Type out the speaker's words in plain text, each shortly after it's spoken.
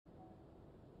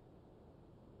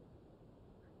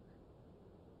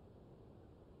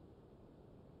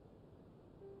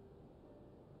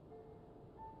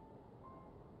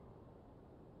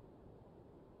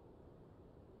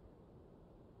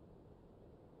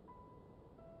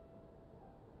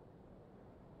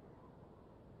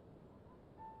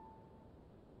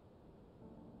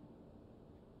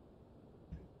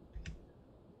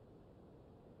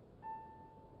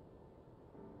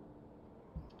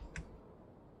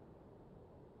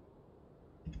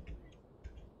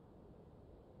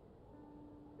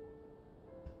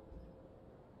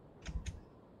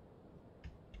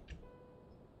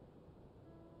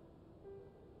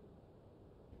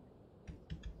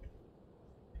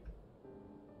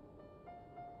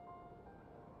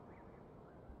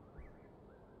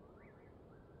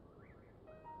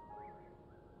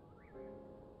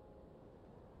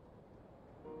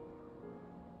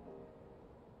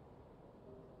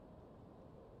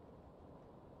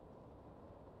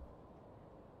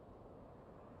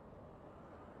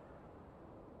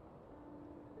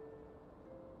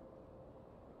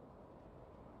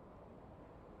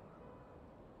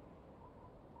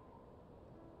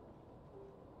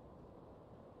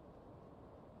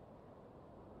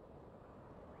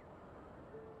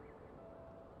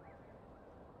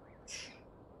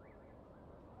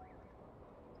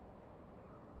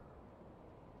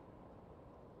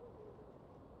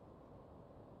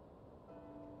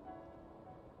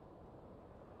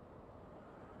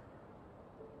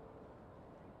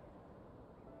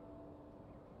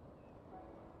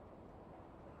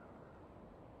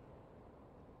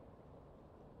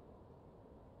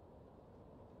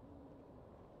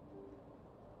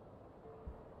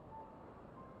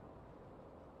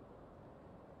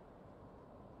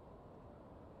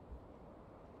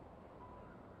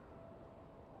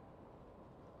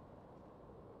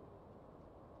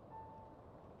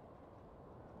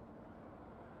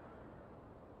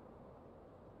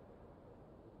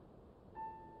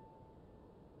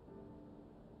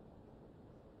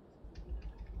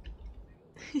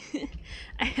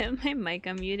I have my mic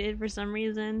unmuted for some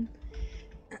reason.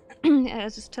 I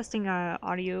was just testing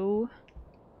audio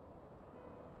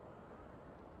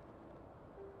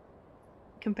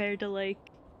compared to like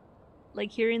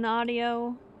hearing the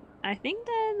audio. I think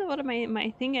that what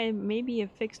I think I maybe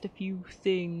have fixed a few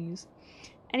things.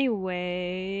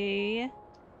 Anyway,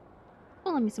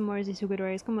 well, let me some more of these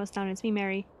Sugidores. Come on, down. It's me,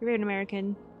 Mary. You're an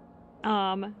American.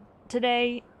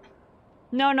 Today.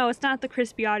 No, it's not the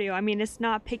crispy audio. I mean, it's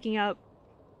not picking up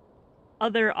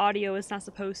other audio it's not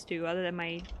supposed to, other than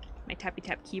my tappy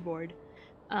tap keyboard.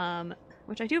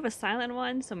 Which I do have a silent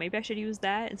one, so maybe I should use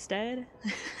that instead.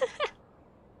 I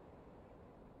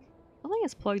don't think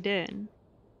it's plugged in.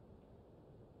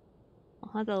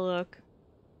 I'll have to look.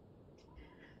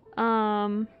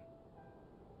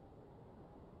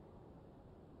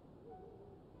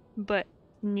 But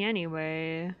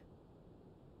anyway.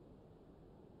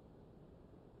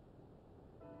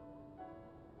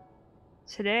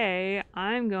 Today,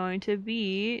 I'm going to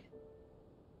be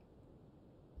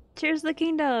Tears of the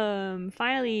Kingdom!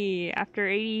 Finally! After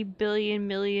 80 billion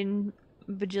million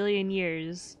bajillion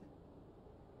years.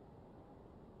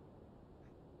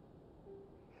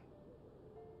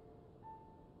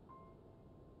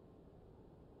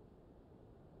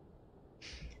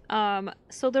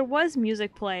 So there was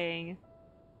music playing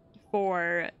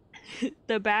for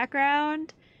the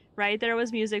background, right? There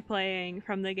was music playing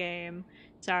from the game.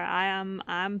 Sorry,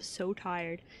 I'm so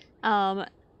tired.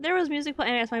 There was music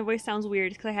playing. Yes, my voice sounds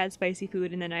weird because I had spicy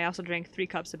food and then I also drank 3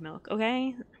 cups of milk.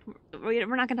 Okay,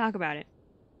 we're not gonna talk about it.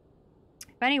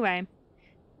 But anyway,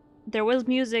 there was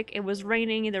music. It was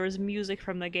raining. There was music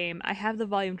from the game. I have the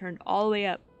volume turned all the way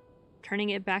up,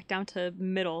 turning it back down to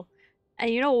middle.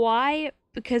 And you know why?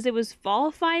 Because it was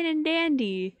all fine and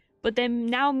dandy. But then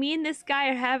now me and this guy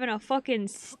are having a fucking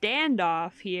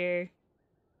standoff here.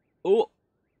 Oh.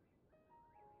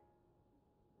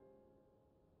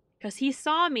 Because he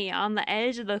saw me on the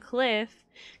edge of the cliff.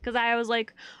 Because I was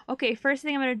like, okay, first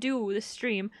thing I'm gonna do with this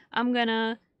stream, I'm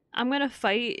gonna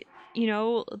fight, you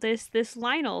know, this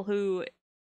Lionel who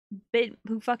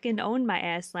fucking owned my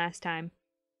ass last time.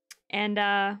 And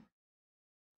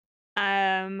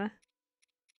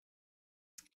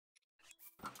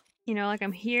you know, like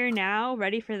I'm here now,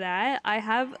 ready for that.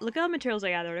 Look at all the materials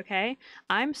I gathered, okay?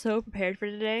 I'm so prepared for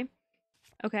today.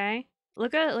 Okay?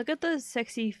 Look at the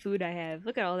sexy food I have.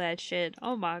 Look at all that shit.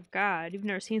 Oh my god, you've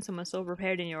never seen someone so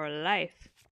prepared in your life.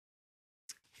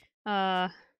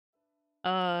 And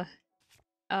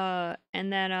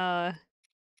then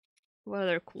what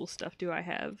other cool stuff do I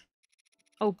have?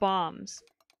 Oh, bombs.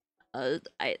 I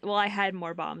had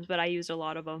more bombs, but I used a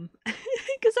lot of them.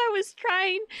 Because I was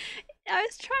trying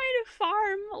to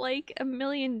farm like a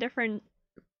million different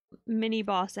mini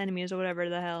boss enemies or whatever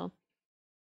the hell.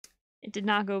 It did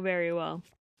not go very well,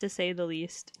 to say the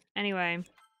least. Anyway,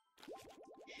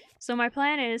 so my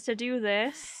plan is to do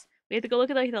this. We have to go look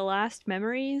at like the last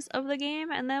memories of the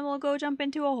game, and then we'll go jump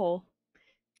into a hole.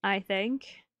 I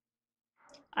think.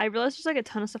 I realized there's like a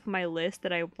ton of stuff on my list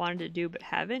that I wanted to do but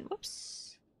haven't.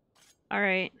 Whoops.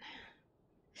 Alright.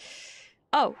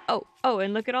 Oh,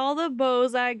 and look at all the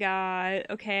bows I got.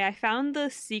 Okay, I found the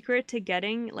secret to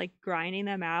getting, like, grinding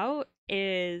them out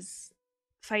is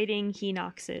fighting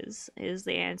Hinoxes is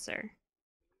the answer.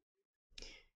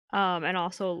 And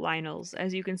also Lionels.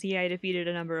 As you can see, I defeated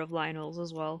a number of Lionels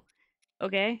as well.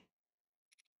 Okay?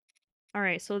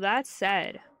 Alright, so that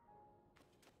said,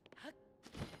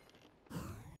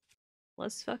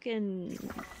 let's fucking...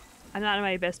 I'm not in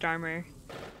my best armor.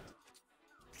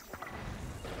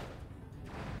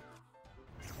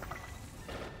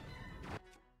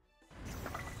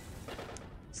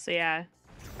 So yeah.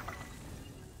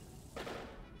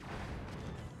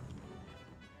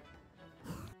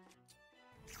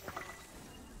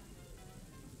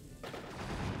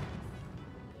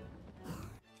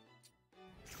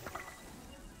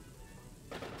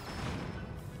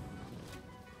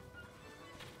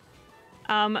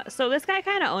 So this guy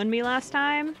kind of owned me last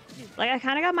time. Like, I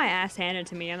kind of got my ass handed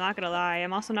to me, I'm not gonna lie.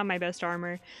 I'm also not my best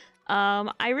armor.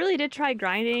 I really did try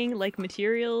grinding, like,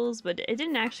 materials, but it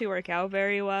didn't actually work out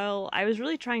very well. I was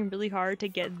really trying really hard to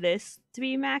get this to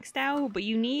be maxed out, but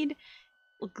you need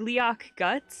Gleeok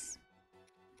Guts,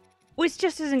 which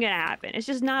just isn't gonna happen. It's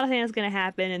just not a thing that's gonna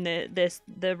happen in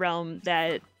the realm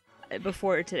that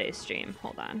before today's stream.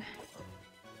 Hold on.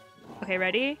 Okay,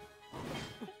 ready?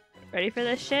 Ready for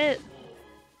this shit?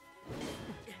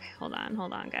 Hold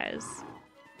on, guys.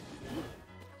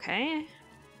 Okay.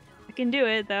 I can do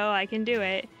it, though. I can do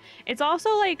it. It's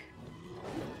also, like,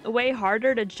 way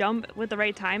harder to jump with the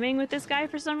right timing with this guy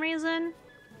for some reason.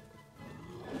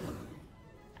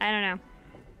 I don't know.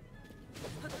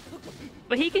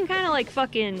 But he can kind of like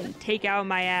fucking take out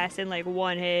my ass in like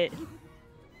one hit.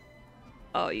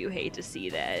 Oh, you hate to see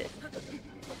that.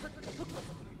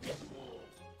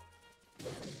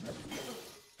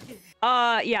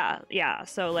 Yeah.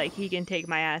 So like he can take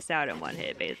my ass out in one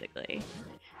hit, basically.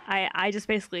 I just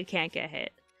basically can't get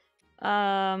hit.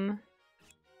 But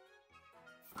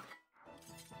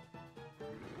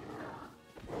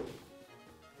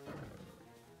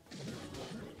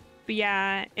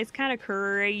yeah, it's kind of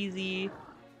crazy.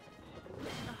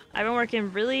 I've been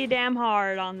working really damn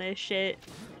hard on this shit.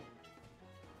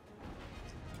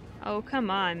 Oh, come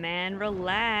on, man.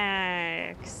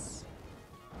 Relax.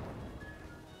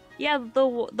 Yeah,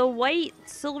 the white,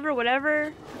 silver,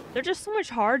 whatever, they're just so much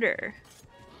harder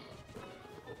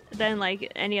than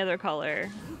like any other color.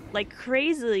 Like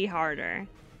crazily harder.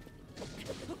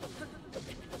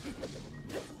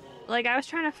 Like I was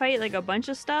trying to fight like a bunch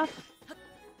of stuff.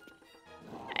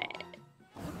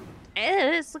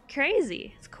 It's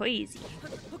crazy. It's crazy.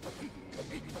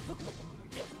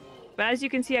 But as you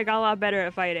can see, I got a lot better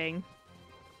at fighting.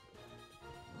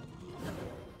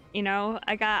 You know,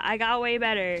 I got way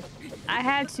better. I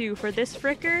had to for this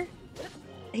fricker.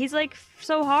 He's like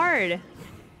so hard.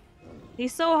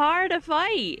 He's so hard to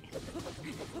fight.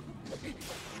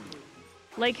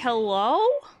 Like, hello?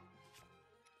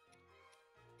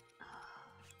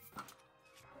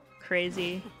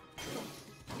 Crazy.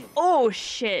 Oh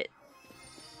shit.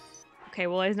 Okay,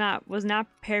 well I was not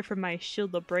prepared for my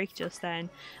shield to break just then.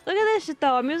 Look at this shit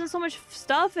though, I'm using so much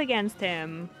stuff against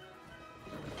him.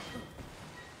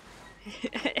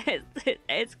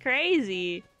 It's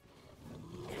crazy.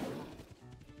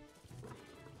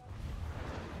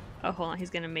 Oh, hold on, he's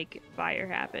gonna make fire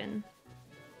happen.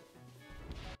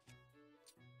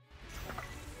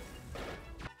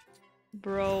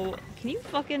 Bro, can you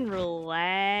fucking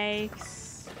relax?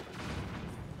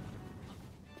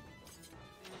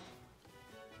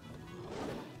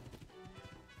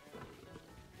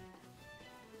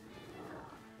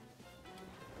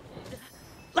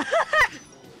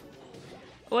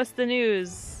 What's the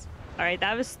news? Alright,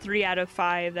 that was 3 out of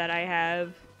 5 that I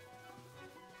have.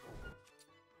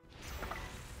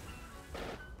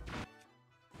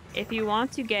 If you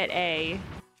want to get A...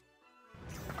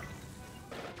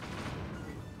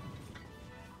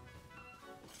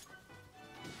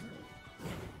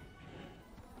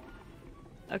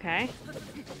 Okay.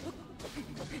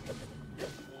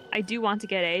 I do want to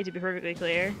get A, to be perfectly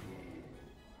clear.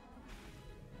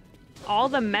 All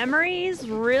the memories?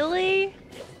 Really?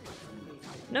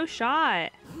 No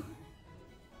shot.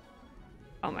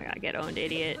 Oh my god, get owned,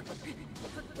 idiot.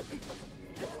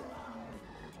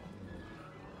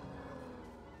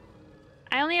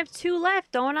 I only have 2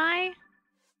 left, don't I?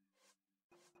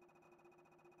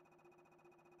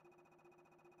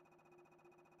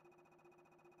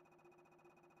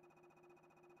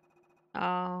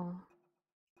 Oh.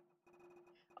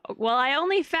 Well, I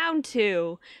only found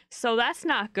 2, so that's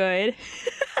not good.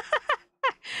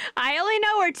 I only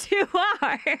know where 2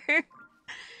 are.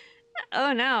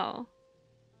 Oh no.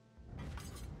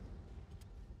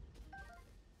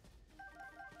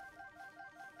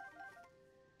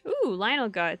 Ooh, Lionel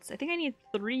Guts. I think I need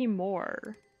 3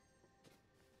 more.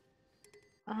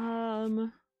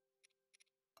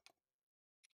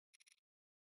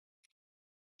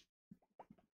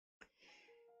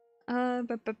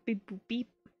 Beep, boop, beep.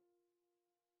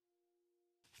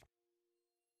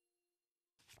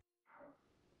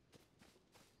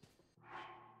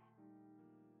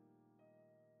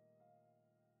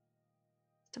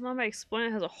 Someone by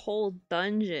Exponent has a whole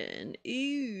dungeon.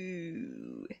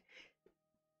 Ew.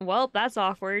 Well, that's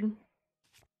awkward.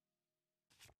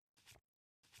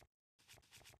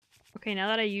 Okay, now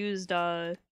that I used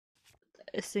a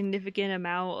significant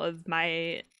amount of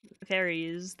my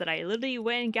fairies that I literally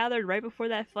went and gathered right before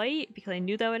that fight because I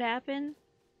knew that would happen.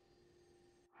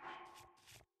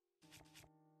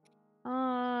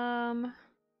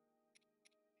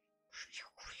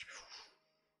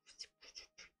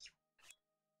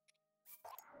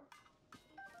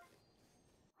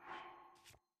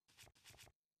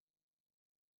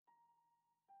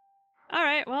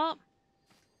 Alright, well.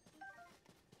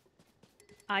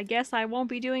 I guess I won't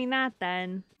be doing that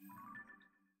then.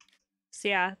 So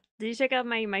yeah, did you check out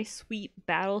my sweet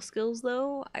battle skills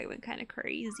though? I went kind of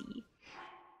crazy.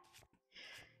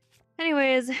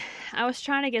 Anyways, I was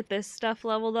trying to get this stuff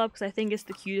leveled up because I think it's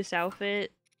the cutest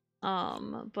outfit.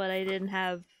 But I didn't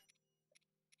have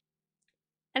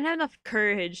enough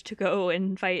courage to go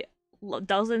and fight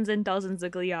dozens and dozens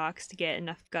of Gleeoks to get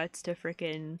enough guts to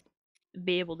frickin'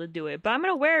 be able to do it. But I'm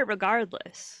gonna wear it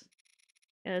regardless.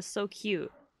 And it's so cute.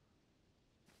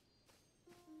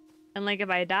 And like if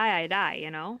I die, I die,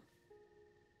 you know?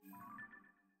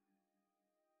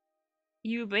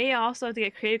 You may also have to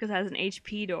get creative because it has an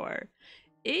HP door.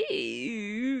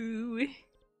 Ew.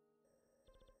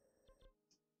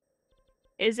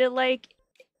 Is it like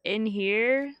in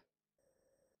here?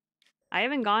 I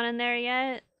haven't gone in there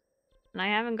yet. And I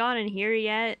haven't gone in here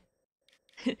yet.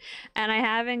 And I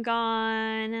haven't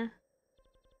gone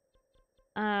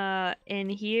in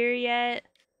here yet.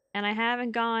 And I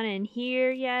haven't gone in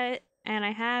here yet. And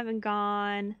I haven't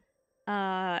gone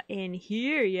in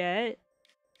here yet.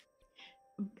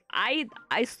 I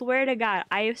swear to God,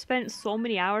 I have spent so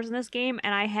many hours in this game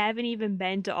and I haven't even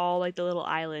been to all like the little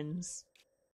islands.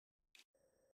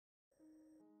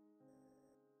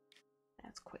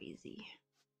 That's crazy.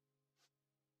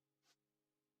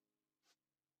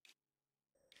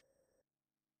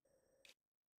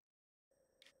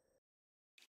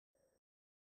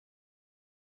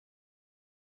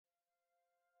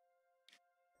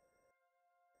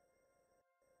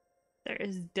 There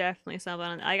is definitely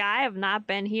something like I have not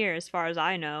been here as far as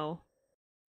I know.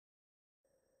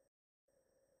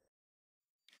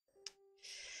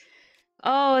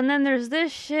 Oh, and then there's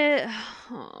this shit.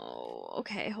 Oh,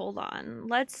 okay, hold on.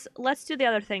 Let's do the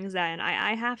other things then.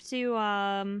 I have to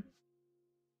I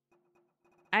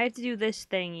have to do this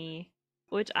thingy,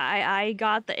 which I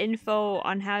got the info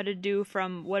on how to do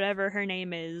from whatever her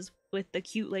name is with the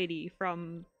cute lady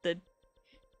from the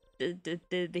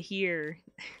here.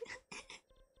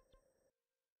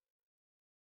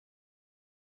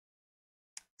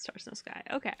 Stars in the sky.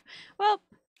 Okay. Well,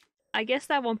 I guess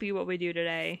that won't be what we do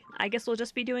today. I guess we'll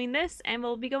just be doing this and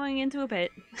we'll be going into a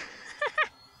pit.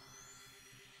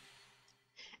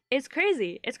 It's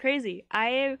crazy. It's crazy.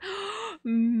 I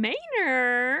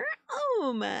Maynard.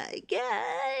 Oh my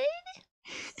god.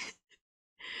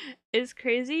 It's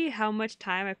crazy how much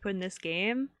time I put in this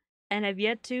game and have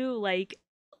yet to like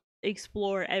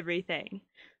explore everything.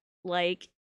 Like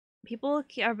people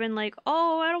have been like,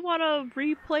 "Oh, I don't want to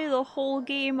replay the whole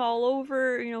game all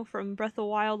over, you know, from Breath of the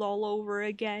Wild all over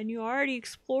again. You already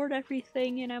explored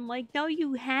everything." And I'm like, "No,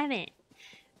 you haven't."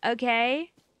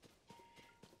 Okay?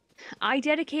 I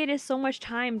dedicated so much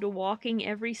time to walking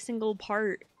every single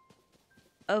part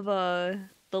of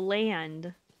the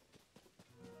land.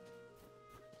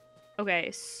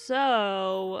 Okay,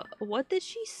 so what did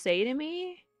she say to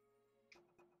me?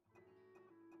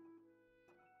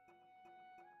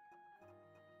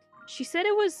 She said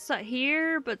it was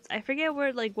here, but I forget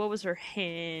where, like, what was her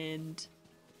hint?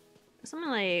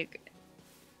 Something like,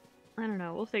 I don't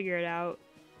know, we'll figure it out.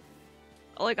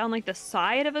 Like, on, like, the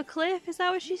side of a cliff? Is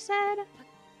that what she said?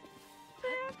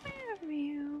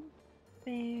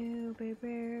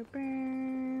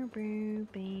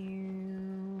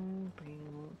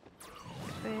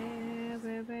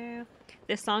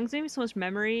 This song's giving me so much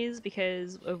memories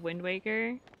because of Wind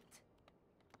Waker.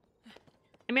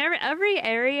 I mean, every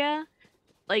area,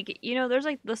 like, you know, there's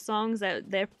like the songs that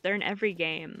they're in every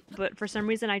game, but for some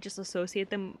reason I just associate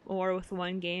them more with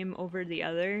one game over the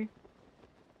other.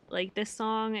 Like this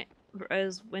song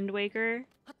is Wind Waker,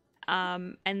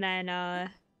 and then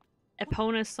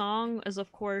Epona's song is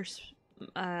of course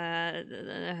Ocarina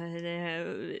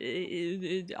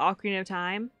of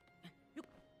Time.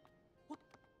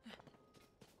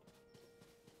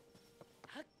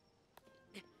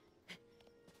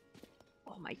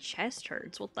 Oh, my chest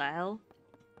hurts. What the hell?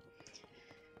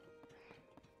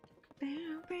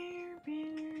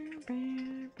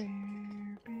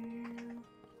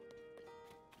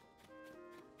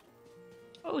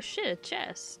 Oh shit, a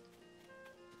chest.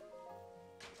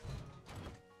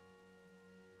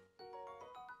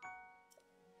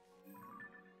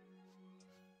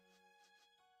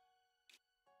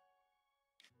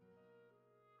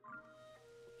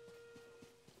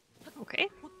 Okay.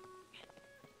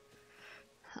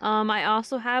 I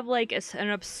also have like an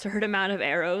absurd amount of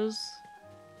arrows.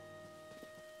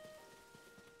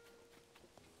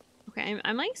 Okay,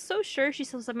 I'm like so sure she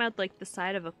saw something at like the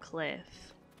side of a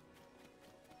cliff.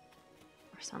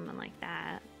 Or something like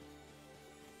that.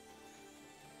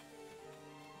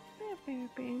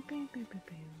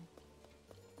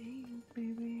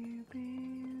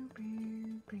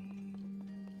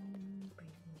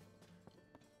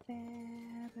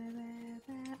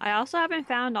 I also haven't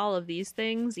found all of these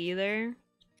things either.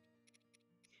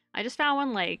 I just found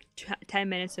one like 10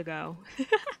 minutes ago.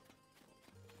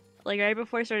 Like right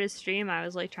before I started stream, I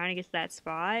was like trying to get to that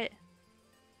spot.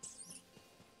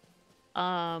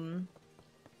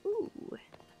 Ooh.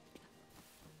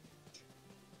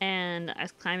 And I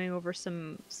was climbing over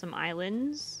some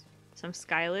islands, some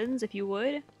skylands, if you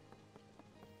would.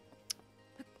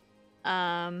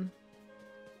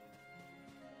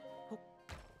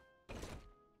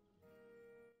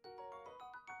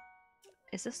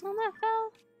 Is this the one that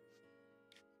fell?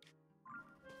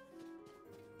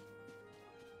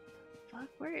 Fuck,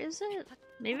 where is it?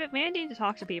 Maybe I need to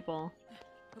talk to people.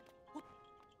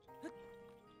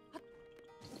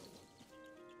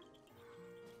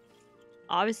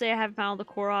 Obviously, I haven't found the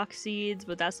Korok seeds,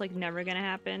 but that's like never gonna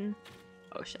happen.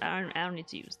 Oh shit! I don't need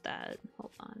to use that.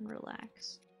 Hold on,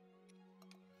 relax.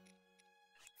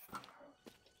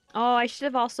 Oh, I should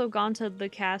have also gone to the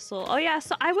castle. Oh yeah,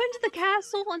 so I went to the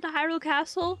castle, went to Hyrule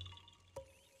Castle.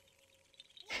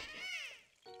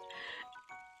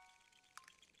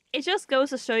 It just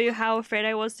goes to show you how afraid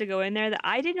I was to go in there that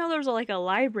I didn't know there was like a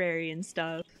library and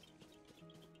stuff.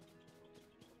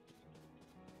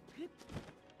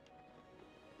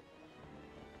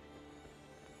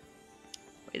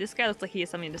 Wait, this guy looks like he has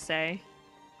something to say.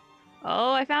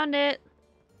 Oh, I found it!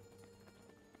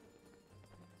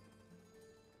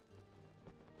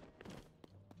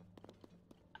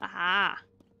 Aha!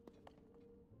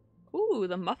 Ooh,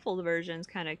 the muffled version's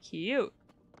kind of cute.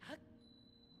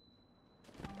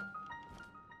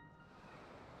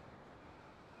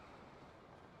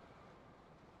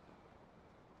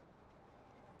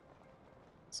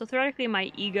 So theoretically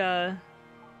my Iga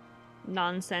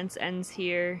nonsense ends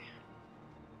here.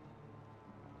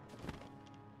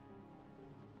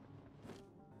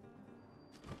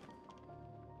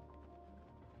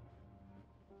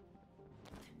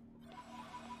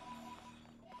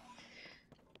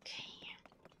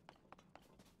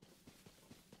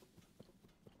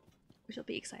 Which will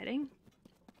be exciting.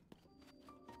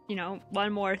 You know,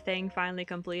 one more thing finally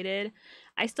completed.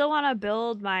 I still want to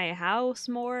build my house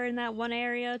more in that one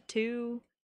area too.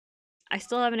 I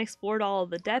still haven't explored all of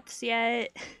the depths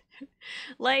yet.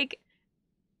 Like,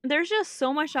 there's just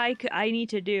so much I need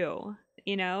to do,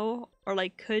 you know? Or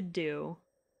like could do.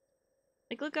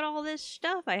 Like, look at all this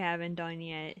stuff I haven't done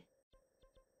yet.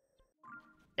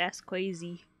 That's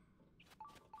crazy.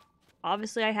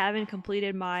 Obviously, I haven't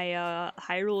completed my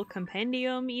Hyrule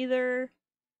Compendium either.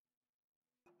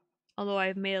 Although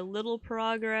I've made a little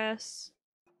progress.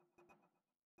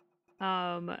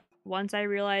 Once I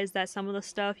realized that some of the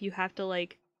stuff you have to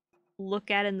like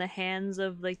look at in the hands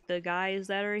of like the guys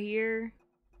that are here.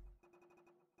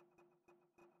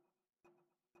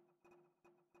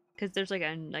 Because there's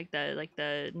like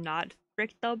the not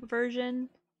fricked up version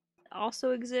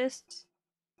also exists.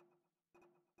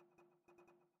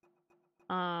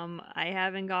 I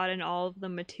haven't gotten all of the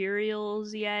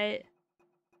materials yet.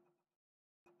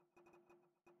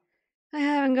 I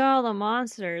haven't got all the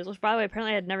monsters, which by the way,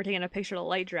 apparently I had never taken a picture of the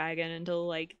Light Dragon until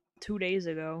like 2 days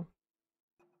ago.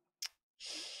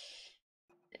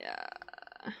 Yeah.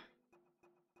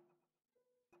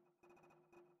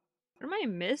 What am I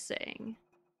missing?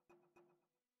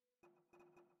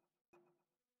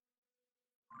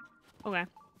 Okay.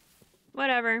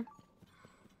 Whatever.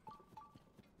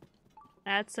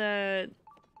 That's an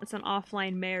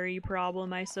offline Mary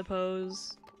problem, I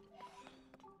suppose.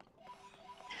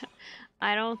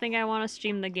 I don't think I want to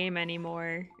stream the game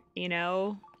anymore, you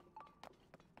know?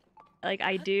 Like,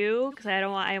 I do, because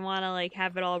I want to, like,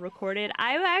 have it all recorded.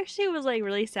 I actually was, like,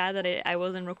 really sad that I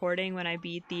wasn't recording when I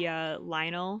beat the,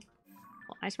 Lionel.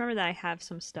 Well, I just remember that I have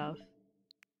some stuff.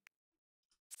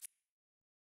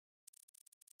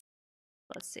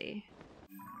 Let's see.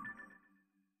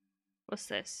 What's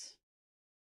this?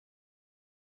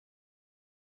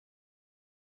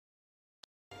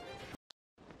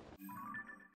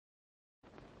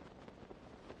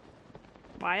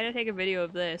 Why did I take a video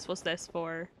of this? What's this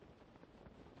for?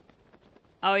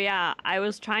 Oh yeah, I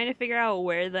was trying to figure out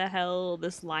where the hell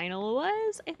this Lionel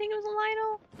was. I think it was a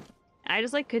Lionel. I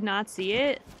just like could not see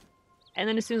it. And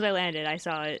then as soon as I landed, I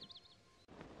saw it.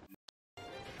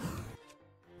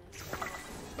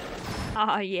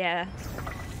 Ah, yeah.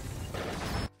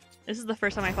 This is the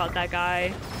first time I fought that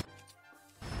guy.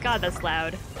 God, that's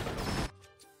loud.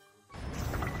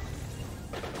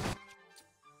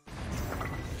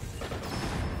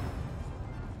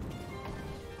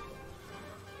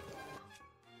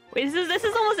 Wait, this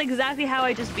is almost exactly how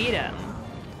I just beat him.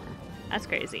 That's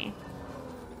crazy.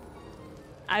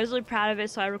 I was really proud of it,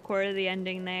 so I recorded the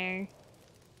ending there.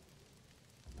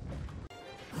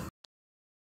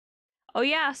 Oh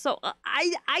yeah, so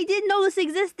I didn't know this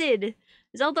existed.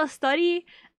 Zelda Study?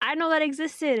 I didn't know that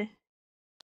existed.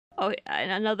 Oh,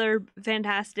 and another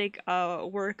fantastic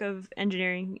work of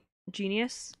engineering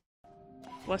genius.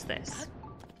 What's this?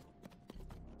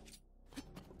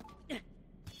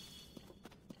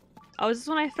 Oh, is this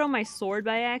when I throw my sword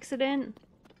by accident?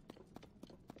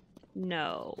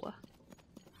 No.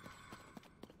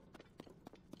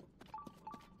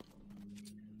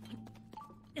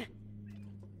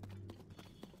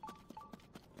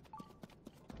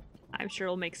 I'm sure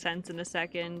it'll make sense in a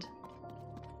second.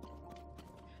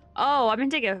 Oh, I'm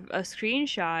gonna take a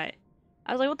screenshot.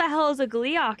 I was like, what the hell is a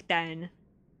Gleeok then?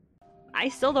 I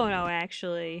still don't know,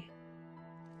 actually.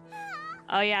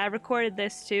 Oh yeah, I recorded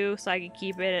this too, so I could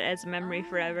keep it as a memory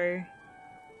forever.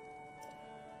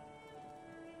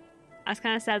 I was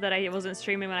kind of sad that I wasn't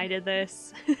streaming when I did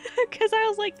this. Because I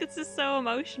was like, this is so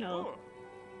emotional.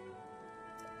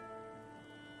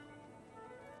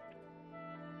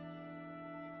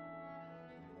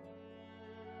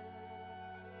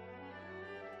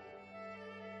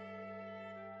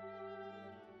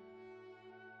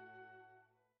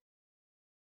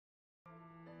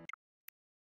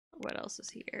 What else is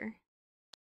here?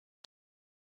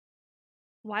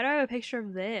 Why do I have a picture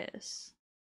of this?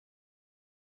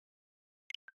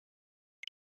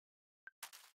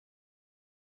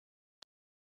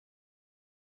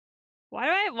 Why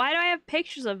do I have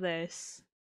pictures of this?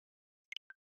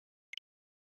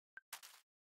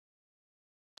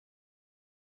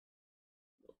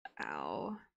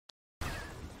 Ow.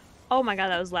 Oh my god,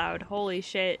 that was loud. Holy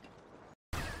shit.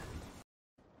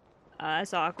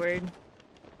 That's awkward.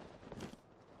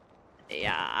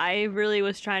 Yeah, I really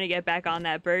was trying to get back on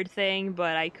that bird thing,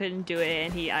 but I couldn't do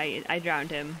it and I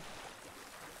drowned him.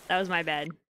 That was my bad.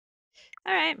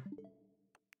 Alright.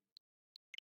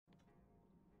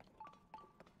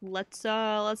 Let's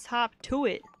hop to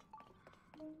it.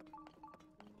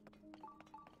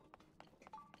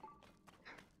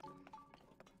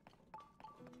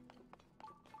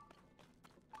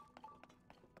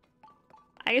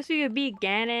 I guess we could beat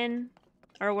Ganon,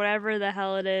 or whatever the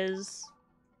hell it is,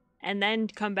 and then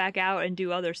come back out and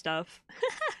do other stuff.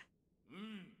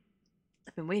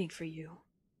 I've been waiting for you.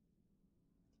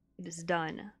 It is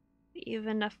done. We have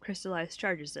enough crystallized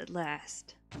charges at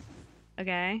last.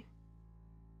 Okay.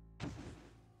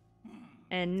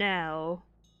 And now...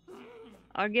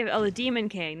 I'll give- oh, the Demon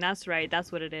King, that's right,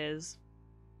 that's what it is.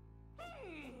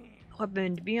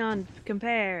 Weapon beyond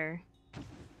compare.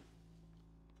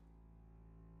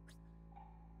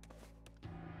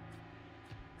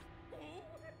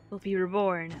 Will be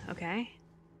reborn, okay?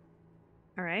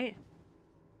 Alright.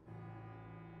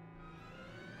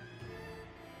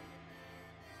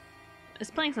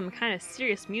 It's playing some kind of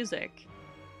serious music.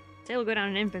 Today will go down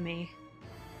in infamy.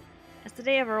 It's the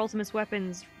day of our ultimate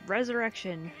weapon's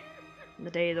resurrection, and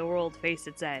the day the world faced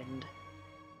its end.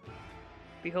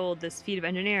 Behold this feat of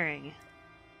engineering.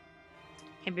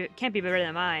 Can't be better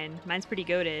than mine. Mine's pretty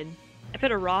goated. I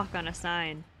put a rock on a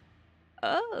sign.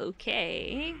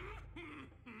 Okay.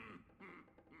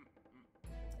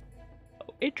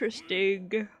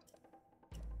 Interesting.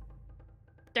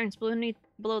 Darn,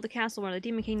 below the castle where the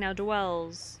Demon King now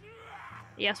dwells.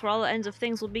 Yes, where all the ends of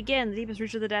things will begin. The deepest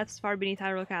reach of the depths, far beneath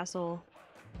Hyrule Castle.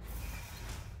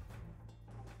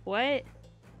 What?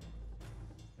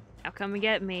 Now come and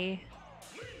get me.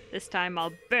 This time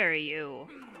I'll bury you.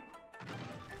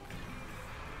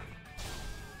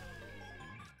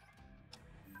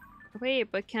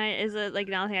 Wait, but can I- is it like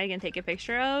not a thing I can take a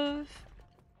picture of?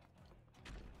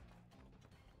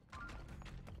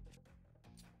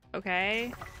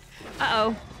 Okay.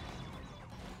 Uh-oh.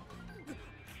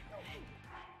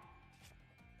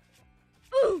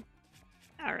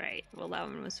 Alright, well that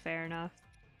one was fair enough.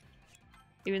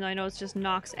 Even though I know it's just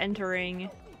Nox entering.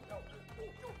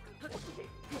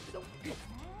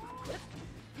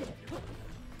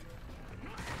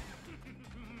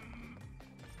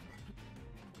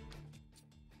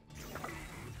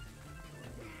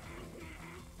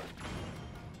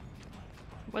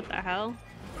 What the hell?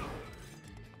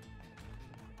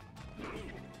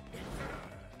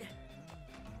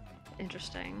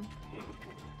 Interesting.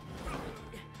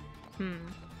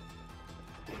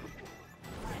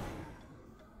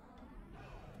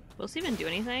 Will this even do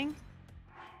anything?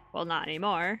 Well, not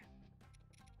anymore.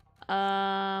 Hold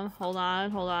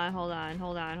on.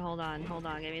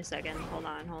 Give me a second. Hold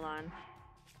on.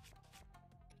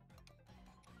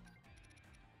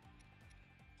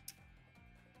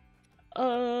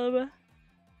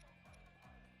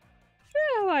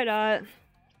 Yeah, why not?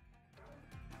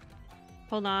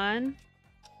 Hold on.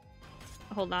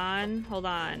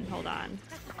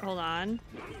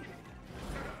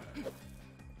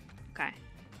 Okay.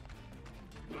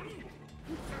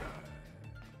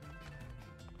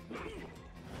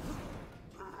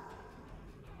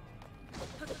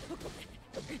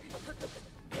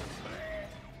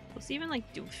 Does he even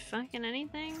like do fucking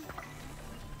anything?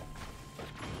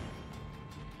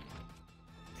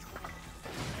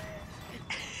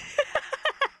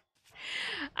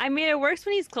 I mean, it works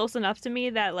when he's close enough to me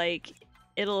that like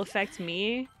it'll affect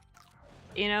me.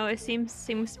 You know, it seems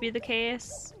to be the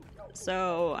case.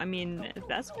 So, I mean, if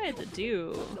that's what I had to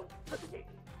do...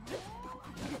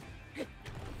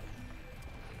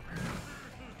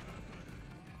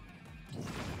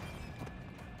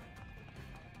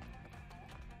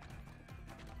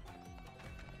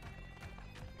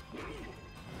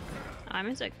 I'm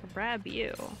just like, grab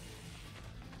you.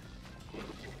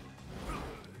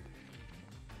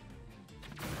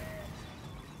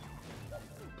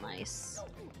 Nice.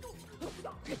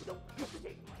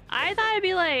 I thought it'd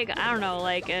be like, I don't know,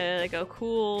 like a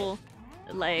cool,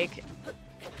 like,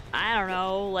 I don't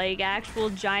know, like actual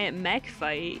giant mech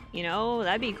fight, you know?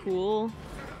 That'd be cool.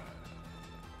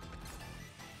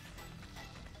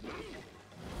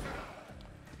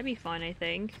 That'd be fun, I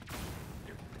think.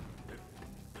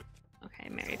 Okay,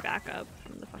 Mary, back up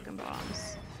from the fucking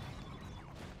bombs.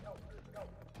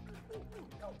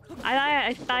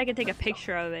 I thought I could take a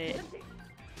picture of it.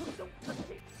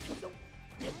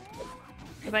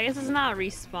 But I guess it's not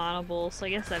respawnable, so I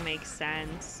guess that makes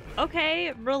sense.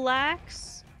 Okay,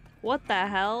 relax. What the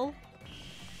hell?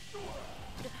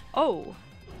 Oh.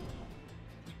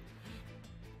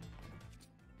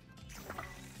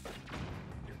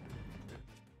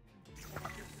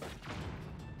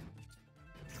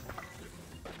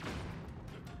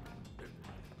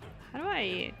 How do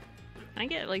I... Can I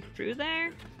get, like, through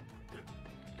there?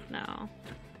 No.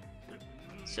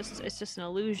 It's just an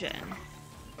illusion.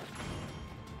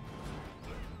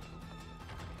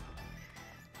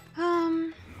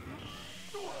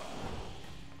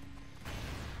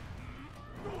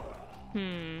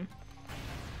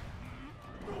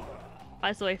 I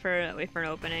have to wait for an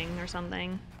opening or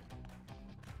something.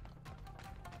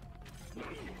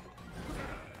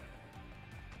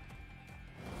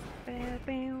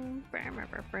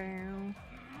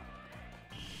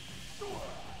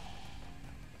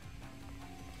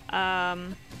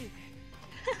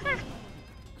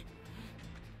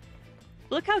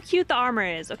 Look how cute the armor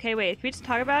is. Okay, wait, can we just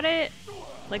talk about it?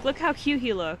 Like, look how cute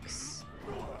he looks.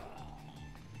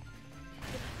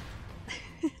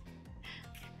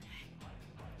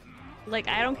 Like,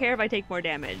 I don't care if I take more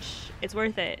damage. It's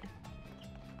worth it.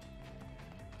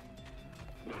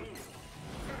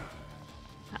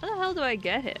 How the hell do I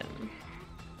get him?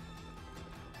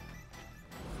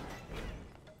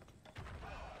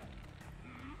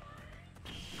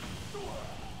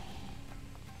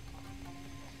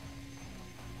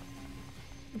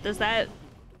 Does that...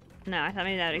 No, I thought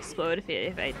maybe that would explode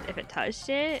if it touched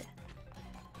it.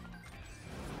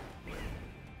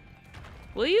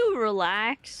 Will you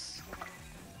relax?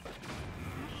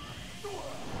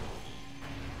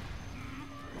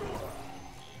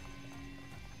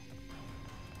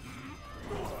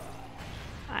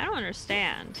 I don't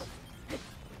understand.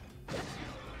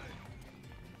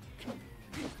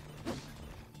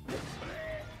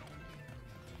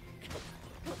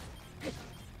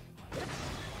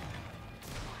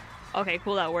 Okay,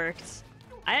 cool, that worked.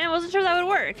 I wasn't sure that would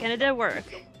work, and it did work.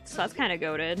 So that's kind of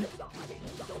goated.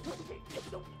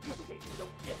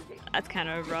 That's kind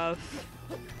of rough.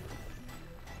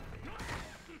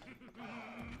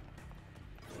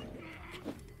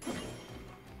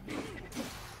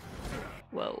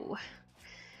 Whoa.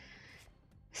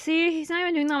 See, he's not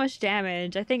even doing that much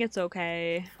damage. I think it's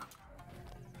okay.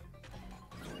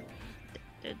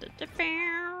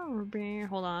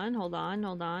 Hold on, hold on,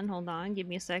 hold on, hold on. Give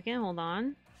me a second. Hold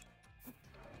on.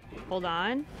 Hold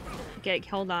on.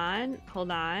 Hold on.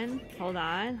 Hold on. Hold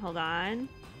on. Hold on.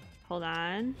 Hold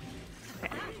on.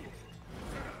 Okay.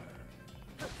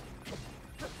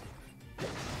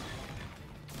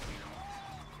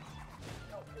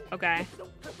 Okay.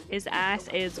 His ass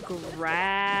is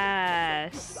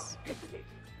grass.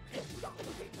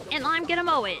 And I'm gonna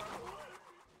mow it.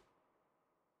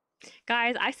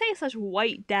 Guys, I say such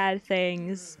white dad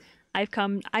things. I've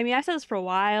said this for a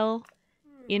while,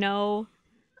 you know,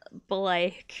 but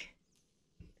like,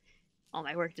 all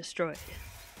my work destroyed.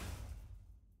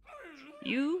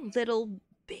 You little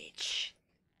bitch.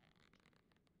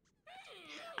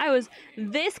 I was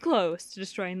this close to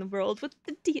destroying the world with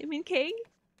the Demon King.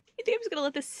 You think I'm just gonna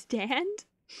let this stand?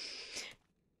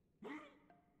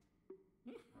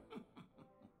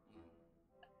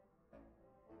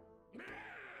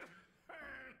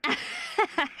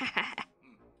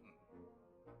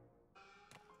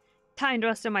 Time to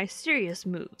rest on my serious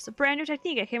moves. A brand new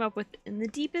technique I came up with in the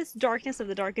deepest darkness of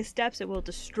the darkest depths. It will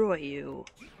destroy you.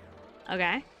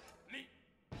 Okay.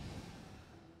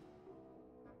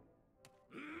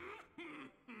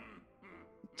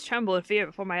 Tremble in fear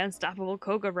before my unstoppable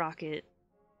Koga rocket.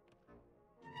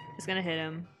 It's gonna hit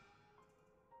him.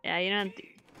 Yeah, you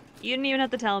didn't even have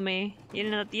to tell me. You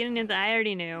didn't have to, I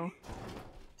already knew.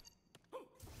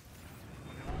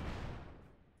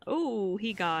 Oh,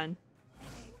 he gone.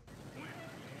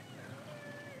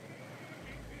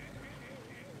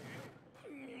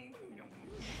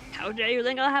 How dare you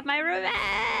think I'll have my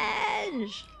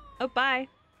revenge? Oh, bye.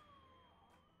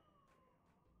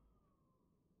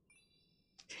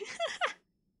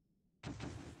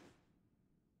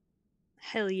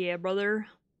 Hell yeah, brother.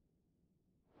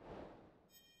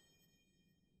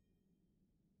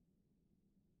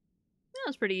 That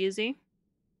was pretty easy.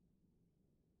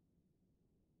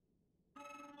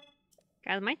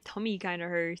 God, my tummy kind of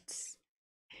hurts.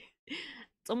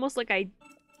 It's almost like I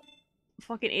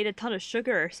fucking ate a ton of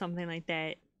sugar or something like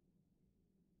that.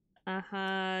 Uh-huh,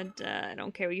 I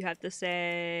don't care what you have to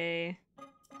say.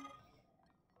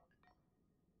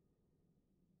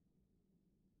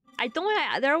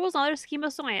 There was another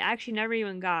schema song I actually never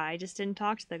even got. I just didn't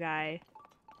talk to the guy.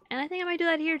 And I think I might do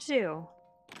that here too.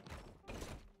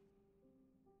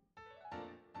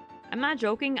 I'm not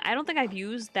joking. I don't think I've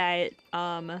used that,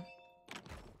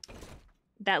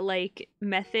 that, like,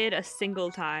 method a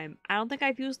single time. I don't think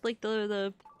I've used, like,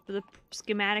 the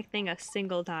schematic thing a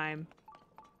single time.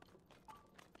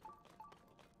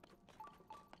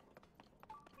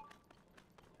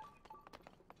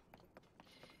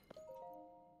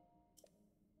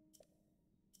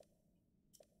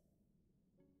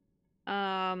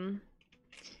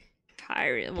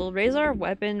 Hyrule will raise our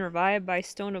weapon revived by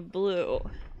Stone of Blue.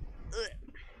 Ugh.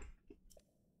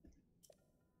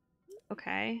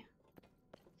 Okay.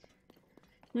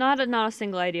 Not a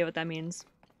single idea what that means.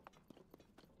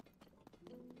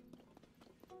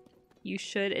 You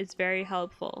should, it's very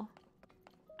helpful.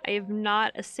 I have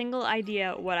not a single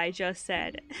idea what I just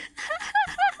said.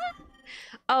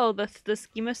 Oh, the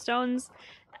schema stones?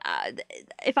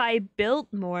 If I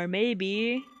built more,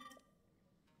 maybe.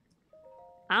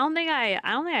 I don't think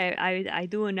I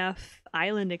do enough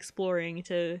island exploring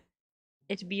to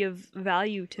it to be of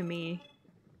value to me.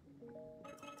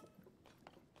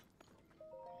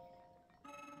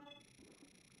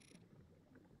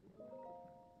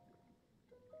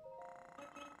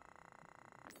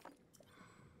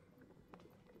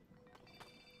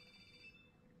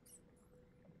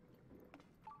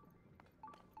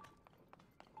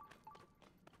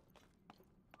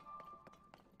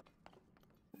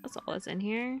 That's all that's in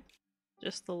here.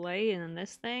 Just the light and then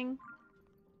this thing.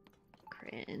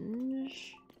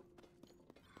 Cringe.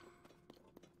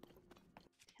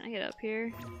 Can I get up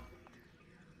here?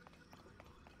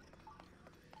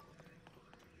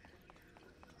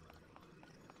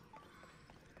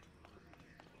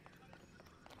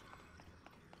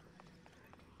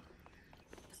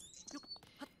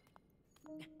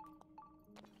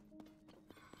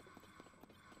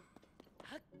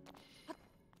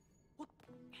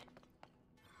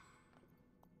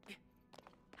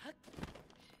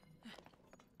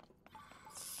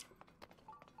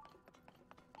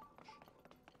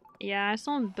 Yeah, I just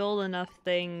don't build enough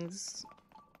things.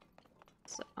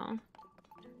 So.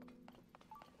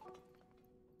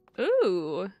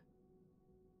 Ooh!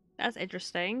 That's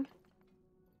interesting.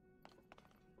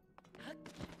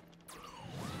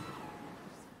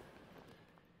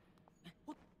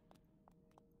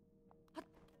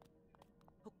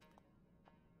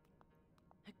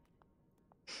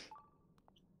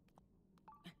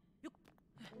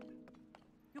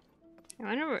 I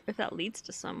wonder if that leads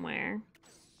to somewhere.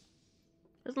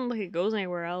 Doesn't look like it goes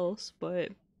anywhere else, but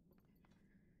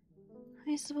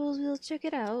I suppose we'll check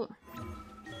it out.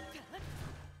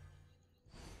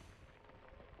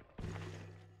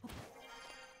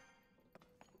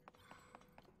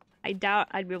 I doubt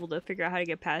I'd be able to figure out how to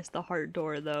get past the heart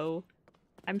door, though.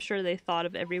 I'm sure they thought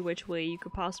of every which way you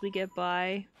could possibly get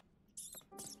by.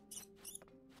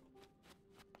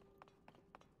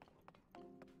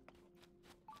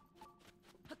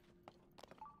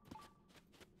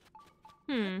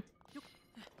 It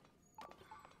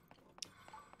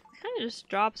kind of just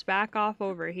drops back off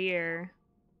over here.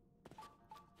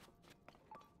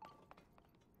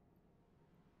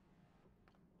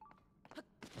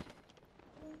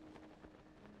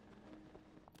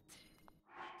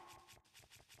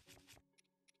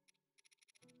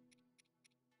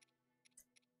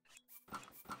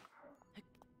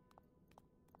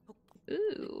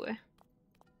 Ooh.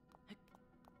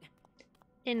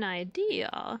 An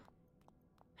idea.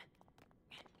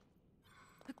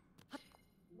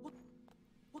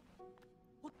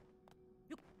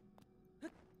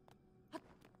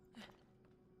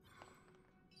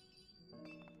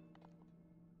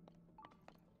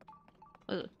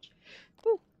 Ooh.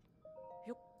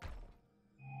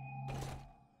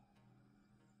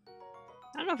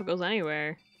 I don't know if it goes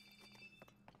anywhere.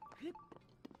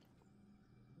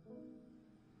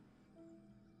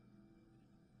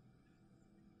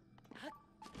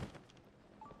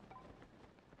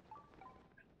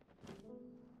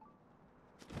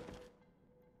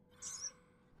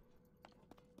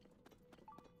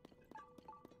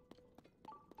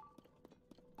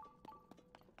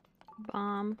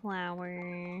 Bomb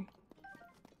flower.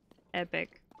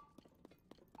 Epic.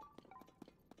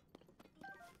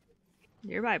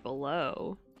 Nearby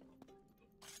below.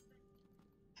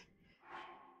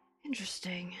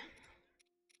 Interesting.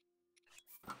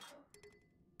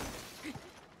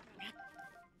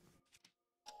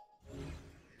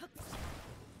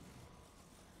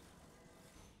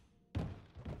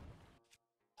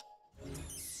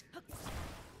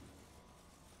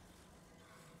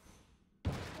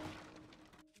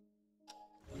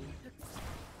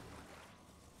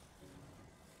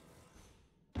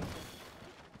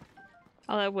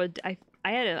 Oh, that would I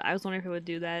was wondering if it would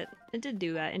do that. It did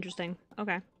do that. Interesting.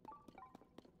 Okay.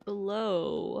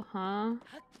 Below, huh?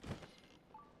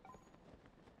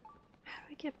 How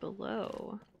do I get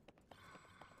below?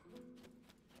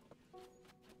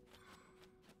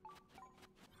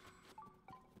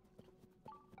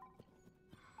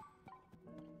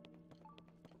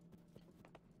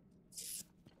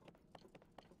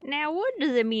 Now, what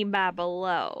does it mean by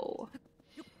below?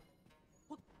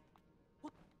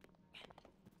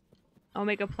 I'll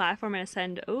make a platform and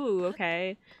ascend. Ooh,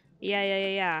 okay.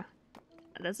 Yeah.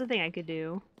 That's the thing I could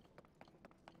do.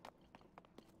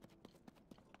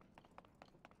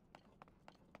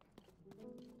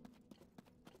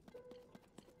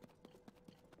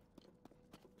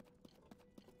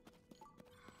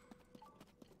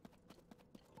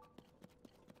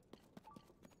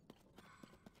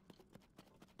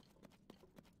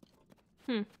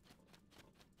 Hmm.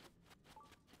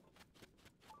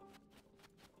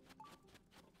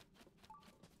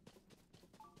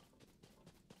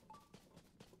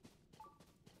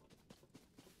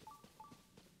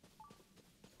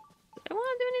 I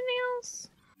want to do anything else?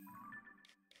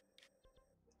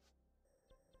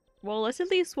 Well, let's at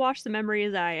least watch the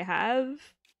memories I have.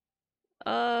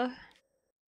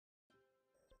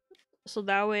 So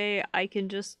that way I can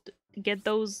just get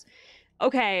those.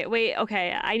 Okay, wait,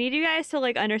 okay. I need you guys to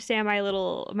like understand my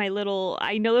little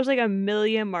I know there's like a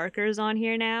million markers on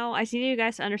here now. I just need you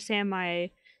guys to understand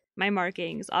my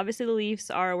markings. Obviously the leaves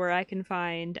are where I can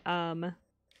find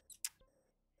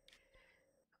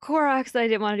Koroks that I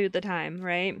didn't want to do at the time,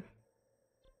 right?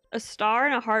 A star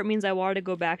and a heart means I wanted to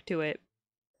go back to it.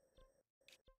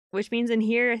 Which means in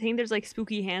here I think there's like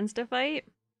spooky hands to fight.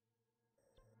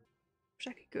 Which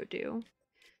I could go do.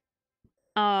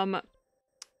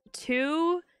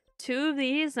 Two of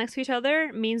these next to each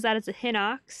other means that it's a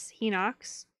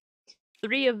Hinox.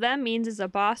 3 of them means it's a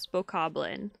boss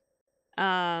bokoblin.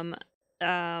 Um,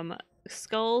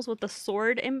 skulls with the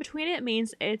sword in between it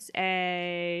means it's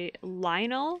a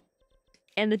Lionel.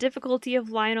 And the difficulty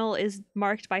of Lionel is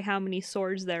marked by how many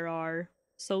swords there are.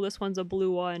 So this one's a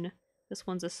blue one, this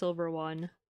one's a silver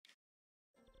one.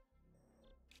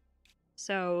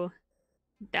 So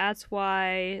that's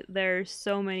why there's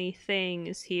so many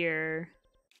things here.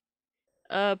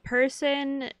 A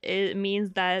person, it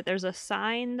means that there's a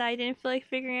sign that I didn't feel like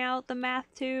figuring out the math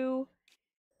to.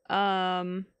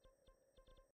 And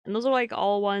those are like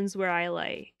all ones where I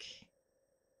like,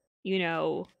 you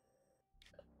know,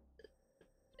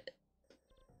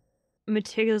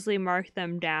 meticulously mark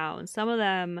them down. Some of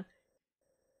them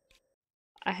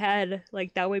I had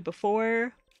like that way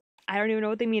before. I don't even know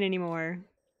what they mean anymore.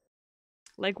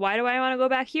 Like, why do I want to go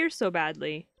back here so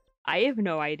badly? I have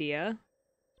no idea.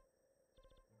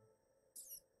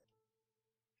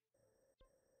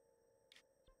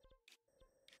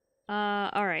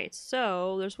 Alright,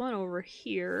 so there's one over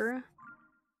here.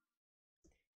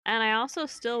 And I also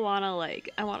still want to, like,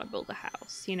 I want to build a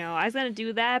house, you know? I was gonna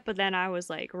do that, but then I was,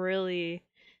 like, really,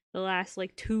 the last,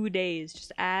 like, 2 days,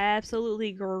 just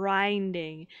absolutely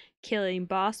grinding, killing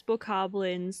boss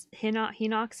bokoblins,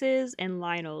 Hinoxes, and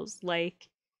Lionels. Like,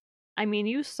 I mean,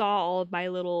 you saw all of my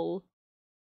little,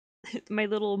 my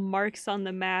little marks on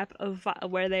the map of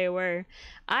where they were.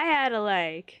 I had to,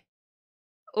 like,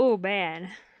 oh,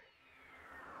 man.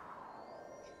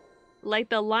 Like,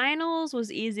 the Lionels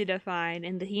was easy to find,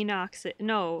 and the Hinox...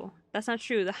 No, that's not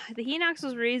true. The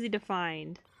Hinoxes were easy to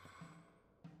find.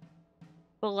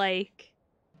 But, like...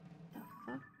 The fuck?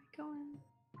 Are we going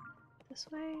this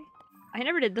way? I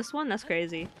never did this one? That's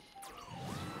crazy.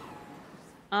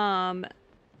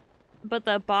 But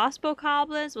the boss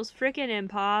bokoblins was freaking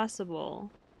impossible.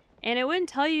 And it wouldn't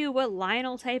tell you what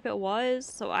Lionel type it was,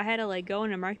 so I had to, like, go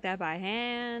in and mark that by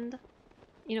hand.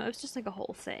 You know, it was just like a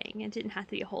whole thing. It didn't have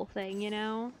to be a whole thing, you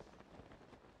know?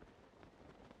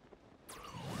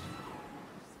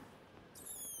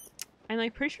 I'm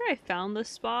like pretty sure I found the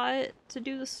spot to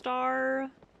do the star.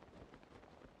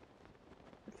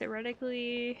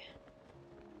 Theoretically,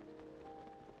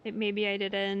 maybe I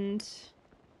didn't.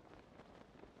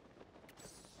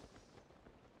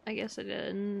 I guess I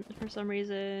didn't for some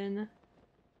reason.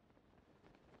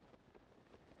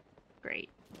 Great.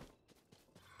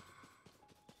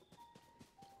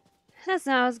 That's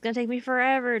now it's gonna take me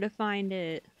forever to find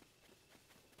it.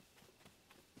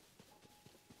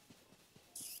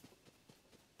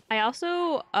 I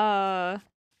also I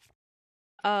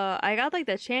got like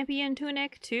the champion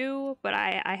tunic too, but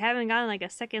I haven't gotten like a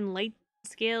second light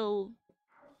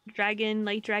dragon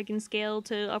scale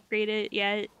to upgrade it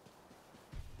yet.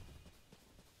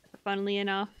 Funnily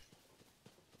enough.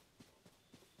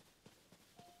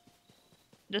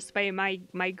 Despite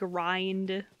my grind.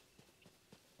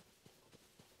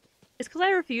 It's because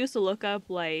I refuse to look up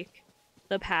like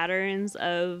the patterns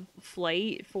of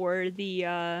flight for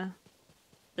the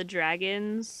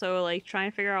dragons, so like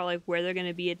trying to figure out like where they're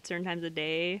gonna be at certain times of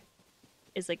day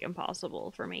is like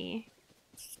impossible for me.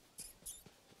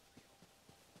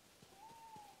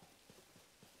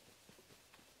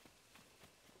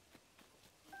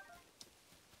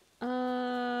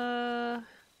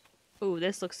 Ooh,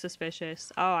 this looks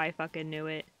suspicious. Oh, I fucking knew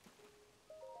it.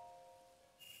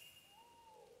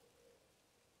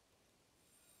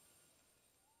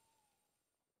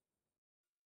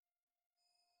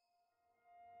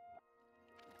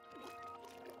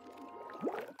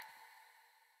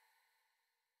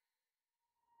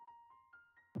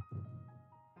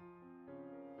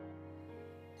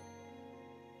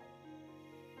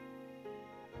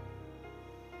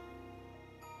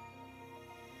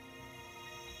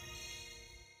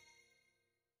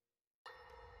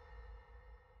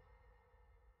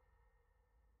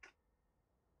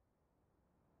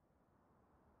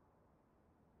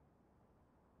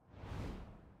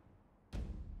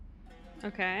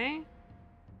 Okay.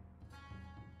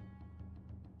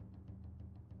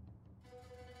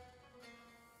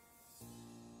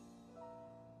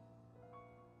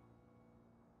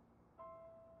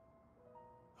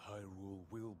 Hyrule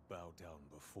will bow down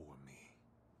before me.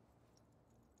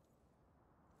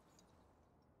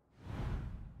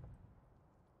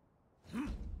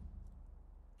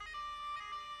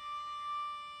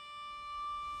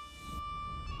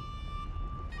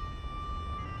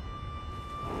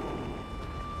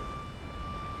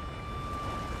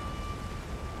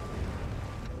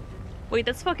 Wait,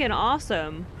 that's fucking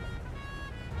awesome.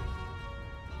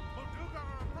 Molduga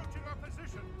are approaching our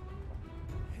position.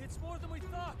 It's more than we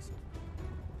thought.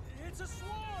 It's a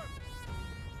swarm.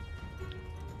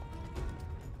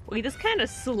 Wait, this kind of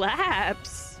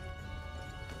slaps.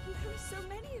 There are so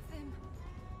many of them.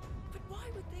 But why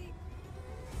would they?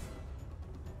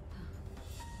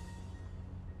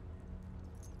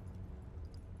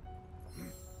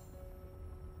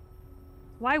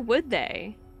 Why would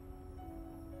they?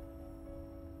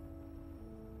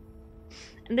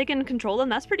 And they can control them?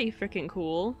 That's pretty freaking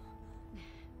cool.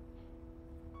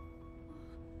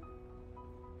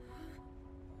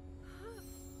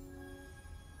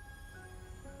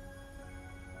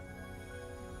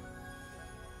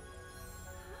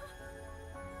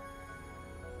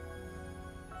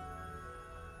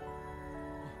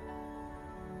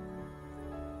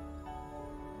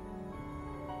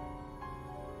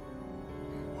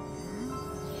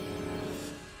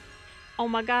 Oh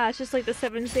my gosh, just like the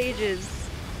Seven Sages.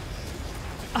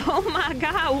 Oh my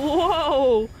god,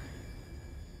 whoa!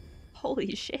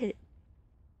 Holy shit.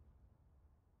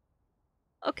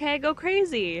 Okay, go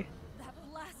crazy. That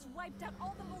blast wiped out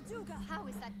all the Molduga. How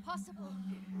is that possible?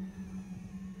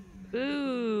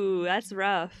 Ooh, that's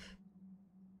rough.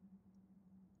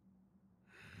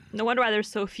 No wonder why there's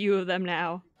so few of them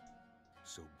now.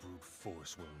 So brute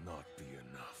force will not be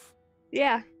enough.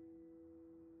 Yeah.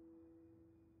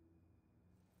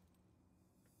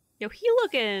 Yo, he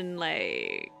looking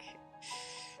like...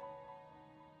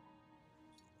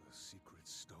 The secret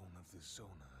stone of the Zonai.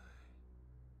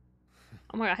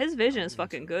 Oh my god, his vision is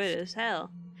fucking good as hell.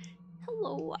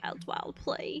 Hello, wild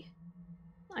play.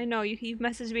 I know, you've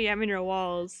messaged me, I'm in your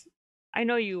walls. I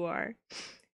know you are.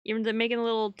 You're making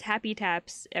little tappy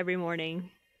taps every morning.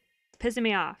 It's pissing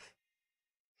me off.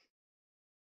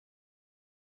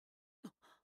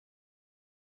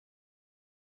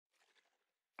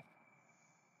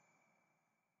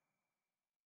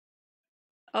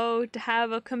 Oh, to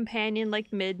have a companion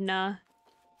like Midna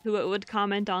who would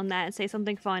comment on that and say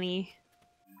something funny.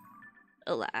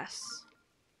 Alas.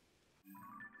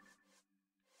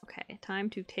 Okay, time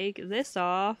to take this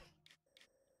off.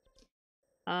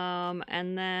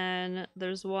 And then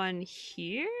there's one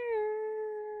here.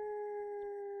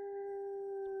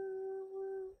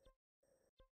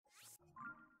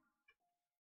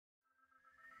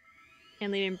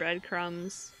 And leaving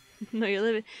breadcrumbs. No,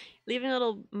 you're leaving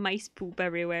little mice poop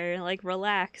everywhere. Like,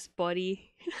 relax,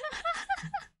 buddy.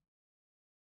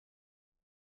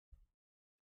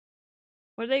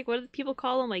 what do people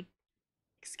call them? Like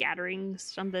scattering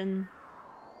something?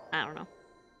 I don't know.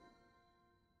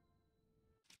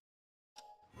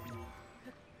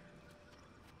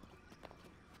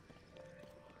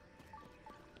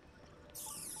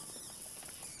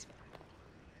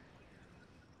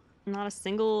 Not a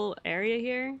single area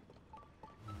here.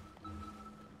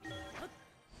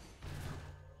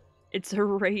 It's a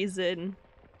raisin.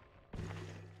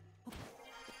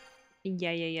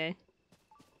 Yeah.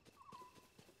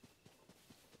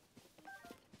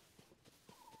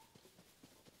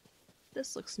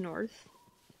 This looks north.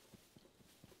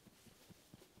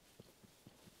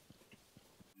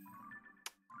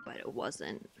 But it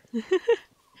wasn't.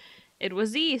 It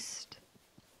was east.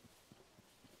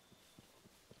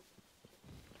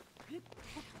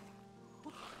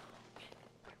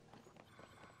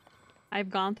 I've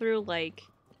gone through like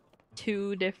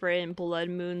 2 different blood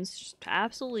moons just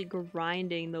absolutely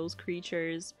grinding those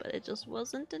creatures, but it just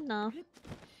wasn't enough.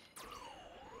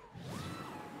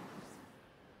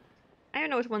 I don't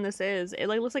know which one this is. It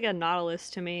like looks like a nautilus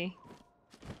to me,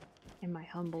 in my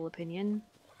humble opinion.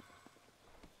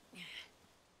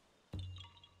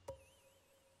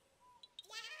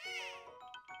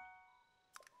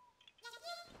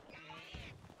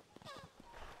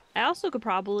 I also could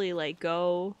probably like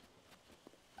go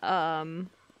and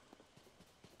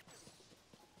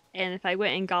if I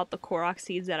went and got the Korok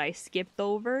seeds that I skipped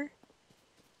over,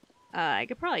 I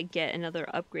could probably get another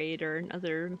upgrade or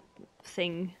another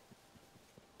thing.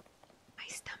 My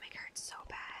stomach hurts so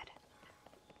bad.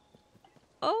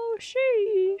 Oh,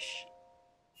 sheesh.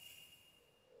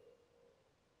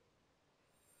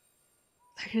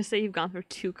 I'm gonna say you've gone through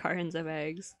 2 cartons of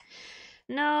eggs.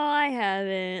 No, I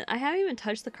haven't. I haven't even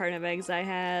touched the carton of eggs I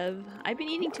have. I've been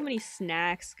eating too many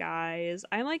snacks, guys.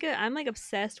 I'm like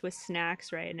obsessed with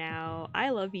snacks right now.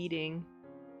 I love eating.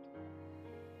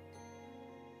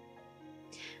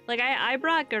 Like I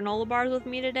brought granola bars with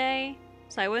me today,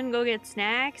 so I wouldn't go get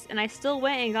snacks, and I still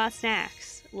went and got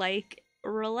snacks. Like,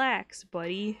 relax,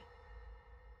 buddy.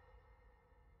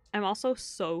 I'm also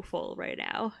so full right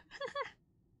now.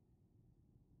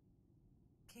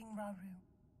 King Rauru,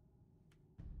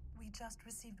 we just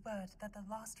received word that the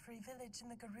last free village in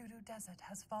the Gerudo Desert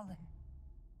has fallen.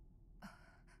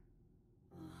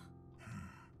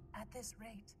 At this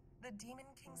rate, the Demon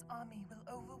King's army will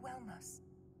overwhelm us.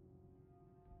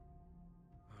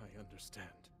 I understand.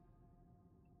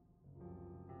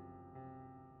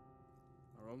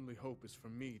 Our only hope is for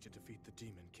me to defeat the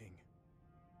Demon King.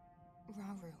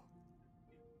 Rauru,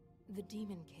 the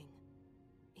Demon King,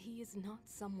 he is not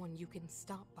someone you can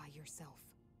stop by yourself.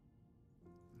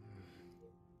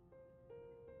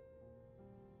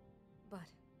 But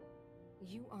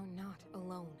you are not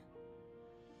alone.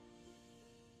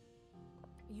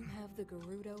 You have the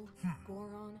Gerudo,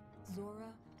 Goron,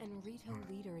 Zora, and Rito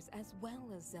leaders as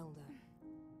well as Zelda.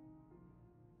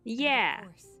 Yeah. And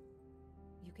of course,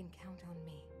 you can count on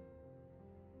me.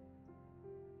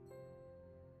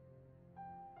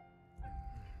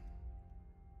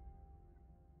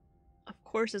 Of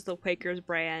course it's the Quaker's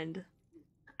brand.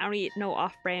 I don't eat no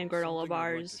off-brand granola Something I'd like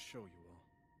bars. to show you all.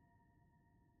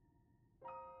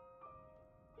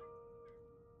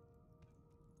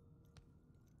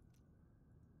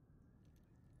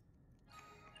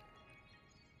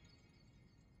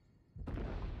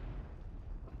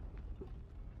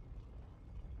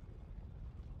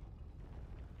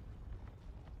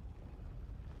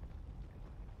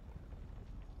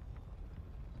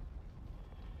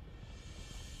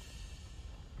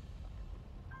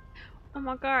 Oh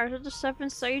my gosh, are the 7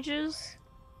 sages?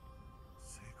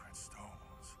 Sacred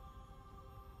stones.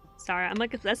 Sorry, I'm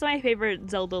like, that's my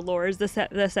favorite Zelda lore is the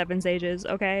 7 sages,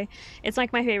 okay? It's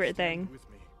like my favorite thing. With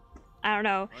me. I don't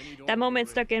know. I need all That of moment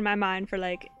your stuck in my mind for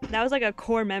like, that was like a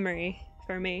core memory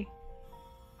for me.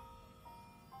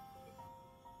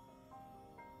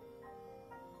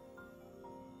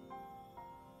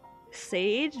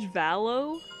 Sage?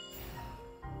 Valo?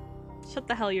 Shut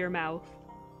the hell your mouth.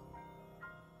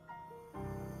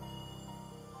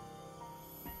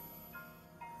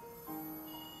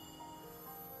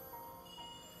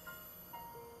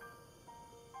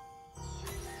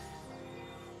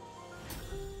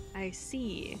 I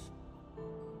see.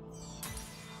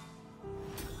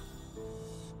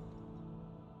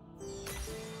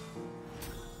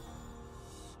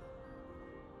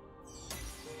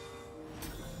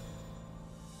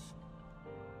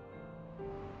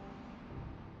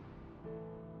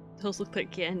 Those look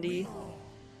like candy.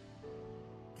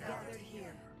 Gathered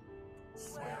here,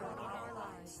 swear on our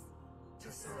lives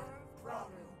to serve Rauru,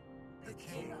 the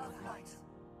King of Light.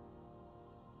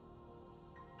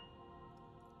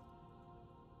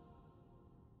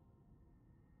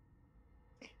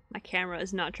 My camera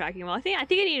is not tracking well. I think I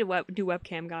need to do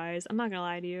webcam, guys. I'm not gonna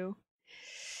lie to you.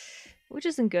 Which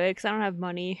isn't good because I don't have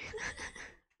money.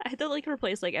 I had to like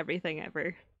replace like everything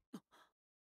ever.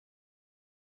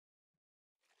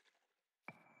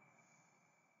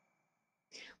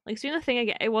 Like doing the thing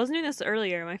again. I wasn't doing this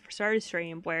earlier when I first started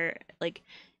stream where like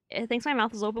it thinks my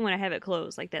mouth is open when I have it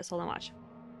closed like this. Hold on, watch.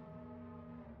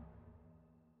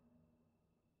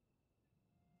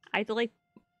 I have to like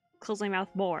close my mouth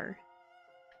more.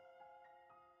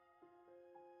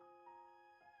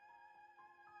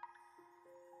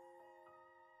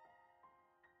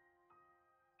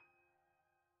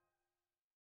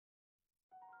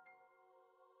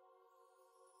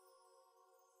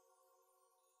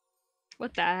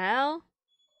 What the hell?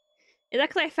 Is that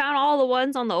because I found all the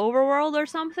ones on the overworld or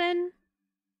something?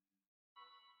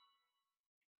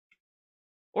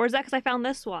 Or is that because I found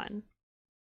this one?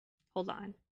 Hold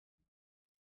on.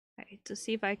 Okay, to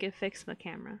see if I can fix the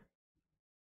camera.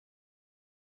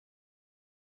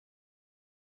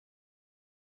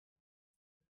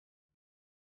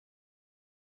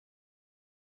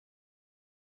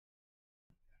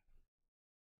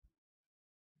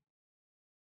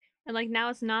 And like now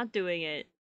it's not doing it.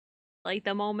 Like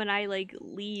the moment I like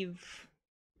leave.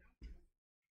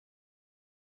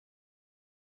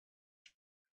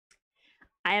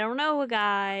 I don't know,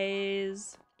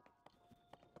 guys.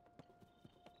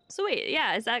 So wait,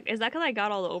 yeah, is that because I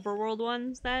got all the overworld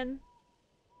ones then?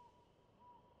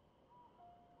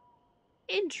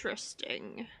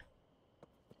 Interesting.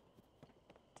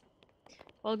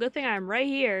 Well, good thing I'm right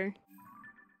here.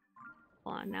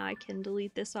 Hold on, now I can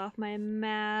delete this off my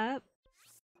map.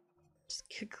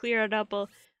 Just clear it up a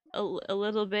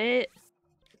little bit,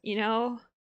 you know?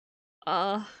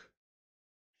 Okay,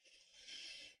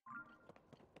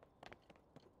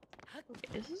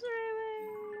 is this the right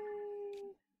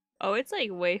way? Oh, it's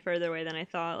like way further away than I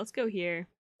thought. Let's go here.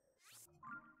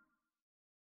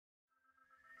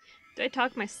 Do I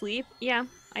talk my sleep? Yeah,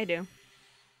 I do.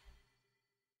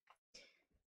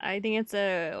 I think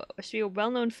it should be a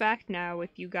well-known fact now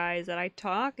with you guys that I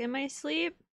talk in my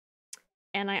sleep.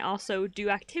 And I also do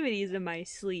activities in my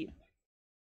sleep.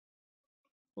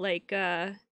 Like,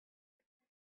 turn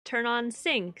on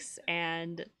sinks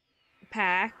and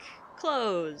pack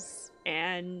clothes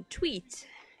and tweet.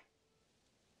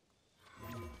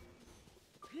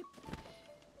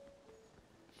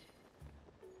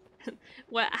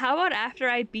 What? How about after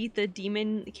I beat the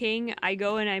Demon King, I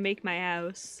go and I make my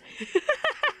house?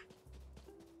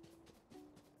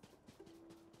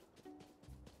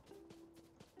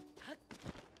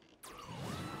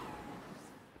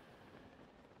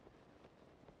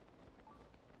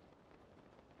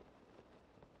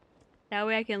 That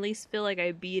way I can at least feel like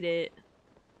I beat it.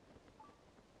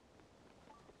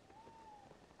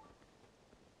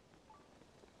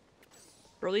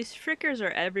 Bro, these frickers are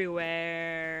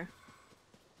everywhere.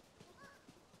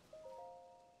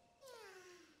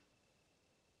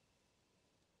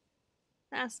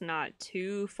 That's not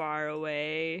too far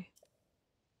away.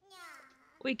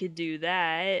 We could do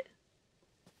that.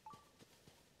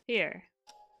 Here.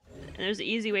 And there's an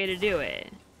easy way to do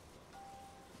it.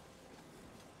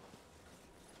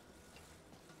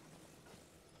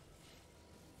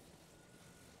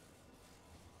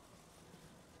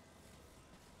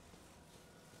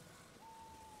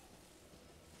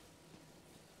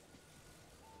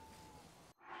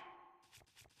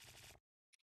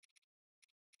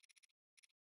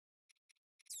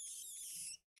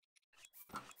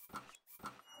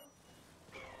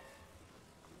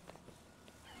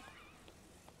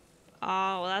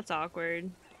 Oh, well that's awkward.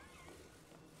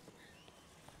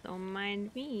 Don't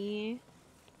mind me.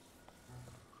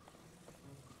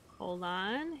 Hold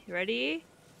on. You ready?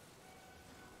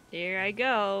 Here I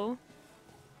go.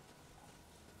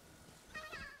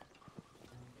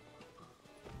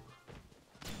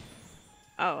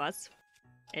 Oh, that's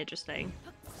interesting.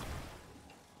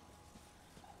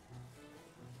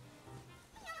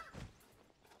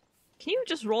 Can you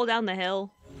just roll down the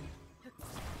hill?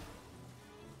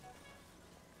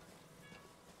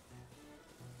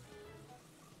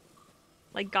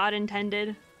 Like God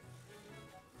intended?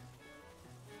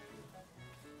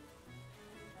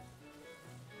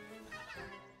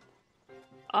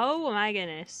 Oh my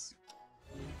goodness.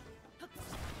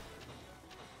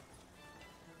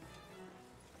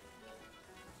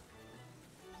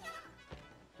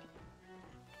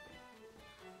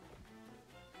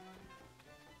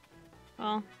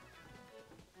 Well.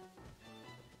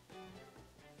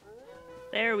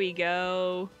 There we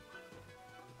go.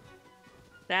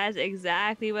 That's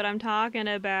exactly what I'm talking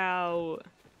about.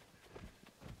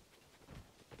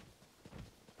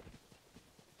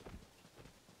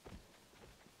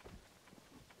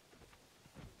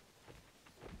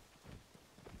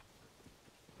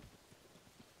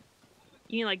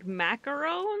 You mean like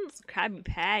macarons? Krabby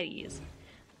Patties.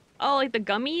 Oh, like the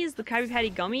gummies? The Krabby Patty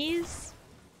gummies?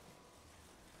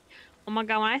 Oh my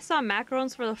god, when I saw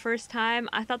macarons for the first time,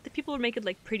 I thought that people would make it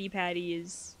like pretty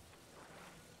patties.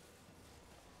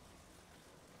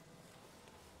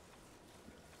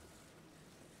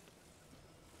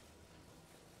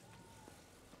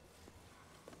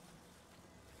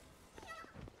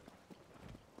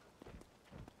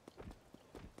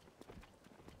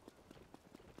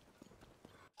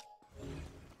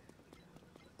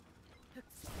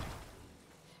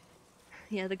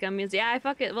 Yeah, the gummies. Yeah, I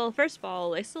fuck it. Well, first of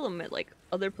all, I still them at like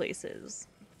other places.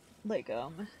 Like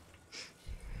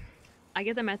I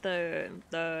get them at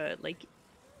the like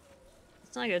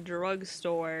it's not like a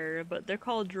drugstore, but they're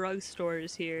called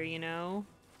drugstores here, you know?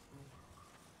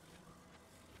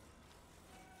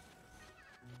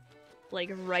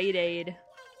 Like Rite Aid.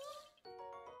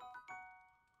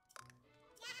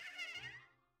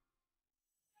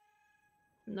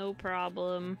 No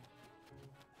problem.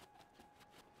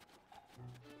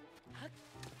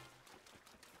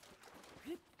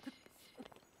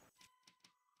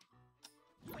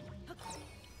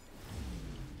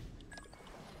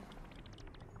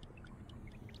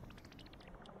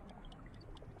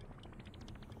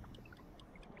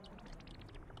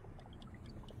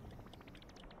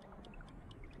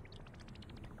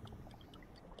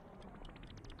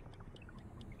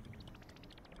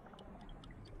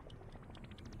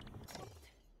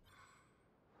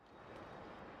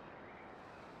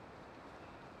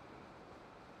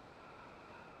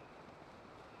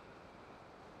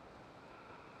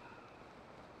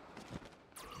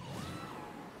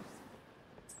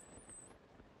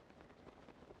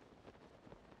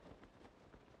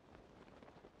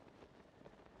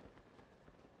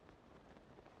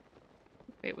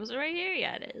 Wait, was it right here?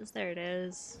 Yeah, it is. There it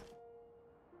is.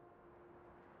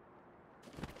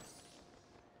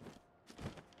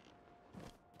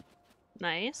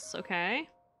 Nice, okay.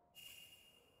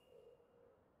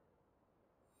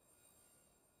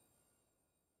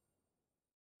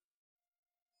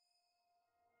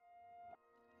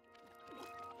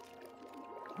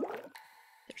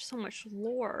 There's so much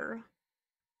lore.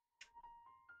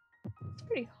 It's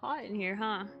pretty hot in here,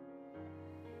 huh?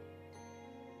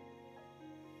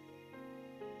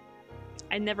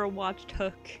 I never watched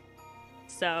TotK,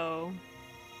 so...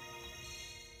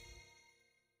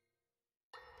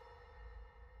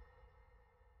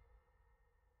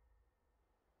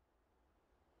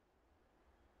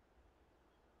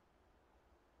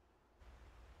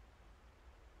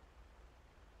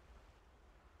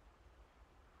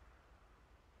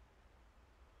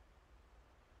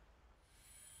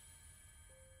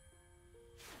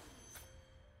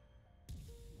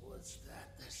 Was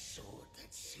that the sword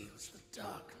that seals the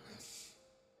darkness?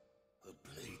 A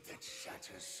blade that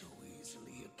shatters so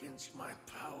easily against my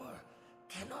power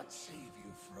cannot save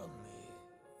you from me.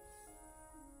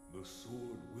 The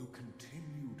sword will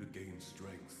continue to gain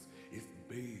strength if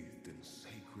bathed in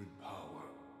sacred power.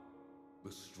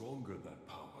 The stronger that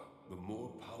power, the more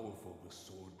powerful the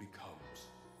sword becomes.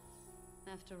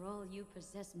 After all, you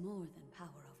possess more than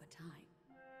power over time.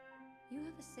 You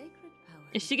have a sacred power.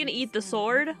 Is she gonna that eat the can stand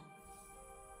sword? evil.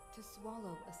 To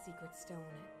swallow a secret stone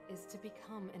is to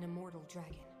become an immortal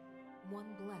dragon, one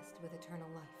blessed with eternal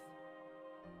life.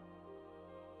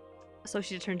 So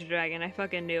she turned to dragon. I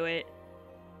fucking knew it.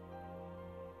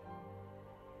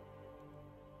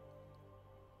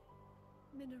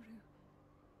 Minoru,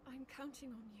 I'm counting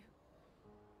on you.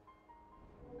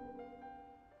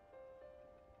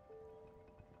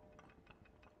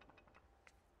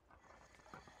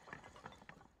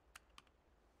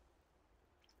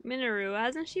 Minoru,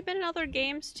 hasn't she been in other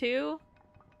games too?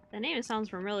 The name sounds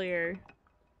familiar.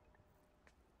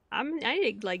 I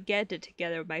need to like get it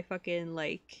together with my fucking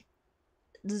like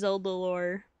Zelda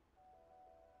lore.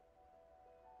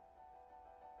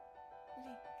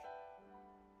 Link,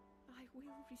 I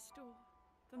will restore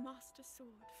the Master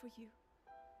Sword for you.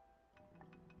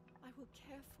 I will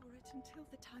care for it until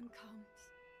the time comes.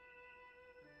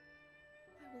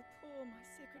 I will pour my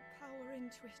sacred power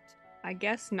into it. I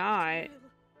guess not. It will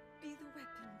be the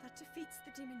weapon that defeats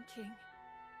the Demon King.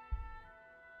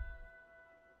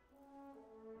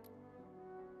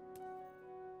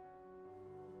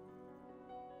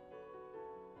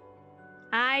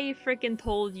 I freaking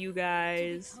told you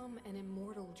guys. To become an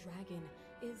immortal dragon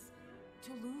is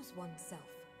to lose oneself.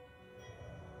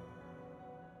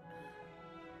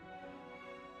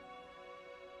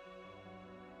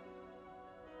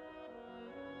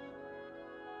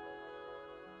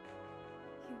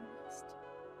 You must.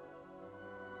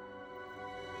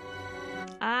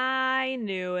 I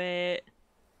knew it.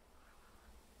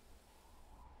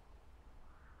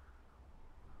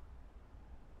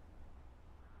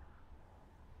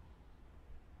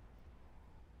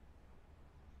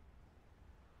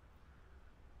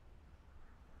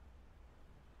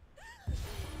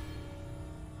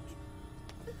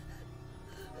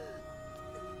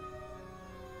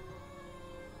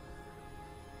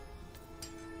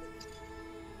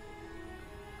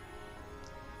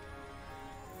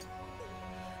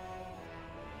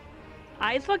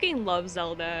 I fucking love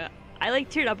Zelda. I like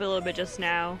teared up a little bit just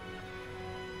now.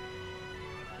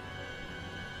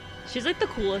 She's like the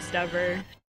coolest ever.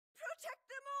 Protect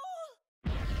them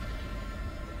all!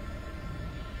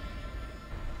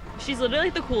 She's literally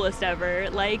like the coolest ever.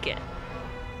 Like,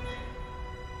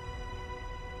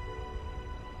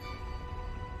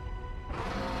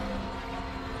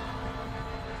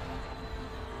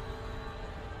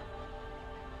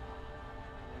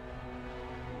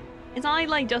 it's not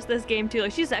like just this game too.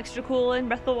 Like, she's extra cool in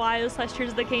Breath of the Wild /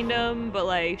 Tears of the Kingdom, but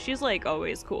like she's like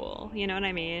always cool. You know what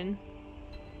I mean?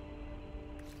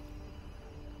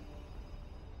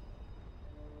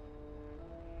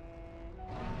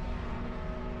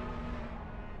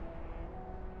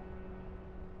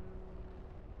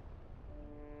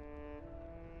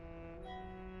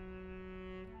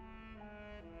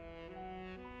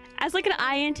 As like an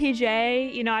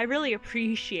INTJ, you know, I really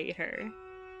appreciate her.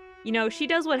 You know, she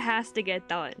does what has to get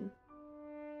done.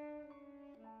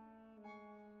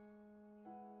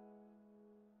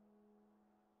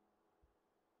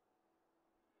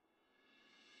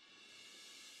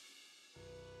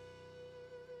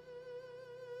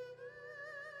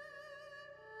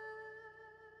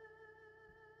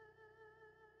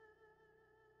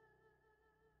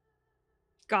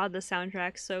 God, the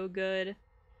soundtrack's so good.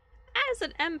 As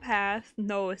an empath,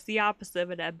 no, it's the opposite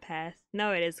of an empath.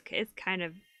 No, it is. It's kind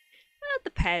of. Well, it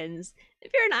depends.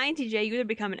 If you're an INTJ, you either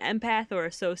become an empath or a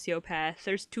sociopath.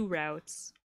 There's two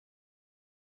routes.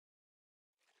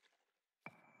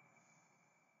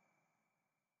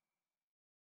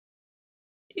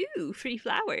 Ooh, free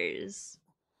flowers.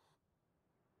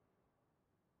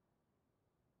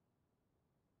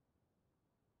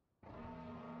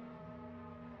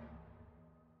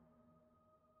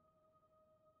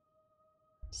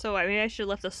 So I mean, I should have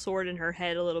left a sword in her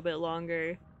head a little bit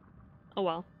longer. Oh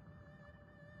well.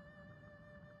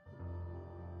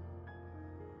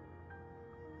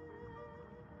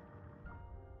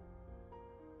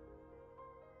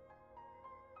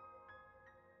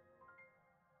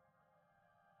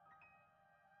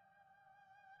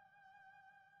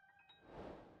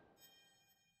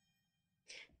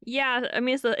 Yeah, I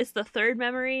mean it's the third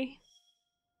memory.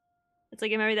 It's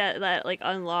like a memory that like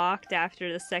unlocked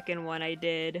after the second one I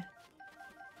did. I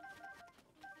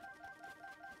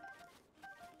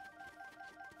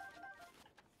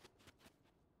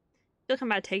feel like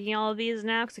I'm about taking all of these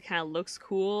now because it kind of looks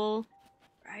cool.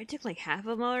 I took like half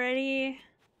of them already.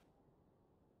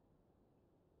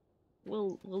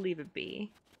 We'll leave it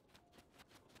be.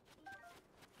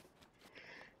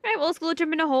 Alright, well let's go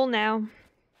jump in a hole now.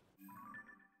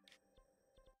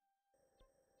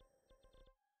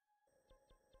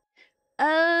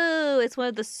 Oh, it's one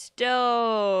of the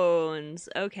stones.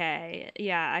 Okay,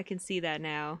 yeah, I can see that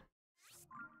now.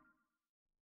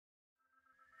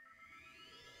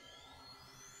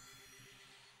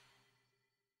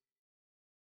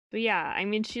 But yeah, I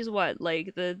mean she's what,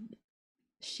 like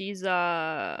she's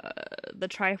the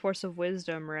Triforce of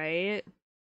Wisdom, right?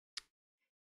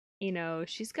 You know,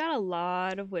 she's got a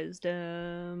lot of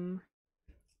wisdom.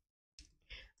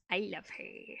 I love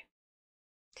her.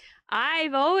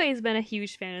 I've always been a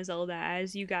huge fan of Zelda,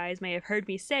 as you guys may have heard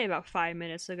me say about 5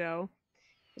 minutes ago.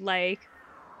 Like,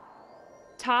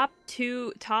 top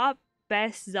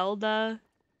best Zelda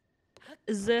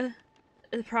this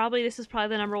is probably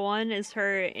the number one, is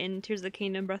her in Tears of the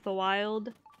Kingdom Breath of the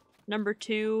Wild. Number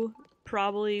 2,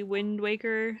 probably Wind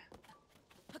Waker.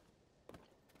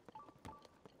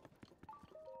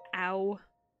 Ow.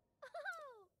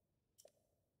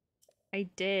 I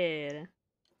did.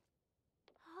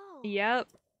 Yep.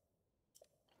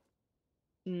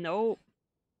 Nope.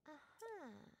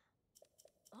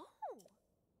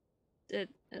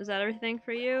 Is that everything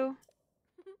for you?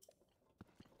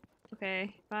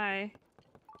 Okay, bye.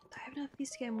 Do I have enough of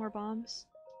these to get more bombs?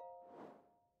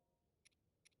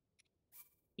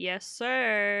 Yes,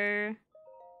 sir.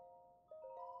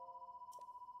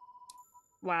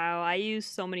 Wow, I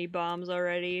used so many bombs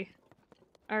already.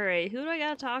 Alright, who do I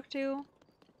gotta talk to?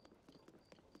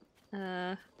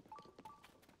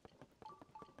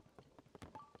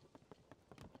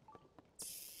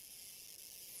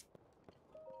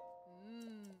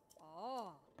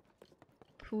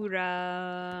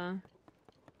 Pura.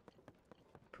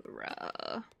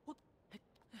 Pura.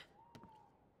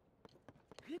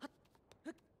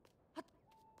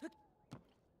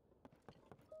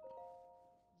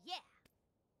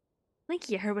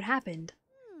 Linky, I heard what happened.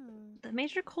 The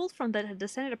major cold front that had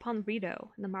descended upon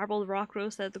Rito, and the marbled rock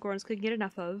rose that the Gorons couldn't get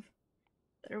enough of.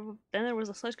 Then there was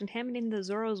a sludge contaminating the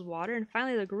Zoro's water, and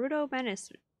finally the Gerudo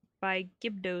menaced by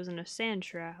Gibdos in a sand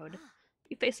shroud.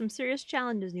 You faced some serious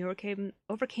challenges and you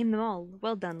overcame them all.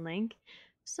 Well done, Link.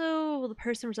 So, the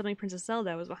person resembling Princess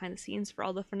Zelda was behind the scenes for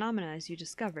all the phenomena as you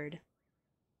discovered.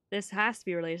 This has to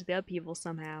be related to the upheaval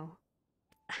somehow.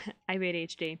 I made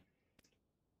HD.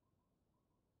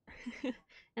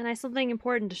 And I have something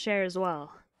important to share as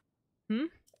well. Hmm?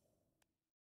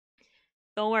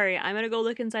 Don't worry, I'm gonna go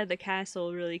look inside the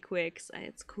castle really quick, 'cause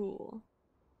it's cool.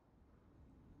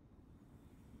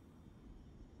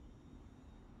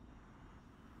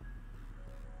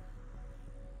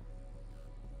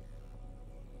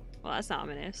 Well, that's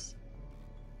ominous.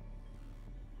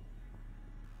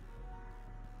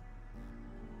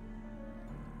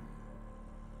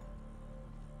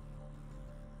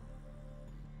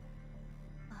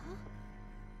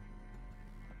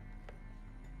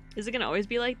 Is it gonna always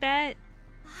be like that?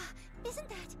 Isn't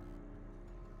that...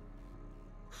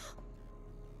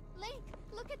 Link,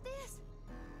 look at this!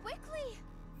 Quickly!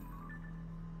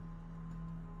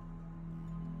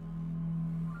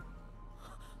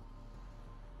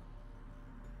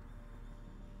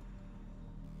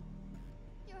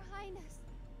 Your Highness.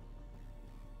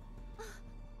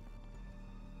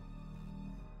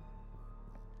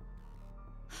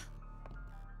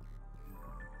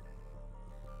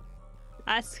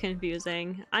 That's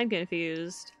confusing. I'm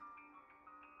confused.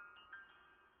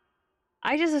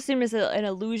 I just assume it's an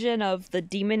illusion of the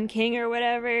Demon King or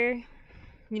whatever.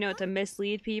 You know, to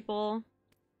mislead people.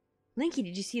 Linky,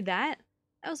 did you see that?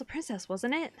 That was a princess,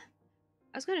 wasn't it?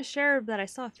 I was going to share that I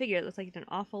saw a figure that looked like an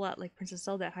awful lot like Princess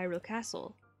Zelda at Hyrule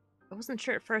Castle. I wasn't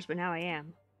sure at first, but now I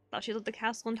am. Thought she left the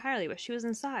castle entirely, but she was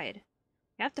inside.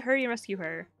 You have to hurry and rescue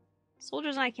her.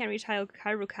 Soldiers and I can't reach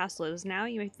Hyrule Castle as now.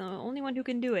 You make the only one who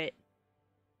can do it.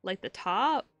 Like the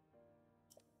top?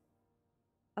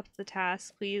 Up the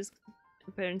task, please.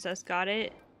 Princess got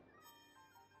it.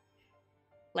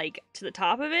 Like, to the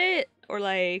top of it? Or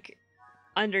like,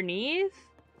 underneath?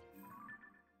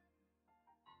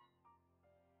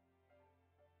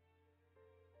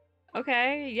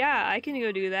 Okay, yeah, I can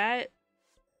go do that.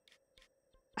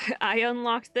 I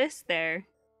unlocked this there.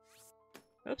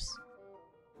 Oops.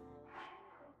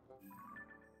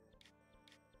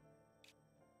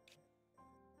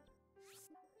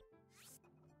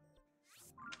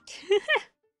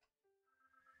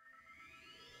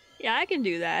 Yeah, I can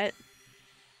do that.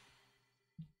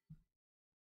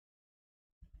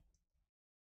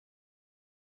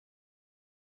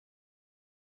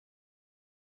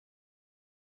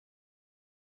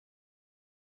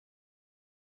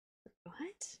 What?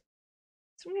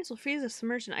 Some ingredients will freeze if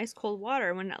submerged in ice-cold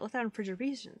water when not left out in frigid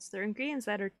regions. There are ingredients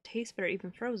that are taste better even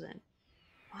frozen.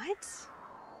 What?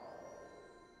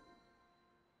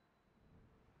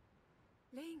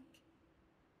 Link.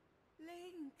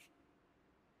 Link.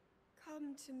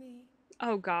 Come to me.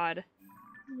 Oh god.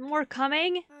 More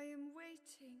coming? I am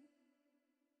waiting.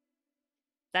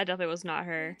 That definitely was not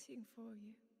her. Waiting for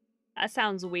you. That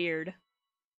sounds weird.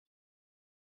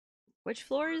 Which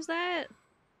floor is that?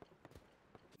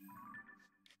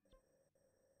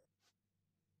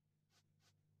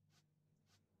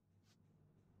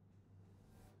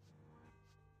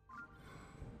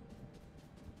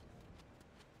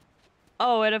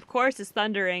 Oh, and of course it's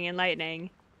thundering and lightning.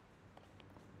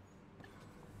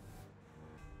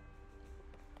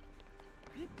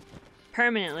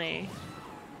 Permanently.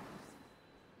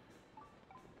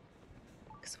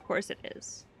 Because of course it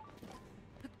is.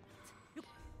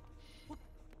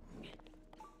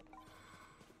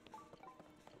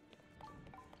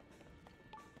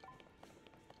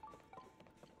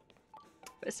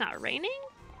 But it's not raining?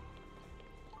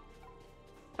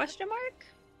 Question mark?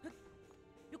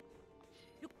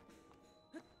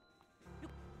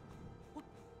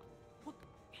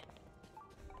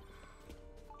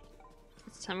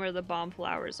 It's tell me where the bomb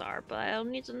flowers are, but I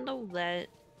don't need to know that.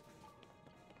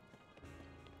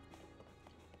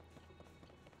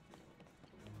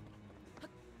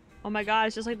 Oh my god,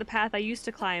 it's just like the path I used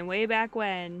to climb way back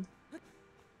when.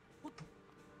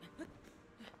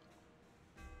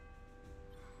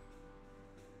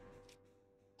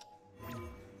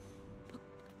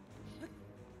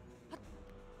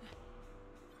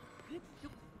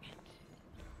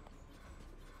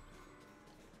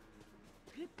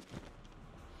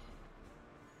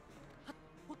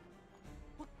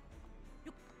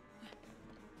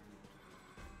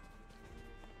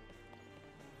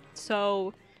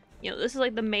 So, you know, this is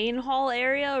like the main hall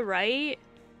area, right?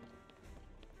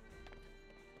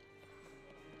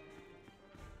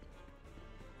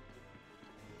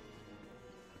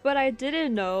 But I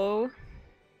didn't know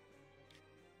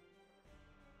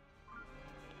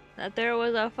that there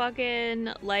was a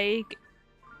fucking, like,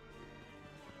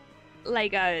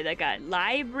 like a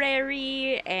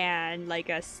library and like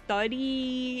a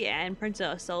study and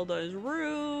Princess Zelda's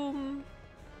room.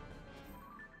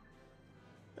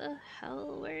 The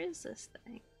hell? Where is this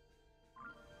thing?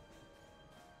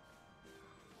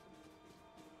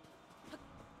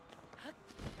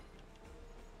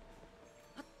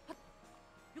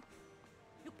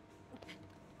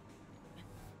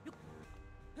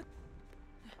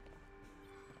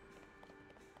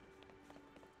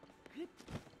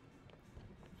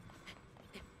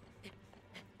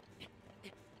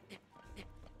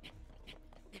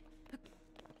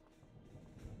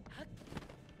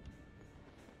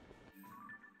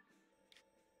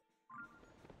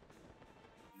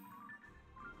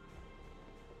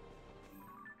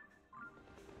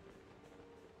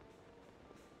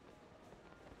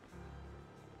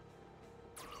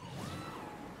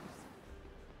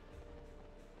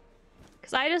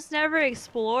 Cause I just never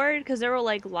explored because there were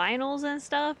like Lionels and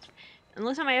stuff. And the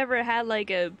last time I ever had like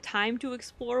a time to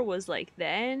explore was like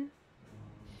then.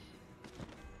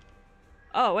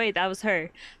 Oh wait, that was her.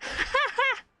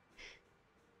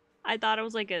 I thought it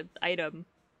was like an item.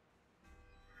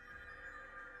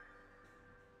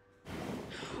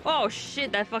 Oh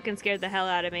shit, that fucking scared the hell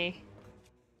out of me.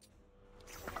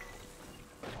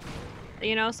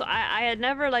 You know, so I had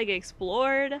never like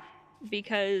explored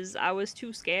because I was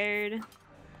too scared.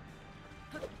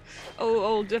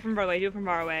 Oh, do it from far away, do it from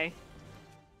far away.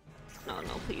 No,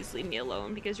 please leave me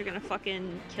alone because you're gonna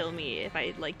fucking kill me if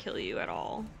I like kill you at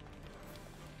all.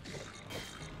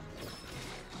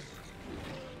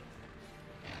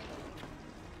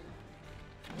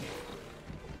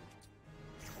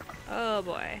 Oh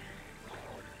boy.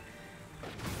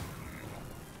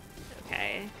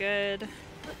 Okay, good.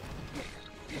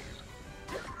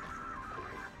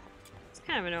 It's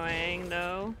kind of annoying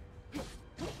though.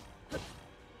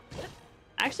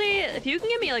 Actually, if you can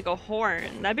give me like a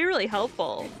horn, that'd be really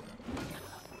helpful.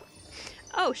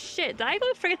 Oh shit, did I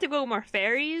forget to go more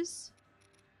fairies?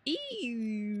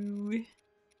 Ew.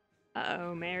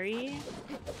 Uh-oh, Mary.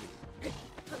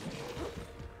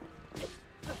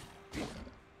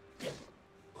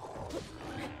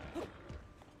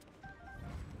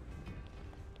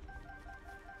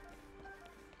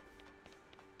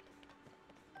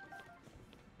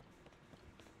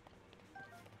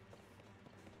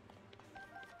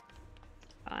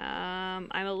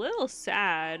 I'm a little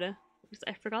sad because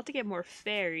I forgot to get more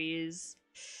fairies.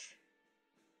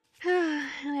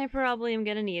 And I probably am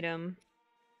gonna need them.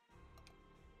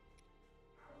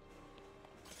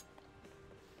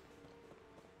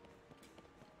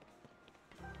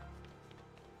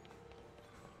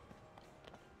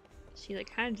 She like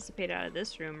kind of dissipated out of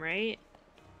this room, right?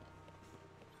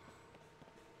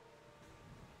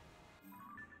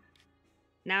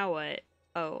 Now what?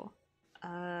 Oh.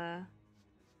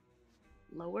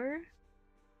 Lower?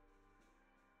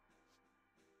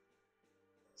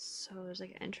 So there's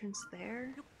like an entrance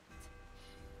there?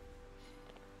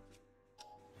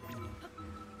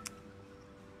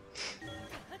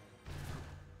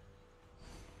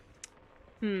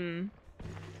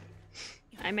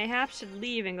 I may have to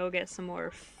leave and go get some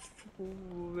more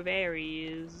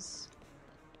berries.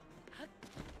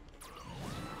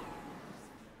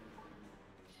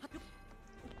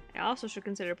 I also should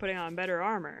consider putting on better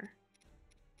armor.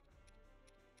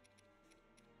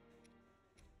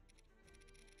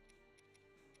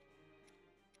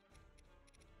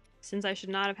 Since I should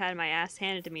not have had my ass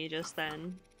handed to me just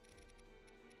then.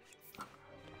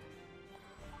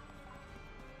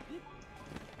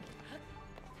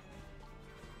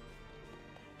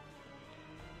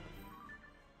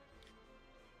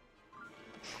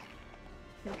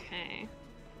 Okay.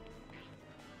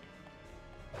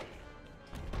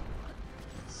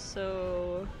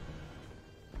 So...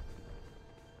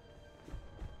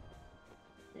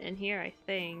 in here, I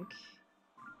think.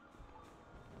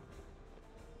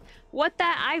 What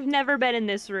that? I've never been in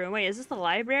this room. Wait, is this the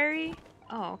library?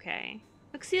 Oh, okay.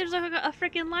 Look, see, there's like a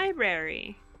freaking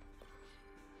library.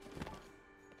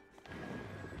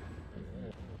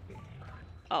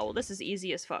 Oh, well, this is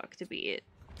easy as fuck to beat.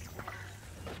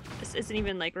 This isn't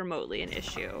even like remotely an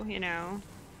issue, you know?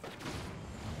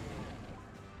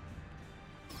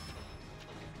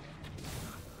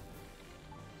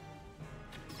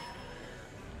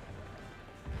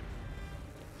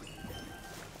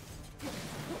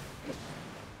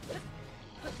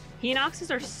 Hinoxes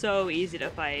are so easy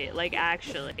to fight, like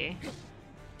actually.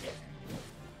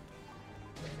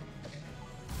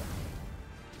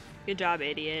 Good job,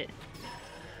 idiot.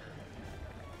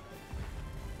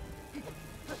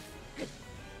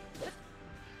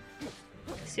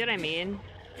 See what I mean?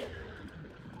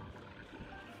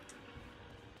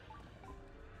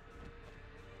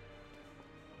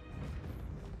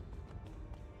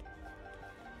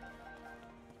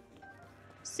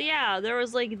 So yeah, there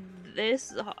was like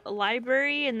this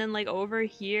library, and then like over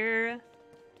here,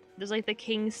 there's like the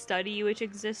King's Study, which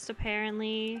exists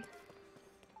apparently.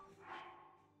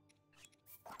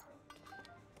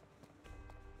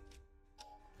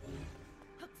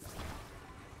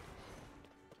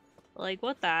 Like,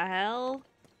 what the hell?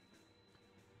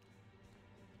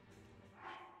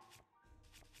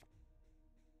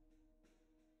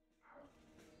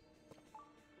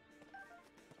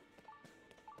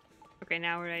 Okay,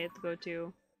 now where do I have to go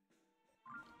to?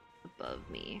 Above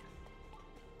me.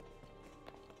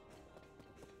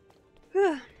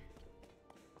 Whew.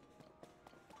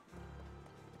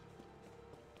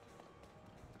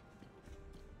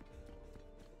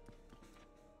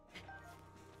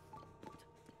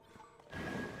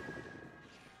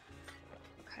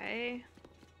 Okay.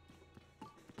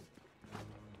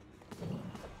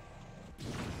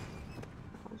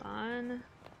 Hold on.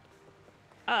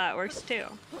 Oh, that works too.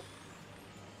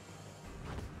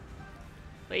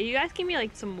 Wait, you guys give me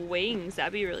like some wings,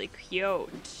 that'd be really cute.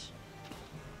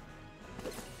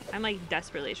 I'm like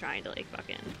desperately trying to like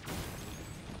fucking...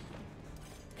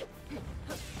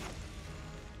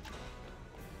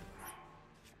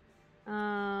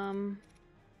 I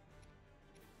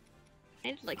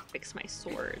need to like fix my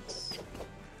swords.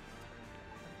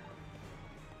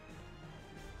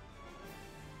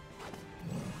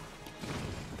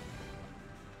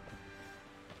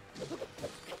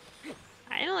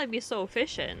 I didn't know I'd be so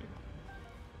efficient.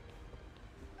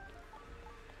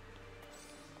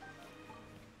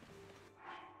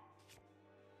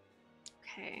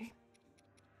 Okay.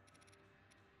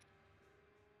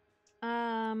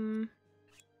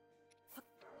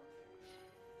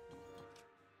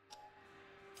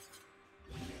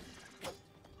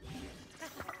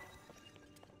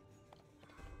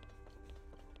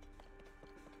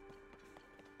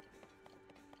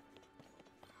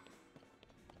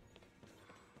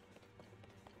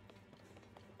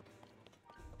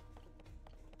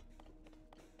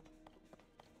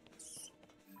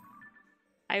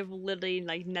 I've literally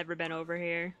like never been over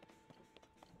here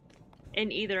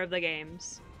in either of the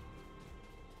games.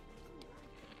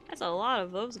 That's a lot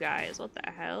of those guys. What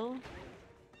the hell?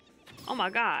 Oh my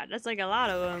god, that's like a lot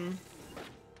of them.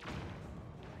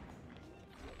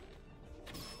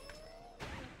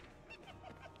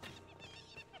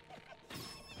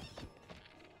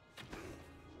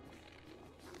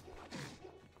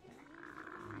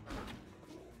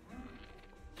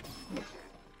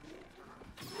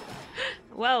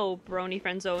 Whoa, brony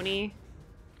friendzoni.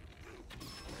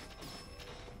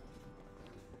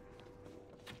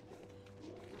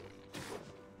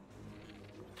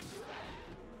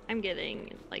 I'm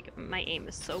getting, like, my aim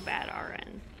is so bad,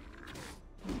 RN.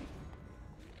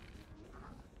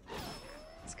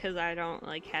 It's because I don't,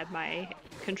 like, have my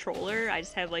controller. I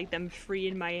just have, like, them free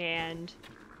in my hand.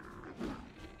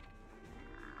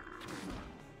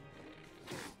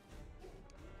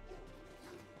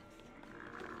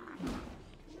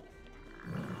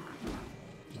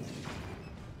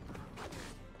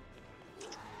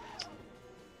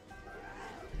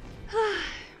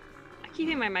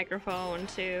 Keeping my microphone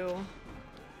too.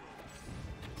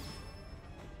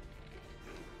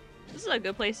 This is a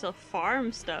good place to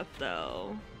farm stuff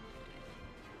though.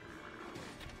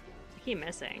 I keep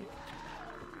missing.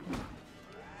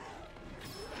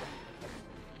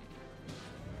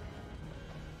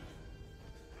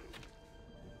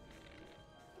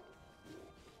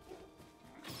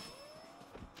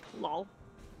 Lol.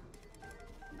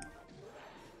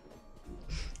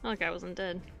 Like I wasn't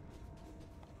dead.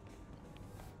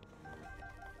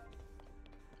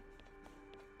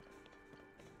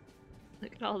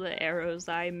 Look at all the arrows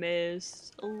I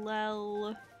missed.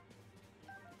 Lol.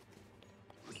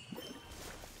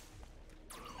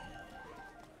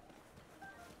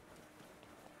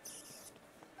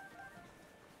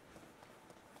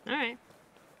 Alright.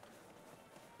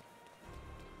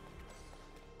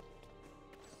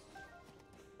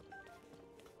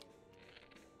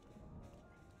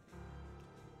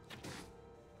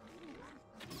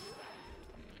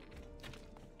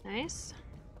 Nice.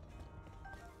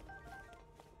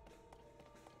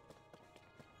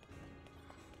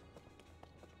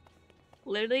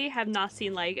 Literally have not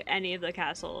seen like any of the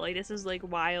castle. Like this is like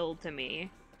wild to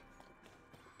me.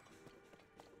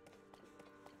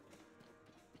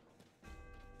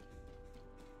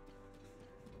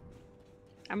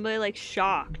 I'm really like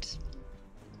shocked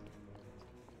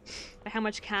at how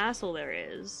much castle there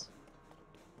is.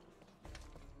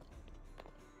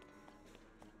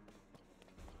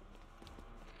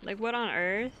 Like what on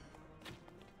earth?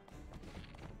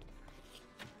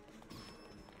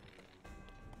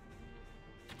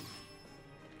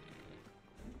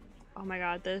 Oh my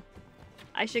god,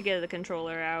 I should get the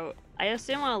controller out. I just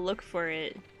didn't want to look for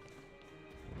it.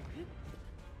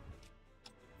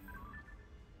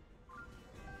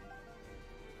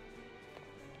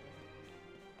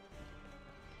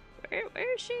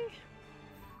 Where is she?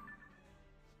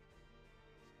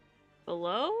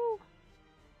 Below?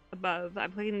 Above.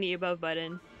 I'm clicking the above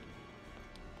button.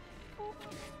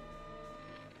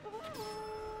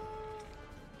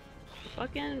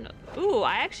 Fucking. Ooh,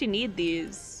 I actually need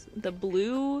these. The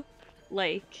blue,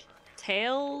 like,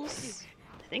 tails.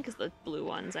 I think it's the blue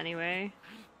ones anyway.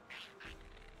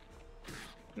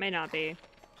 May not be.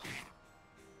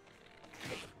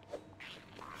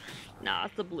 Nah,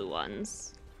 it's the blue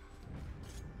ones.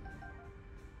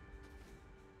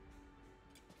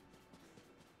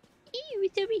 Ew,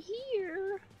 it's over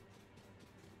here.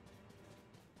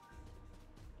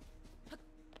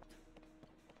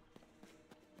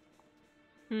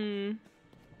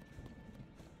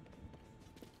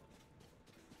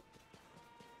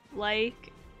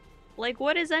 Like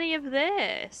what is any of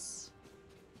this?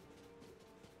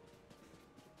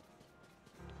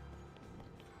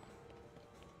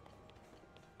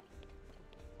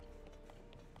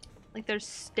 Like there's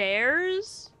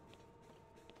stairs?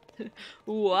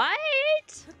 What?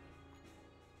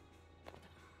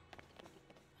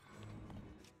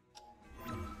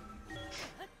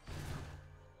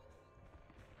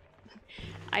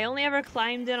 I only ever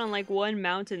climbed in on like one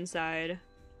mountainside.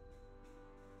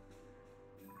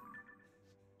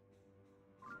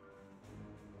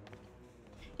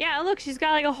 Yeah, look, she's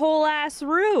got like a whole ass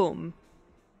room.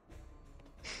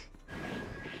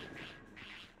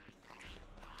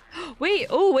 Wait,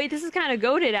 oh wait, this is kind of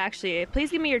goated actually. Please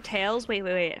give me your tails. Wait.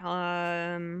 Hold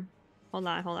on.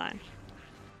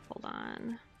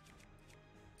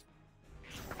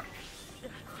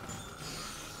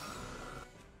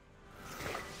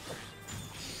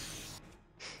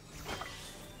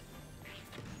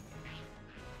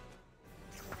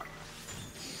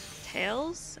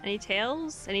 Tails? Any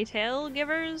tails? Any tail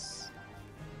givers?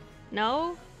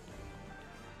 No?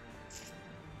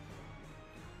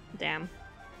 Damn.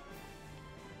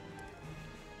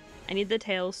 I need the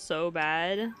tails so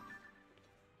bad.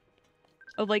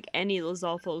 Of like any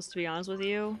Lizalfos, to be honest with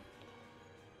you.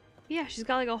 Yeah, she's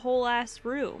got like a whole ass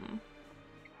room.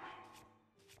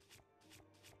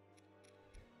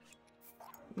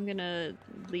 I'm gonna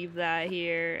leave that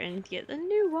here and get the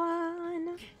new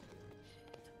one.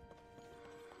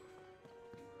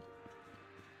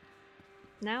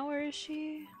 Now where is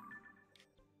she?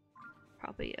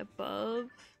 Probably above.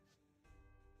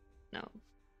 No,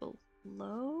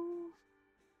 below?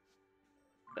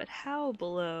 But how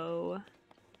below?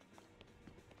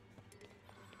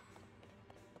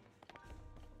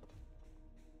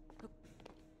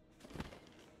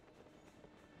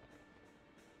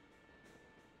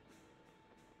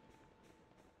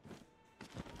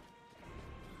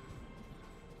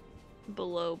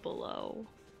 Below.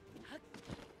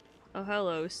 Oh,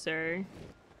 hello, sir.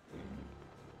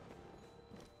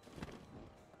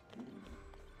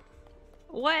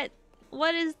 What?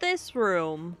 What is this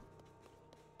room?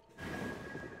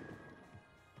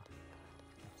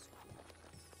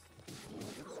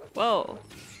 Whoa.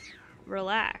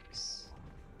 Relax.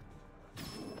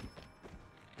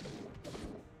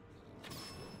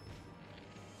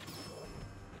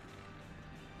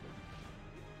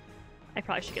 I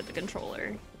probably should get the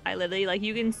controller. I literally, like,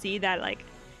 you can see that, like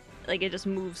it just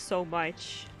moves so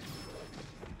much.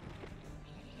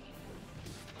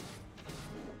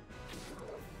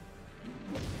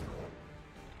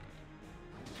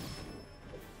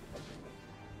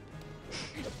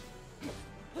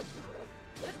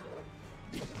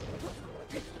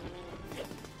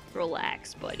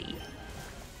 Relax, buddy.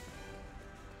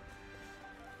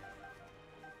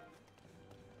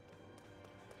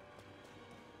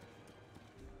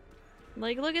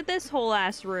 Like, look at this whole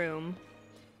ass room.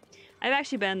 I've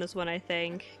actually been in this one, I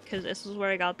think, because this is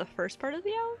where I got the first part of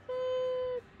the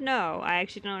outfit? No, I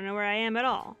actually don't know where I am at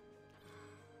all.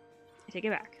 I take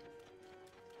it back.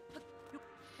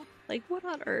 Like, what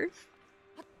on earth?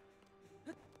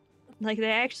 Like,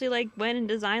 they actually, like, went and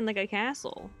designed, like, a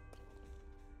castle.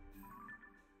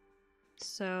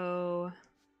 So...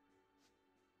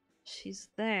 she's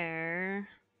there.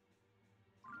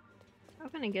 How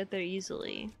can I get there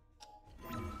easily?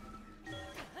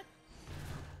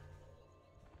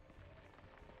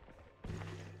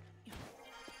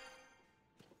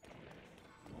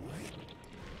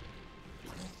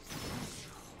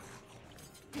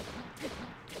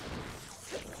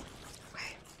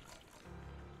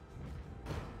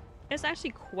 It's actually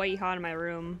quite hot in my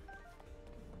room.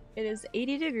 It is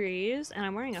 80 degrees and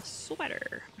I'm wearing a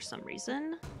sweater for some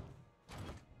reason.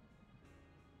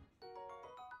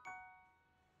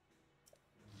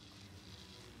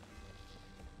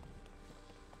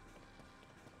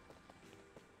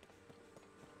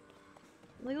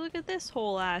 Like, look at this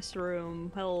whole ass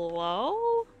room.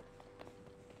 Hello?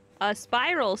 A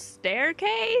spiral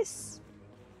staircase?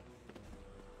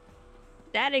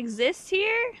 That exists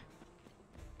here?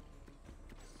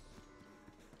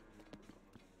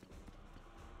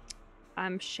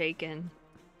 I'm shaken.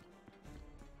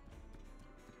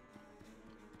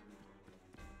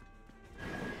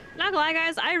 Not gonna lie,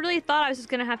 guys, I really thought I was just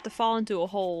gonna have to fall into a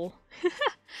hole.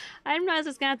 I didn't realize I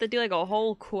was gonna have to do like a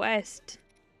whole quest.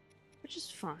 Which is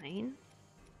fine.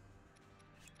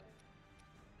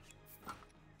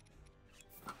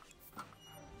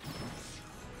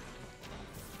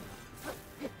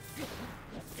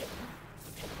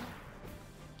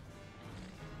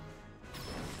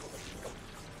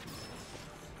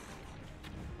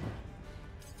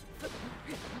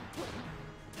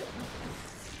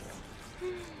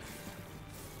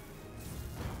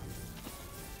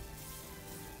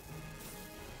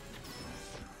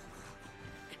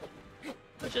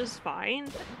 Which is fine.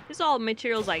 These are all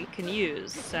materials I can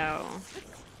use, so...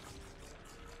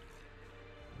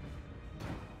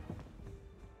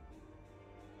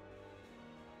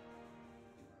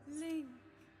 Link,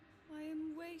 I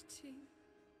am waiting.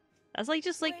 That's like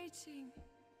just like...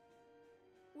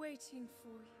 Waiting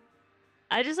for you.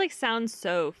 I just like sound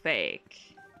so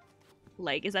fake.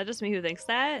 Like, is that just me who thinks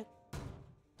that?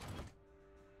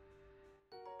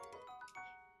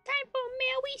 Time for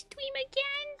Maui stream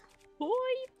again! Boy!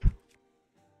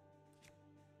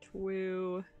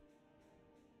 True.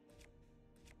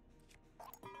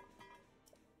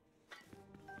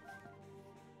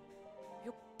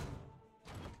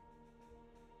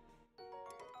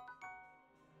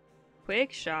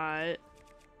 Quick shot.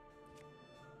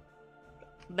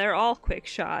 They're all quick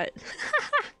shot.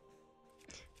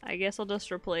 I guess I'll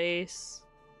just replace.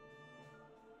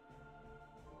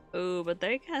 Oh, but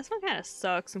this one kind of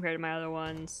sucks compared to my other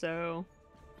ones, so.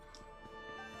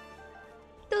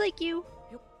 Still like you.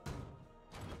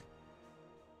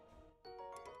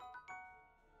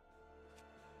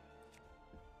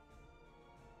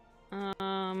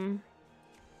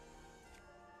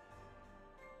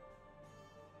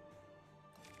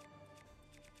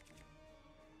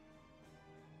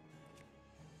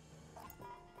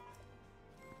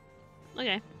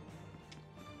 Okay.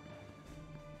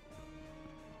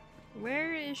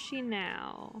 Where is she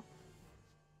now?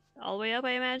 All the way up,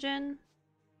 I imagine?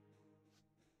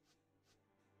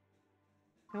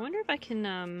 I wonder if I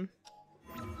can,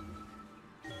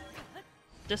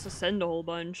 just ascend a whole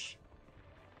bunch.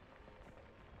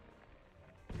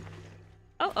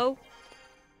 Oh, oh.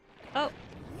 Oh,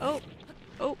 oh,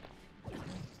 oh.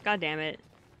 God damn it.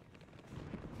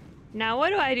 Now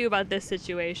what do I do about this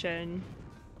situation?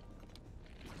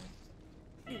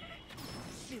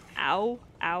 Ow,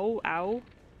 ow, ow.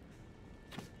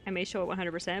 I may show it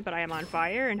 100%, but I am on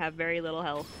fire and have very little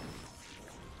health.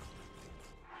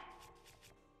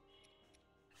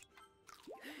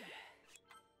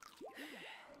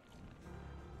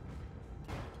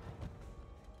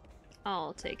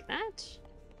 I'll take that.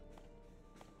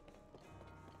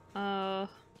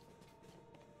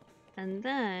 And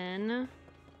then...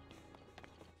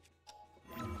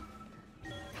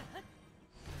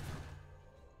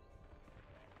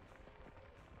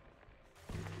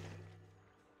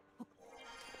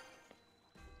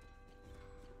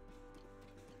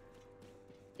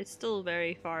 It's still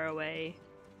very far away.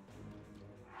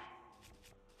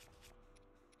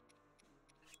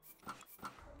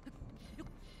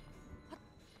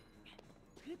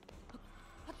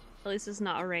 At least it's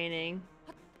not raining.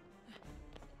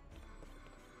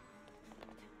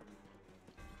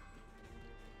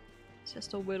 It's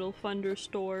just a little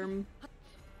thunderstorm.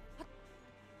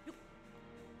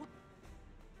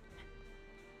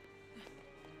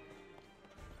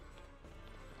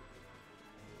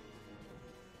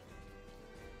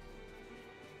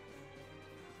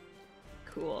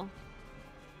 Cool.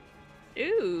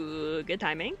 Ooh, good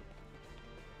timing.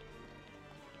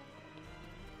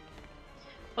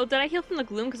 Oh, did I heal from the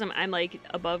gloom because I'm like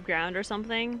above ground or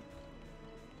something?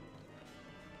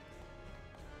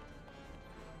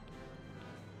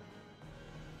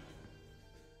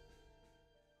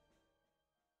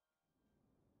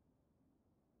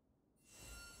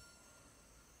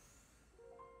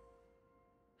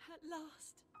 At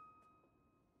last.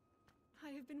 I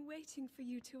have been waiting for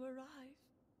you to arrive.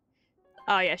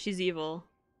 Oh yeah, she's evil.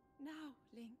 Now,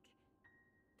 Link,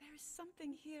 there is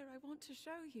something here I want to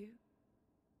show you.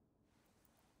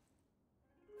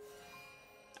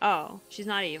 Oh, she's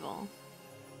not evil.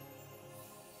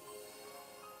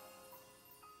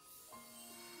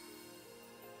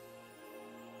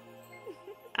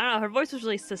 I don't know, her voice was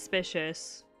really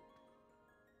suspicious.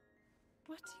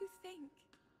 What do you think?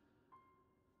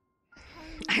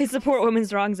 I support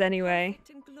women's wrongs anyway.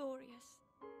 Perfect and glorious.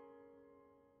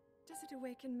 Does it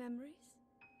awaken memories?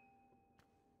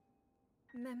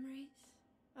 Memories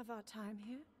of our time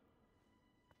here?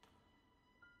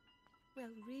 Well,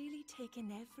 really take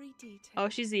in every detail. Oh,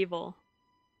 she's evil.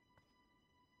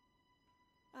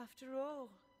 After all,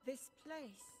 this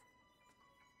place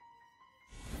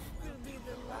will be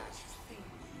the last thing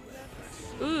you ever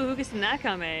see. Ooh, who could see that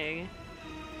coming?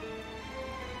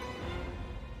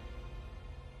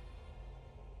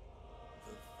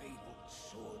 The fabled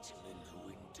swordsman who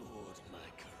endured my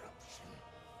corruption,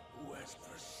 who has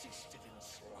persisted in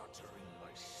slaughtering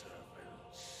my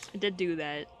servants. I did do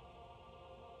that.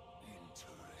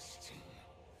 Interesting.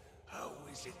 How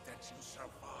is it that you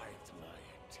survived my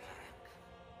attack?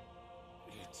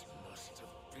 It must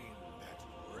have been that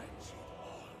wretched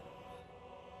arm.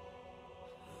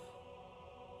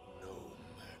 No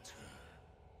matter.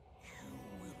 You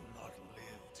will not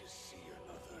live to see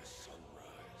another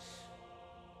sunrise.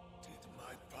 Did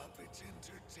my puppet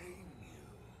entertain you?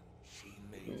 She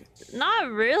made it Not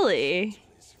really.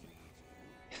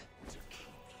 to keep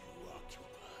you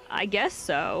occupied. I guess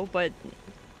so, but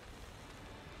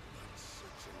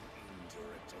Such an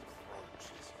indirect approach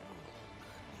is no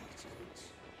longer needed.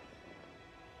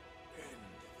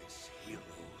 End this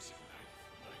hero's life,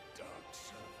 my dark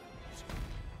servant.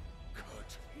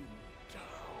 Cut him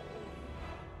down.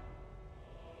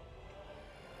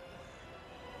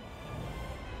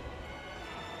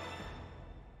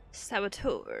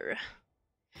 saboteur.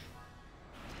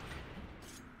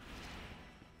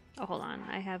 Oh, hold on.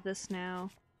 I have this now.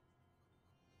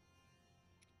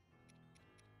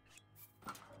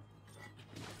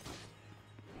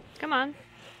 Come on.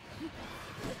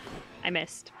 I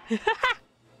missed.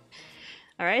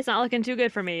 Alright, it's not looking too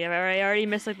good for me. I already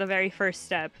missed like the very first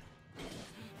step.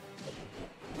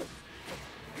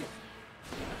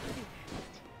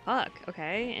 Fuck,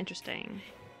 okay, interesting.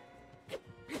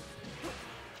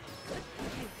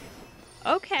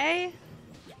 Okay.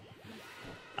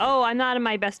 Oh, I'm not in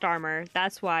my best armor.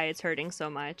 That's why it's hurting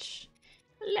so much.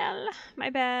 Lol,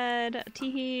 my bad.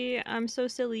 Teehee, I'm so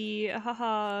silly.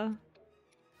 Haha.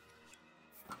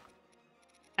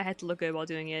 I had to look good while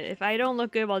doing it. If I don't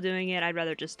look good while doing it, I'd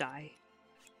rather just die.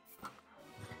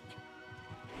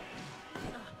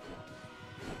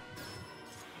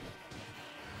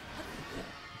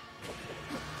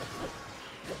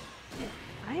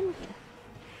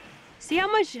 See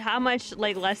how much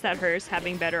like less that hurts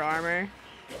having better armor?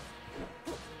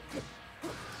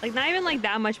 Like not even like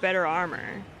that much better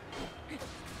armor.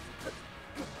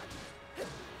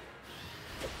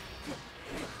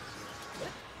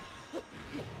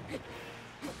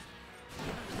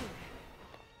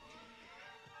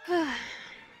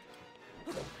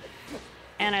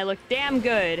 And I look damn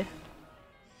good.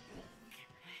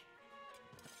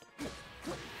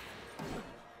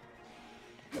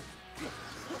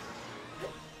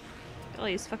 All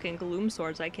these fucking gloom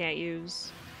swords I can't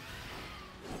use.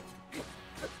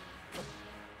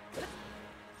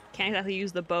 Can't exactly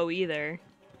use the bow either.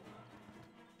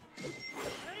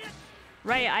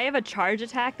 Right, I have a charge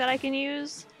attack that I can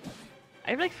use.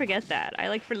 I like forget that. I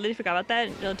like literally forgot about that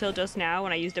until just now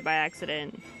when I used it by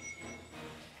accident.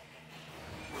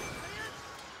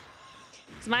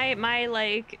 It's my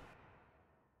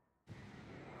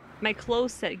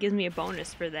close set gives me a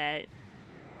bonus for that.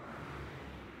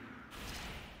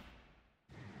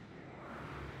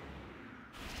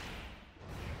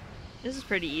 This is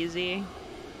pretty easy.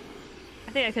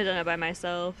 I think I could have done it by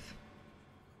myself.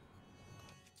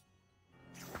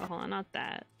 Oh, hold on, not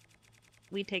that.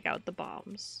 We take out the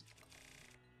bombs.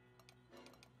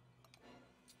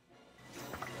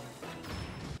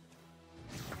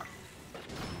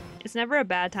 It's never a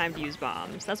bad time to use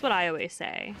bombs. That's what I always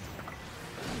say.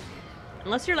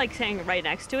 Unless you're like saying right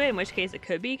next to it, in which case it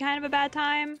could be kind of a bad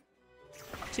time.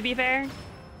 To be fair.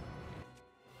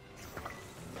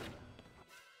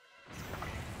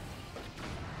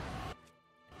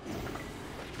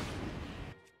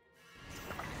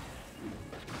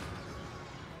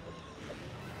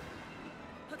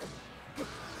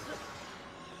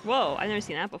 Whoa, I've never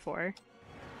seen that before.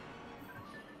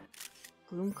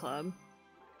 Gloom Club.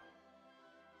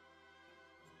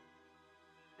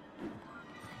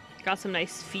 Got some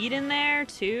nice feet in there,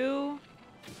 too.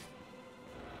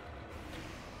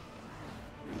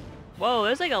 Whoa,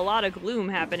 there's like a lot of gloom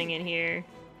happening in here.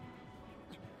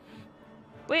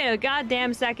 Wait a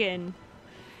goddamn second.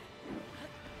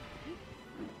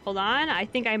 Hold on, I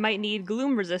think I might need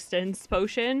gloom resistance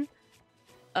potion.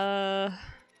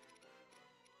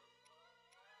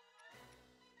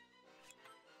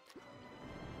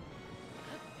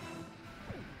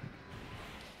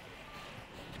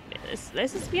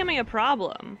 This is becoming a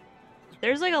problem.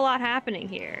 There's like a lot happening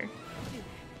here.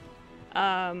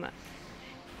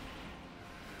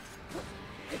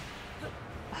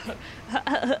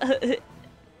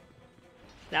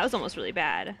 That was almost really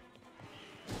bad.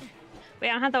 Wait,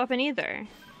 I don't have that weapon either.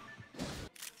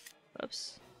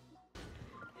 Whoops.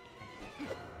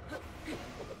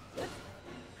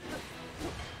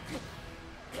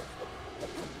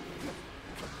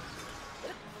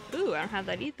 Ooh, I don't have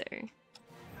that either.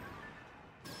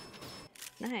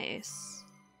 Nice.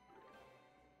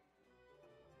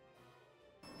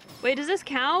 Wait, does this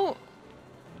count?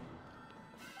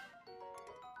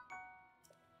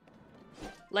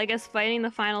 Like us fighting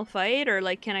the final fight, or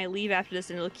like can I leave after this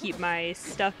and it'll keep my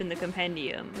stuff in the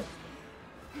compendium?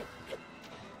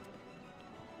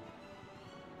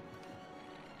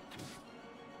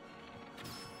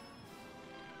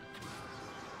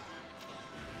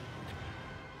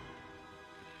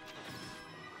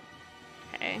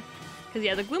 Okay. Because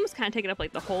yeah, the gloom's kind of taking up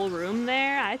like the whole room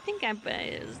there. I think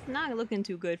it's not looking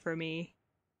too good for me.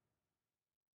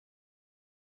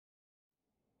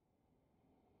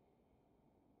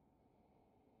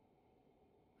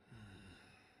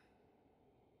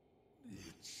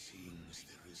 It seems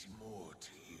there is more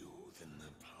to you than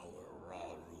the power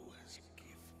Rauru has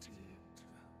gifted.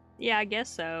 Yeah, I guess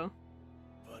so.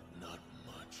 But not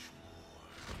much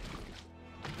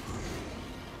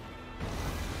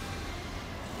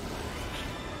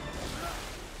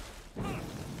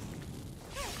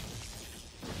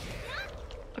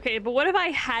Okay, but what if I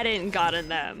hadn't gotten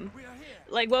them?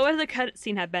 Like, what would the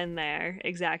cutscene have been there,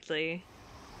 exactly?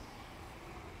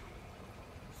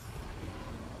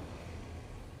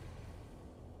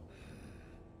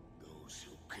 Those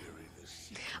who carry the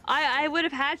secret. I would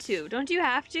have had to. Don't you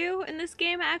have to in this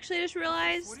game, actually, I just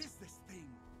realized? What is this thing?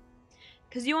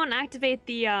 Because you won't activate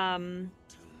the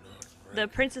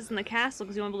princess in the castle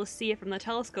because you won't be able to see it from the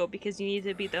telescope because you need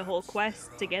to beat the whole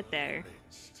quest to get there.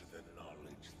 To the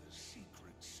knowledge the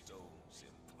secret stones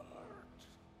impart.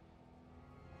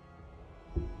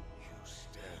 You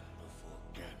stand before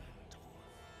Ganondorf.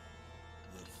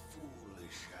 The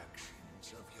foolish actions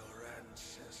of your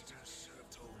ancestors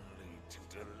served only to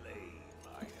delay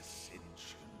my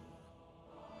ascension.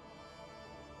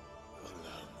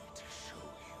 Allow me to show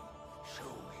you.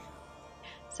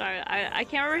 Sorry, I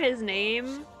can't remember his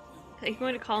name. I'm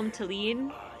going to call him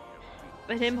Talene.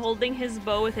 But him holding his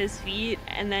bow with his feet,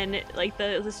 and then like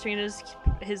the string of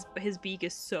his beak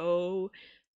is so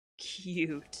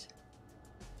cute.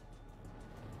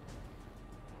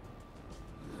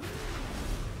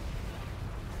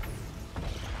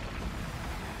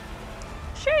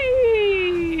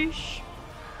 Sheesh.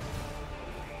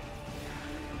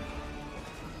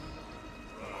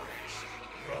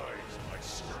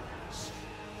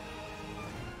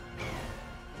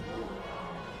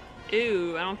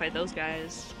 Ew, I don't fight those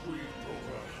guys. Sweep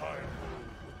over Hyrule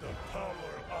with the power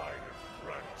I have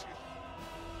granted.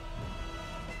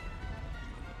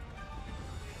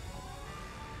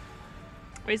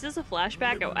 Wait, is this a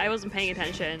flashback? Oh, I wasn't paying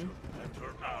attention. And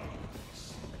her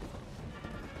allies.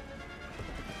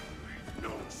 Leave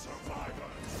no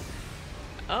survivors.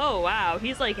 Oh wow,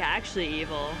 he's like actually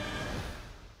evil.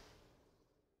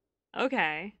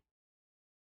 Okay.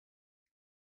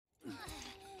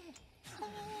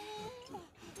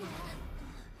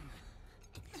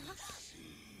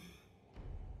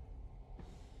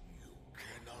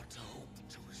 Cannot hope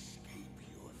to escape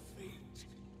your fate.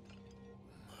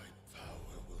 My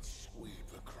power will sweep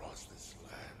across this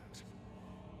land.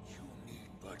 You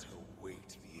need but await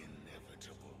the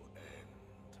inevitable end.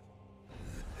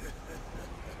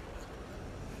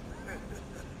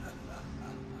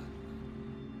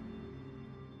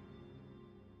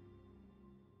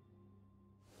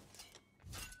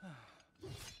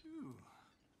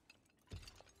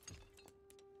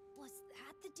 Was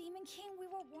that the Demon King we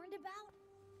were warned about?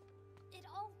 It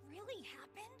all really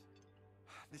happened?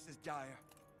 This is dire.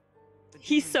 The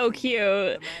He's Demon so King, cute.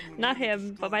 the man who Not needed to him,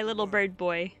 destroy but my the little world. bird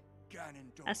boy.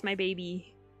 Ganondorf. That's my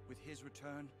baby. With his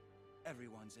return,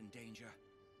 everyone's in danger.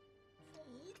 Oh,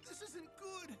 this isn't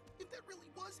good. If that really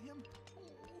was him, oh,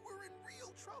 we're in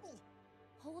real trouble.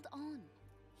 Hold on.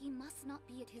 He must not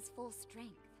be at his full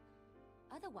strength.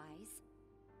 Otherwise,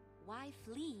 why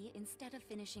flee instead of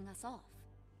finishing us off?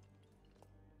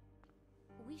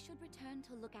 We should return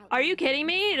to look out. Are you kidding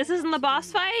me? This isn't the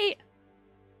boss fight?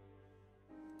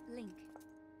 Link,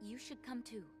 you should come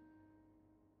too.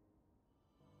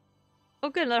 Oh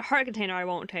good, another heart container I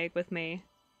won't take with me.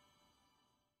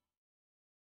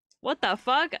 What the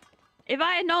fuck? If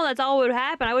I had known that's all would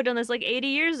happen, I would have done this like 80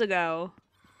 years ago.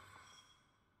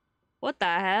 What the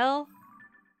hell?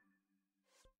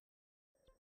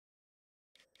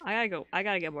 I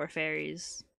gotta get more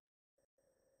fairies.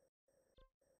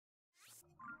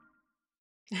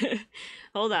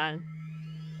 Hold on.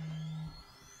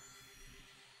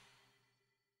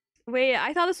 Wait,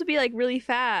 I thought this would be like really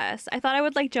fast. I thought I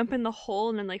would like jump in the hole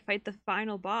and then like fight the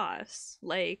final boss.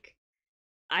 Like,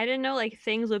 I didn't know like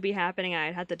things would be happening and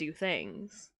I'd have to do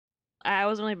things. I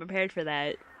wasn't really prepared for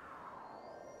that.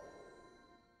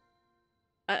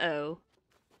 Uh-oh.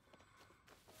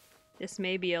 This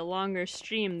may be a longer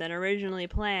stream than originally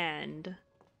planned.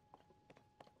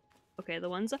 Okay, the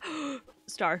ones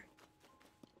Star.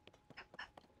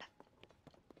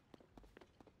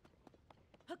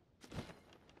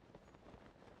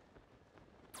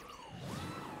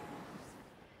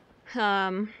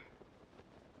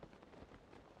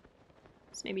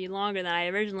 This may be longer than I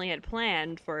originally had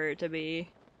planned for it to be.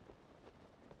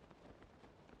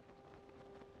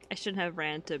 I shouldn't have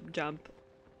ran to jump.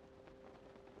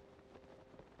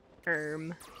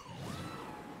 Erm.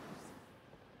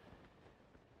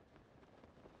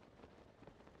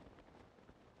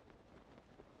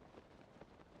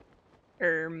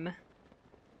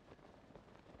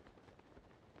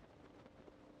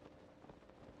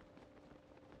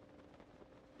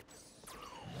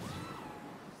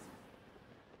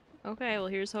 Okay, well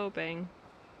here's hoping.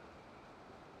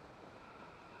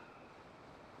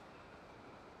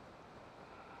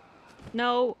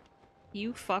 No,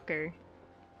 you fucker.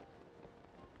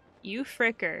 You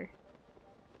fricker.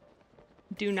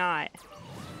 Do not.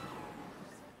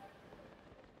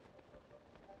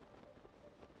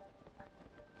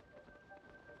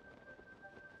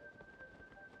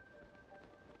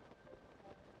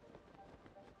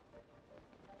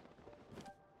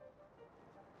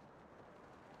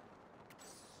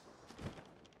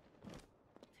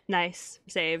 Nice.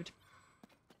 Saved.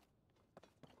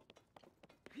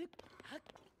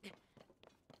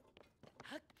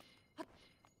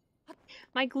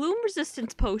 My gloom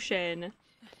resistance potion.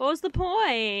 What was the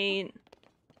point?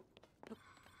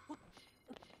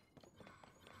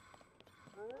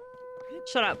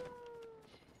 Shut up.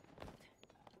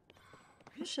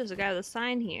 There's a guy with a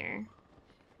sign here.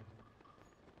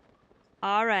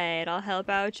 Alright, I'll help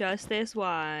out just this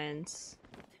once.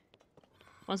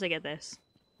 Once I get this.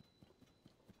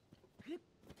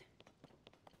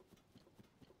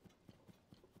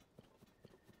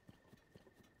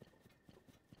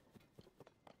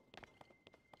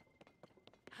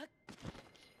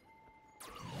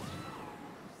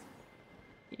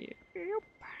 Yep.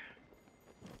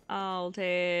 I'll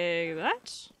take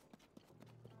that.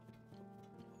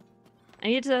 I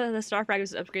need to the star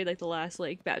fragments to upgrade like the last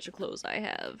like batch of clothes I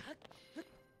have.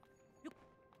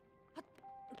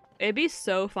 It'd be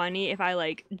so funny if I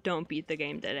like don't beat the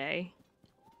game today.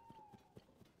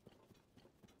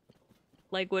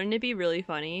 Like, wouldn't it be really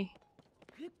funny?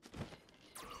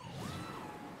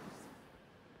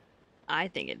 I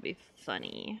think it'd be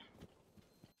funny.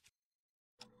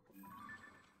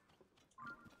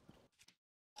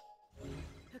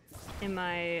 In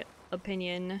my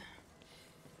opinion,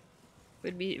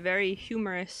 would be very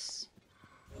humorous.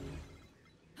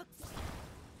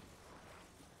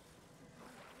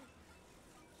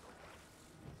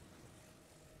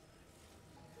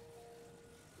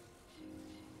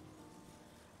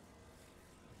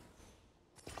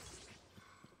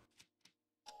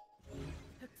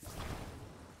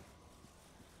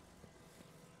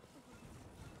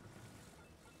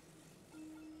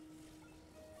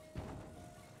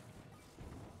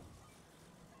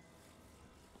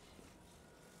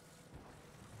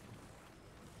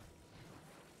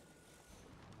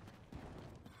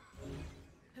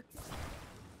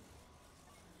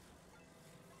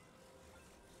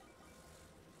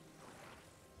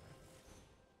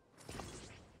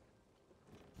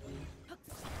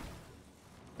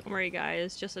 Don't worry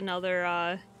guys, just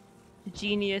another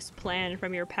genius plan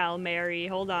from your pal Mary.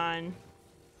 Hold on.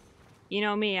 You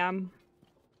know me, I'm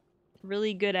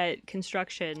really good at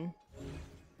construction.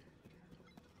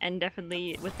 And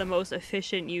definitely with the most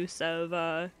efficient use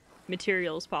of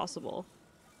materials possible.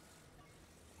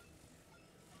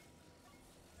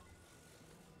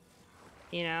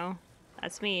 You know,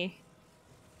 that's me.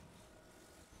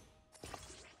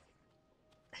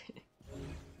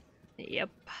 Yep.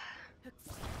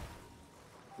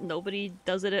 Nobody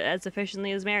does it as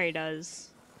efficiently as Mary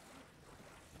does.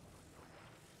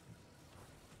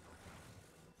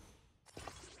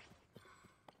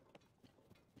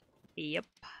 Yep.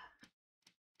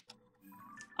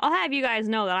 I'll have you guys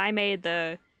know that I made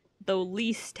the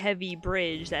least heavy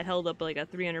bridge that held up like a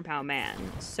 300-pound man.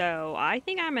 So I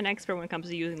think I'm an expert when it comes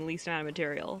to using the least amount of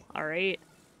material, alright?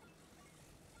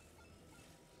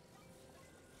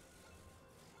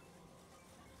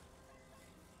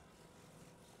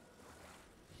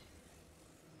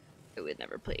 I would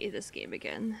never play this game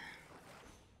again.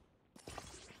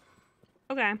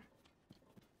 Okay.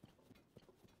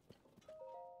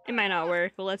 It might not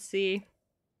work, but let's see.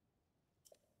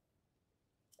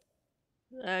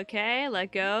 Okay,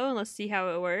 let go, and let's see how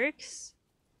it works.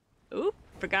 Oop,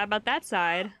 forgot about that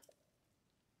side.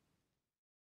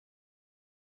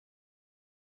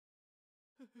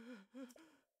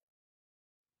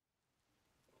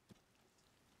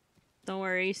 Don't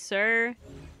worry, sir.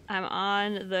 I'm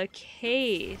on the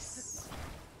case.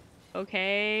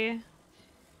 Okay.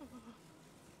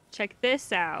 Check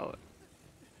this out.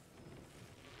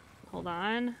 Hold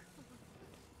on.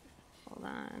 Hold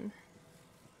on.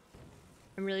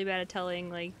 I'm really bad at telling,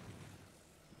 like,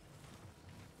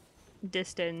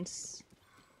 distance.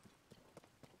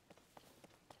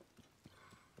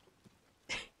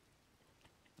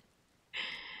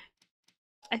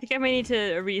 I think I might need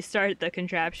to restart the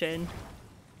contraption.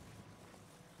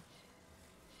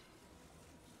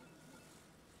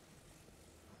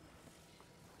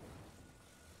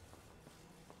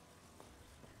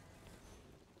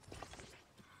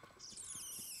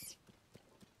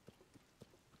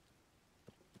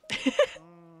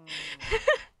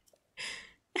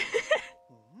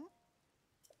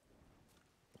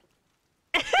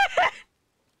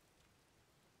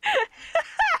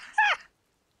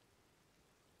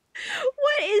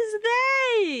 What is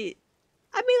that?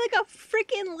 I mean, like a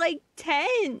freaking, like,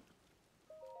 tent.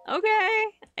 Okay.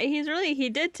 He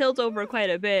did tilt over quite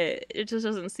a bit. It just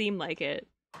doesn't seem like it.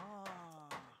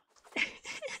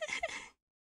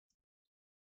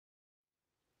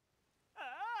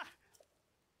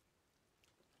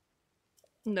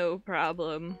 No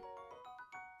problem.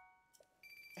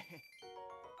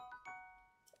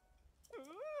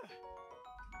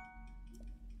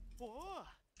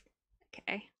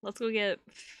 Okay, let's go get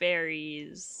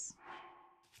fairies.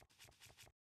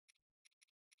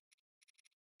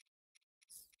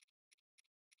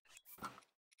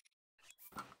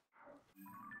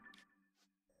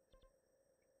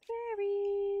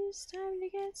 Fairies, time to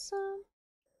get some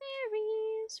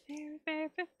fairies.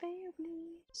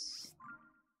 Fairies.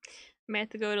 I may have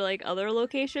to go to like other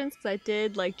locations because I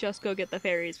did like just go get the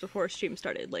fairies before stream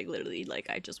started. Like literally, like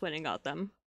I just went and got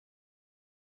them.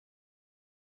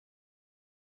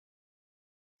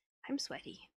 I'm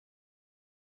sweaty.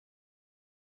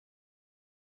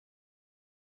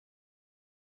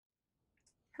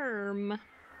 Herm.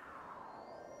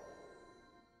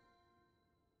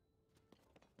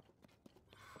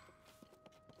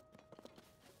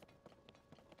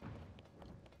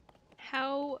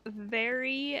 How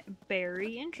very,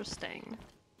 very interesting.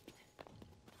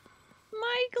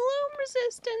 My gloom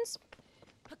resistance.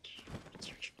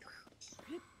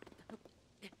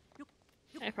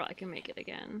 I probably can make it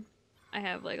again. I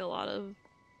have like a lot of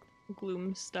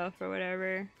gloom stuff or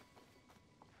whatever.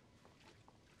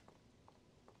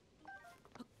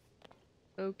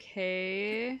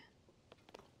 Okay.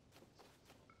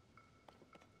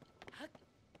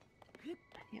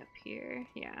 Up here,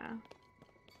 yeah.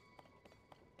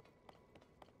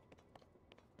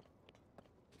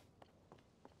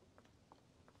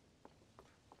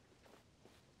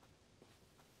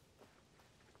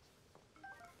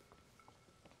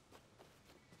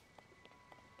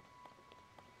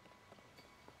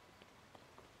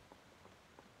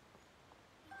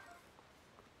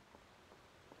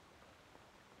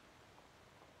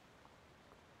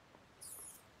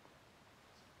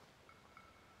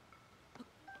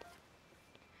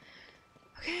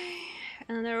 Okay,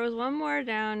 and there was one more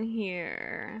down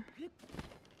here.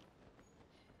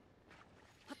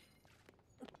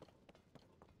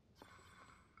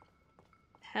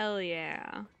 Hell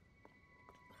yeah.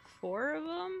 4 of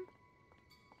them?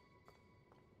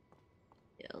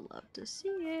 You'll love to see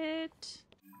it.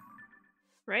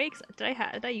 Right? Did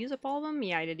I use up all of them?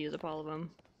 Yeah, I did use up all of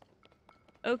them.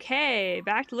 Okay,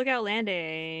 back to Lookout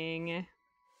Landing.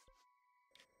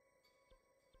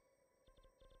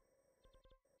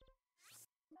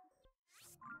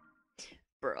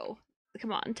 Bro,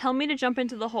 come on, tell me to jump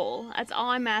into the hole. That's all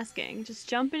I'm asking. Just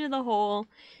jump into the hole.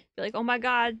 Be like, oh my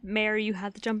god, Mary, you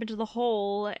have to jump into the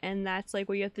hole, and that's like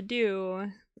what you have to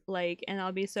do. Like, and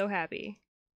I'll be so happy.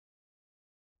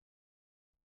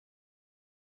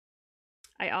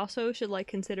 I also should like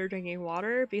consider drinking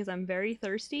water because I'm very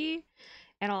thirsty,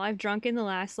 And all I've drunk in the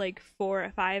last like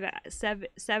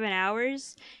 7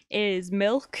 hours is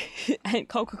milk and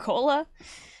Coca-Cola.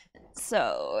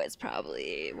 So it's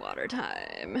probably water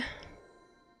time.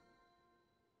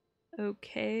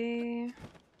 Okay.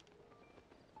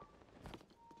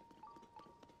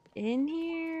 In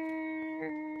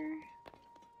here.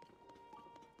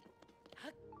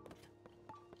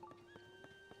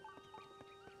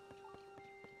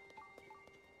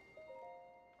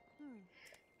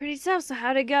 Pretty tough, so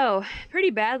how'd it go? Pretty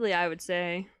badly, I would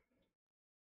say.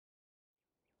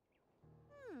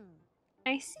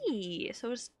 I see.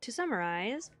 So to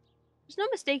summarize, there's no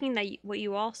mistaking that what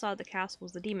you all saw at the castle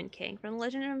was the Demon King from the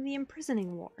Legend of the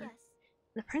Imprisoning War. Yes.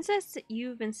 The princess that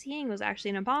you've been seeing was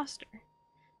actually an imposter.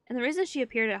 And the reason she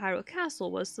appeared at Hyrule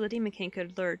Castle was so the Demon King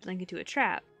could lure Link into a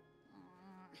trap.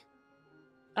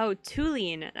 Oh,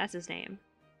 Tulane, that's his name.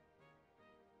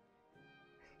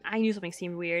 I knew something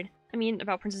seemed weird. I mean,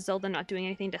 about Princess Zelda not doing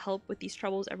anything to help with these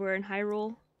troubles everywhere in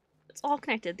Hyrule. It's all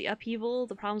connected. The upheaval,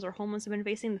 the problems our homelands have been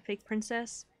facing, the fake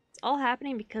princess. It's all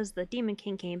happening because the Demon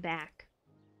King came back.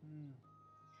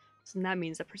 So that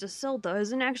means that Princess Zelda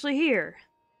isn't actually here.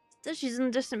 Still, she's in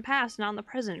the distant past, not in the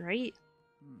present, right?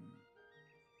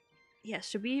 Yes,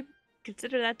 should we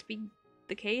consider that to be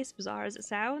the case, bizarre as it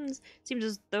sounds? It seems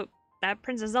as though that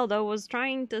Princess Zelda was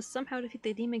trying to somehow defeat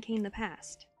the Demon King in the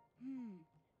past.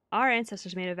 Our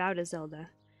ancestors made a vow to Zelda.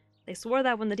 They swore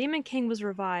that when the Demon King was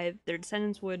revived, their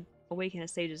descendants would awaken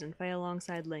as sages and fight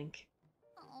alongside Link.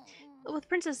 But with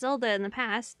Princess Zelda in the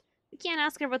past, we can't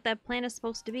ask her what that plan is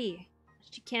supposed to be.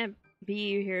 She can't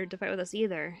be here to fight with us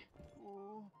either.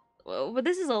 Well, but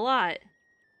this is a lot.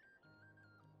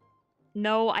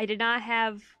 No, I did not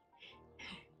have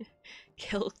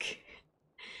Kilk.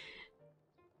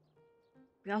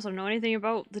 We also don't know anything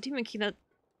about the Demon King that,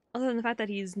 other than the fact that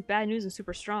he's bad news and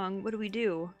super strong. What do we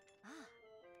do?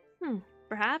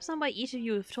 Perhaps on what each of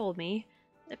you have told me,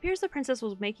 it appears the princess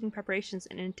was making preparations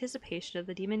in anticipation of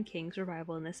the Demon King's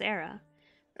revival in this era.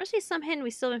 There must be some hint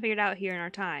we still haven't figured out here in our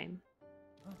time.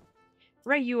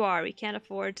 Right you are, we can't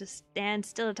afford to stand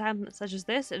still at a time such as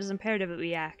this. It is imperative that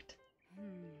we act.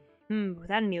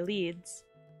 Without any leads.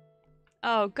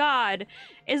 Oh god!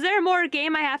 Is there more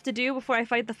game I have to do before I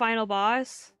fight the final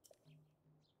boss?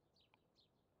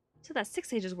 So that's 6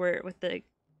 stages were with the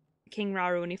King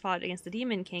Rauru when he fought against the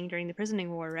Demon King during the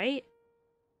Prisoning War, right?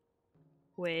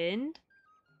 Wind,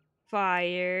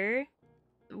 fire,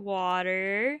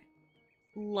 water,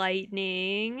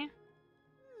 lightning,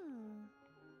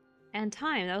 and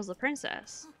time. That was the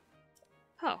princess.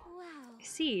 Oh, Wow. I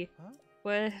see.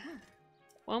 What?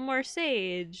 One more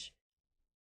sage.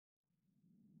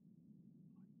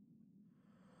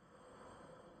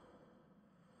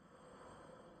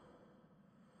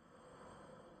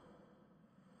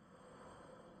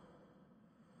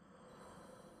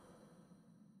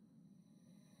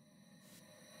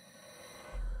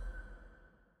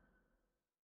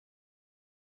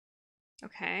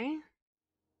 Okay.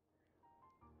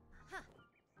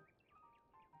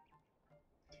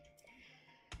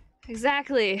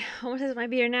 Exactly. Almost as it might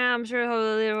be here now. I'm sure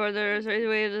there's a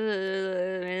way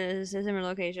to similar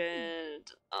location.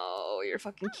 Oh, you're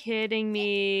fucking kidding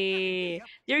me.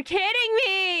 You're kidding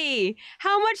me!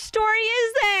 How much story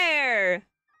is there?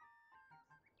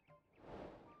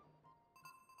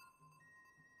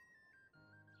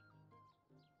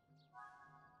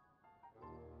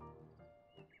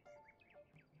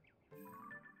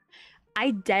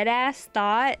 I deadass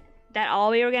thought that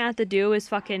all we were gonna have to do is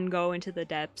fucking go into the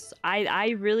depths.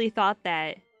 I really thought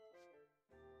that.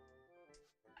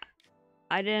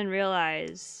 I didn't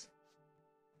realize.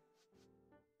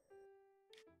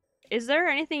 Is there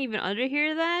anything even under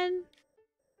here then?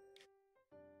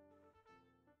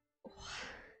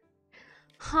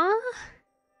 Huh?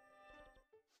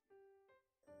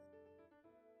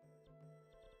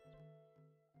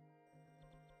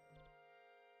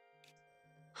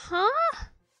 Huh?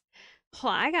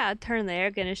 Hold on, I gotta turn the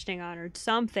air conditioning on or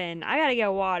something. I gotta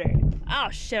get water. Oh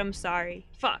shit, I'm sorry.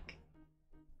 Fuck.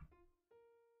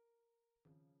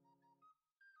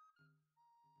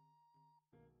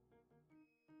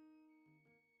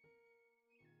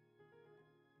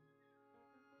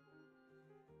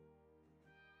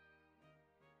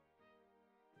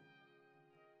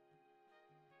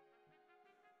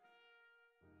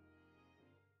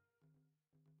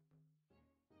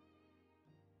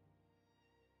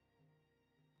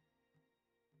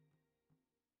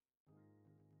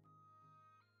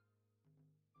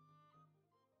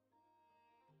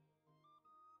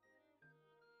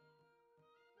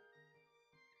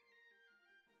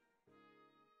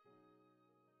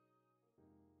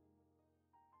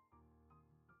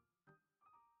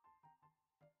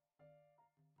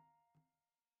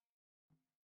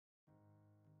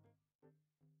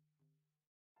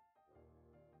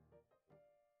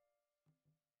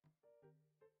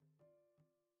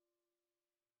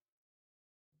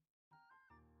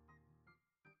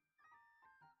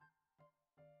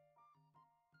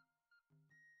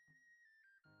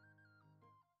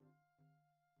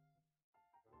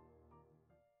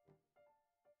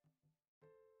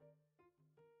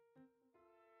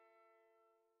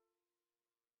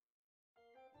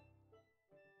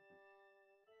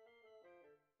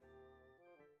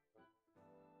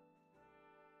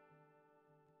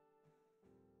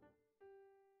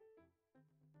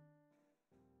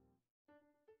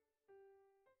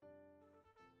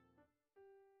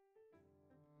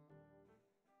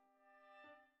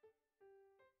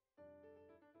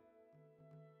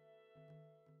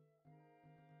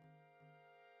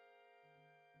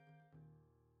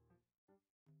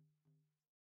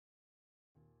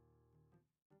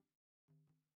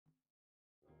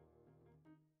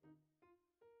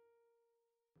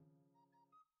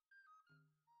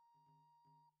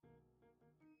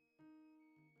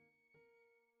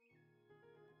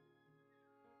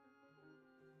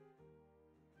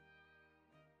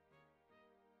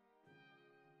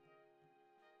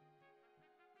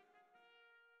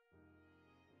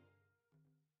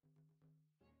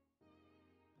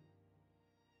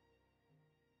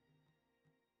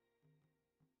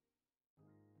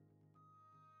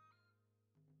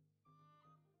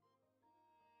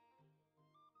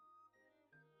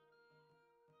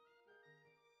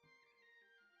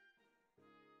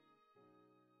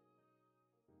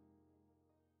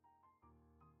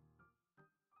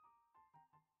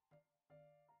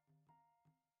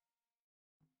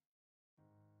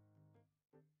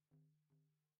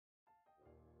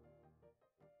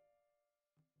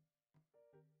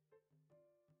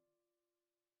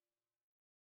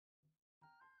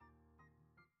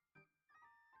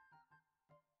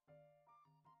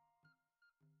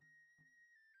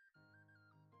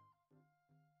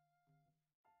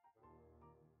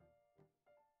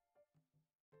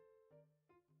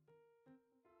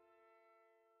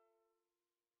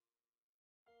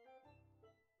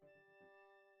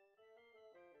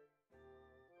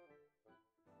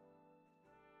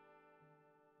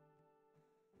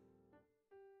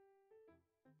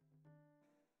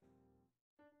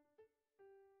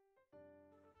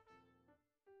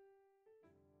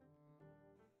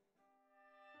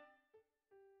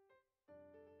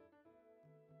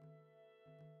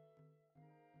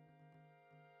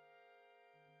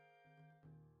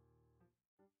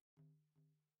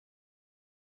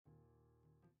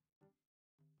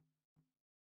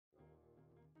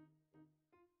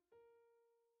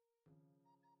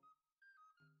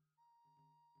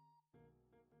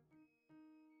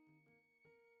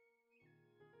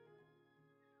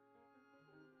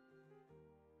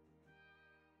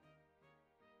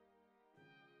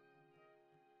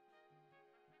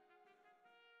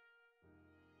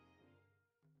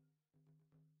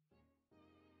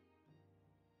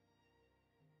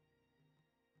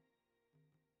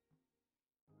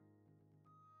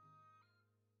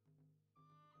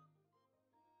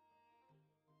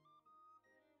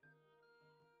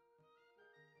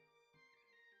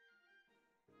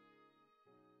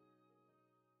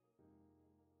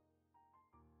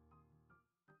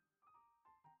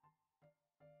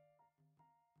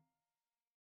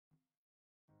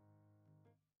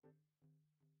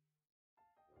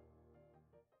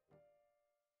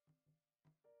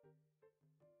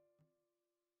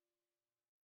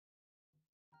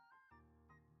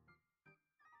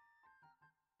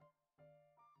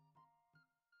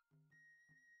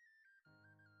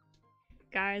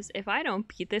 Guys, if I don't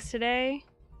beat this today,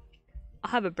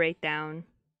 I'll have a breakdown.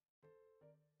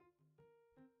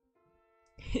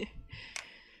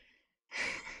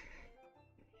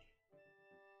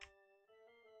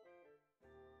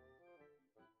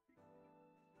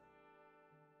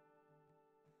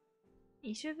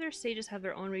 Each of their stages have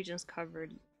their own regions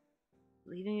covered,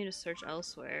 leaving you to search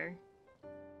elsewhere.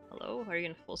 Hello? Are you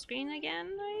gonna full screen again,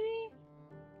 maybe?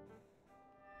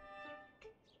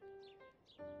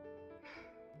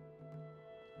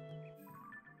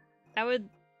 That would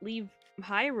leave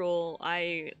Hyrule,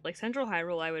 like Central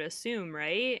Hyrule, I would assume,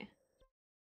 right?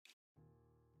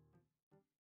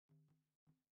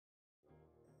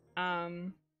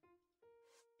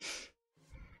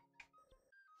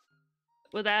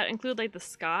 Would that include like the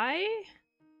sky?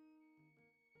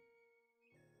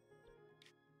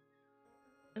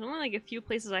 There's only like a few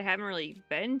places I haven't really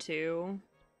been to.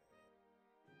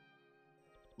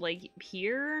 Like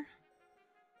here?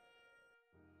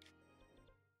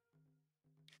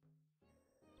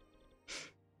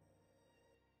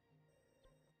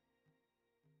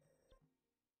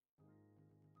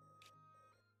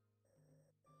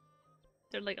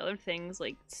 There are like other things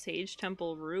like Sage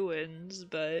Temple ruins,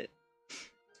 but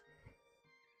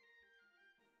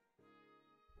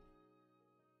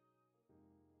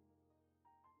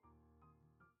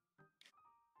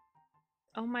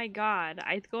oh my god,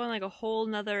 I'd go on like a whole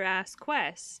nother ass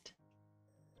quest.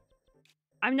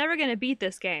 I'm never gonna beat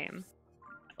this game.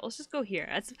 Let's just go here.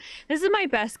 This is my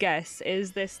best guess,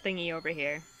 is this thingy over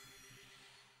here.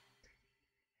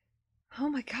 Oh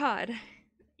my god.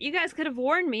 You guys could have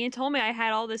warned me and told me I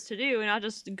had all this to do and I'll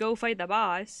just go fight the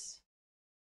boss.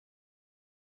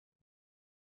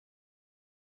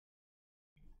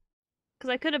 Because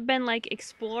I could have been, like,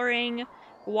 exploring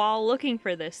while looking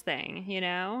for this thing, you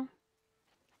know?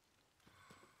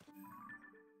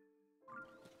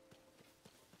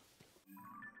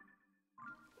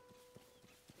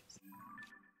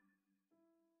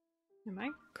 Am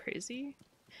I crazy?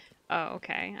 Oh,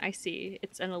 okay. I see.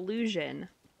 It's an illusion.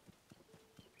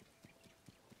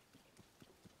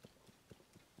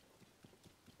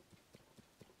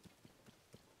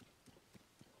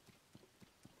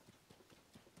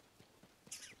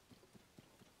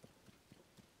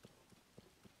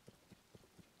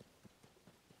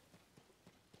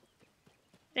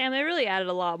 Damn, they really added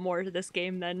a lot more to this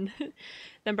game than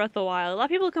than Breath of the Wild. A lot of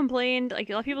people complained, like,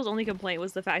 a lot of people's only complaint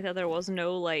was the fact that there was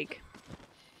no, like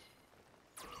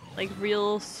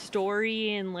real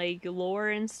story and, like, lore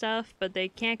and stuff, but they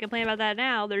can't complain about that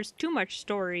now. There's too much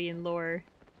story and lore.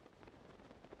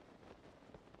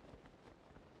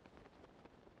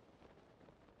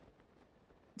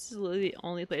 This is literally the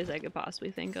only place I could possibly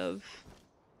think of.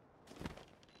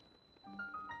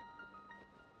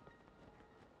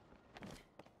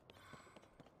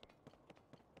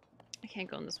 I can't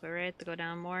go in this way, right? I have to go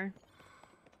down more.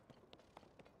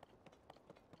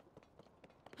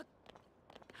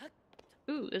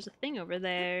 Ooh, there's a thing over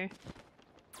there.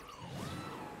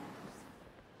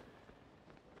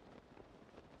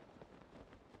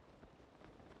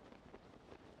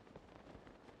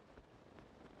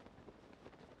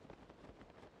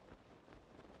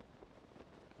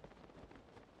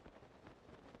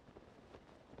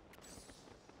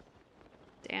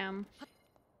 Damn.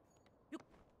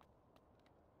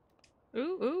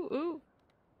 Ooh, ooh, ooh.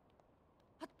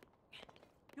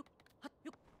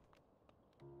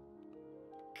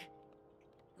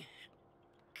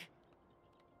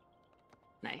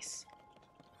 Nice.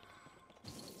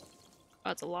 Oh,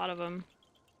 that's a lot of them.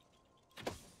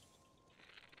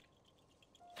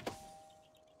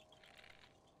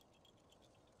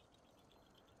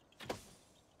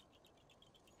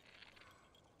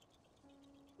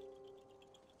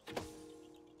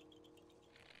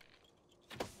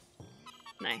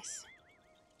 Nice.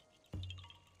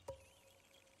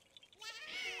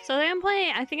 So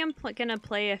I think I'm gonna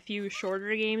play a few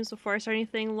shorter games before I start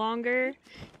anything longer,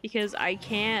 because I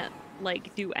can't,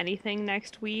 like, do anything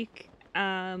next week,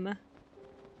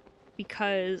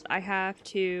 because I have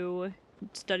to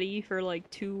study for, like,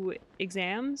 2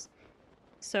 exams.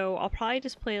 So I'll probably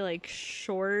just play, like,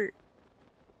 short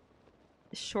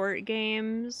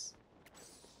games,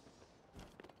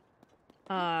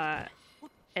 and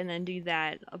then do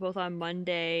that both on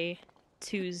Monday,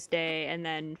 Tuesday, and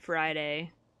then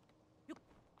Friday.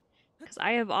 Because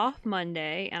I have off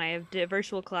Monday, and I have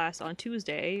virtual class on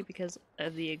Tuesday because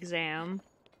of the exam.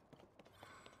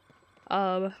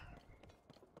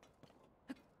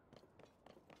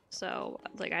 So,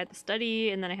 like, I have to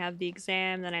study, and then I have the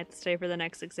exam, then I have to study for the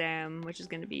next exam, which is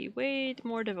going to be way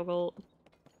more difficult.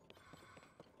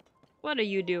 What are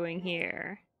you doing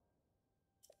here?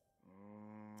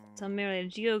 Some merely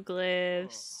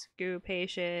geoglyphs, group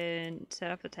patient,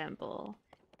 set up a temple.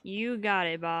 You got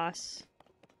it, boss.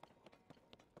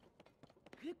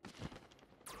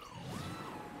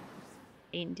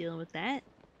 Ain't dealing with that.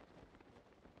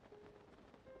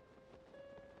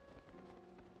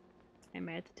 I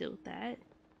might have to deal with that.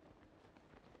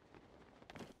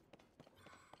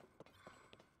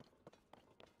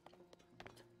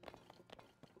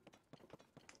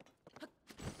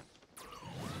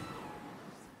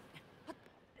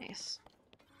 Nice.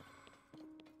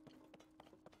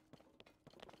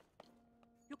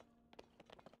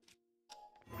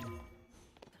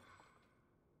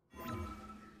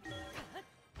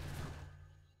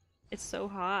 It's so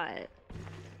hot.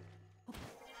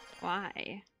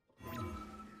 Why?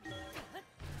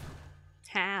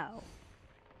 How?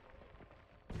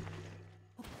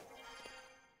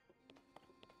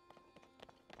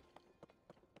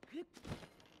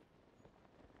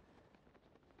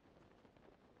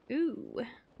 Ooh,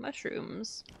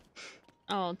 mushrooms.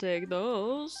 I'll take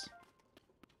those.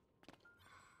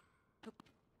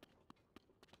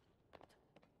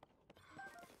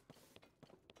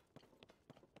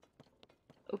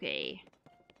 Okay.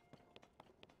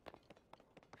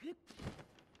 There's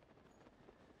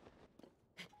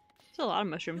a lot of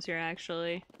mushrooms here,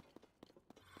 actually.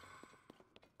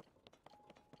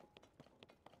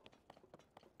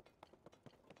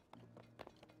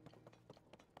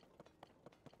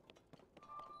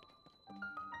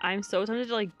 I'm so tempted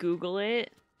to, like, Google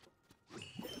it.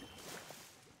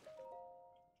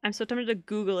 I'm so tempted to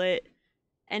Google it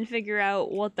and figure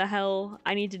out what the hell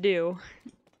I need to do.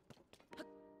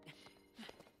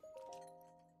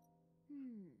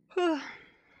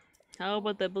 How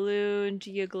about the balloon,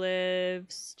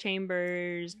 geoglyphs,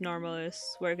 chambers,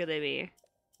 normalists? Where could they be?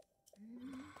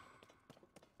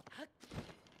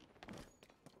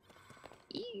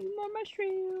 Ew, more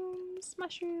mushrooms!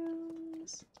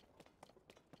 Mushrooms!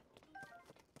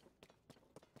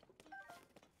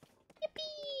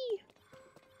 Yippee!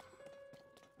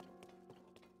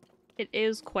 It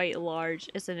is quite large,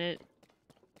 isn't it?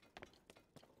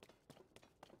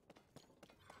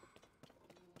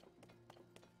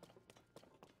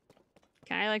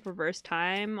 Can I like reverse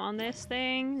time on this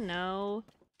thing? No.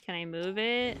 Can I move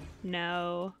it?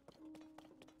 No.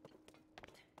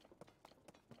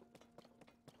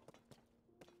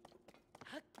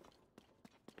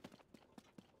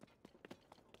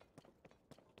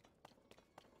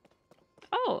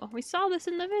 Oh, we saw this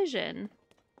in the vision.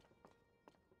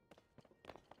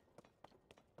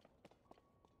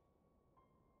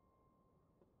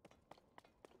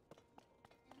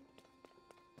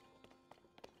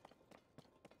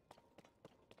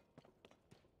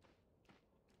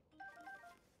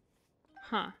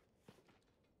 Huh.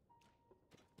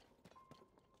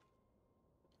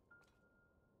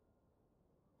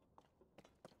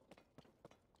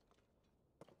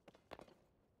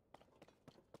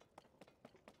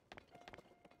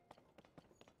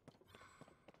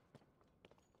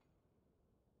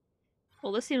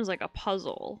 Well, this seems like a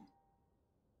puzzle.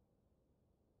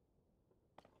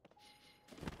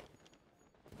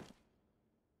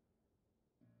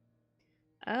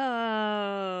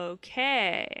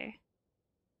 Okay.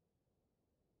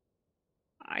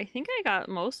 I think I got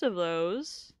most of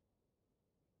those.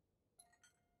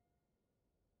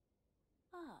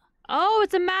 Oh,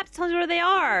 it's a map that tells you where they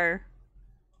are.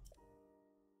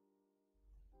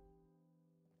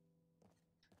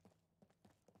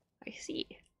 I see.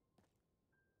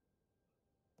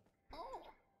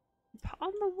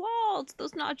 On the walls,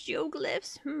 those not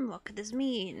geoglyphs. What could this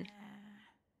mean?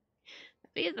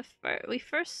 We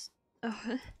first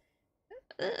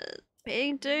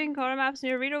painting color maps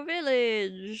near Rito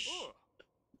Village.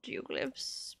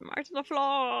 Geoglyphs marked on the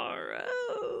floor.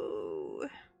 Oh,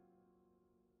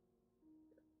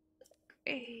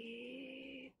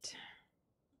 great.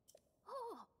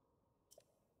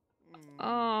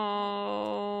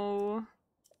 Oh.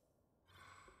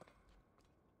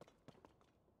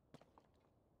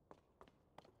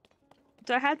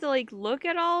 Do I have to like look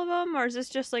at all of them, or is this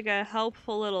just like a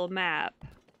helpful little map?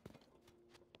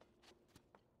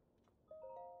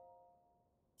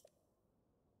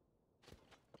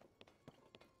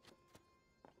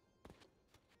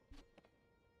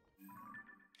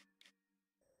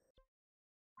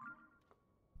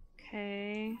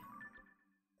 Okay.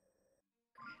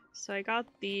 So I got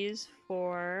these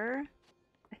four.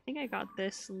 I think I got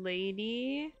this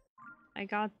lady. I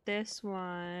got this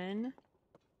one.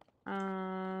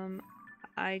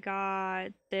 I got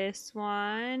this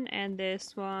one and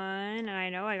this one, and I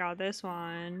know I got this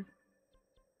one.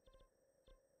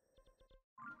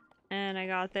 And I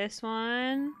got this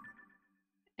one.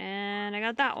 And I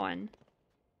got that one.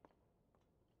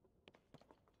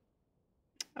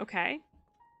 Okay.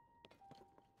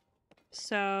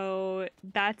 So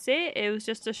that's it. It was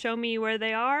just to show me where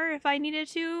they are if I needed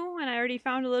to, and I already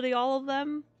found literally all of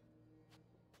them.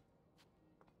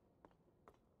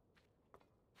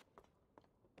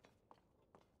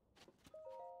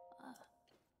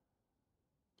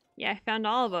 Yeah, I found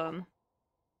all of them.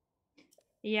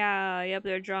 Yeah, yep,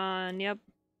 they're drawn. Yep.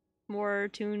 More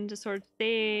tuned to sort of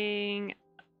thing.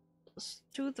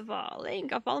 Truth of all.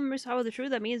 Link, a fallen moose with the truth.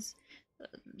 That means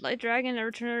light dragon and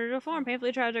return to form.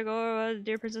 Painfully tragic. Oh,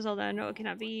 dear Princess Zelda. No, it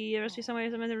cannot be. There must be some way.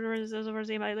 Some of the rumors is over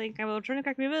by Link. I will return to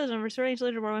Crackme Village and restore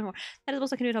ancient legend more. That is the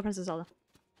most I can do to help Princess Zelda.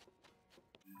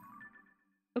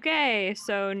 Okay,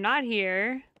 so not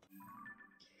here.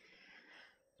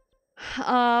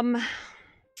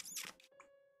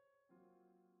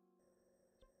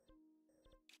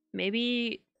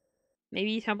 Maybe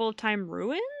Temple of Time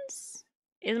Ruins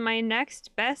is my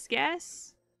next best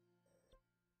guess.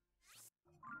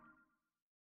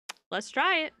 Let's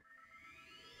try it.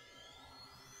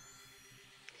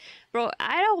 Bro,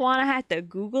 I don't want to have to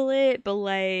Google it, but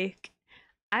like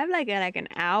I have like an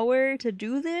hour to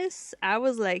do this. I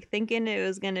was like thinking it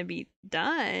was gonna be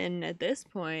done at this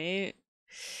point.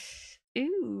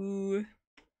 Ooh.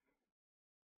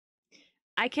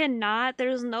 I cannot,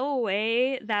 there's no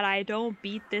way that I don't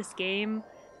beat this game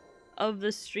of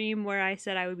the stream where I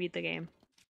said I would beat the game.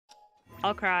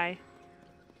 I'll cry.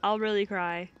 I'll really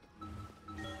cry.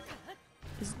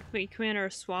 Wait, can we enter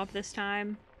a swamp this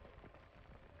time?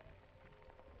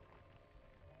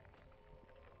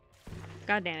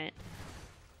 God damn it.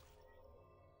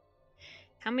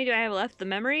 How many do I have left? The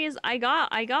memories? I got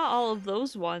all of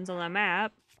those ones on the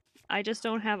map. I just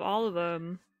don't have all of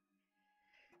them.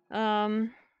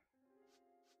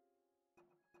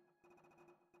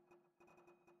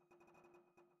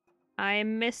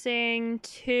 I'm missing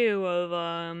 2 of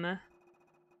them.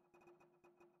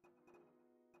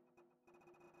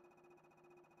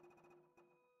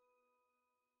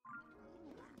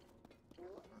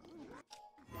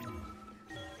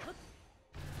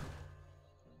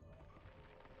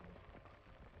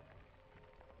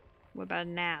 What about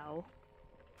now?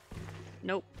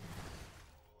 Nope.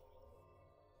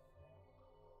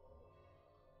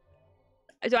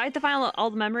 Do I have to find all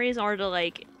the memories in order to,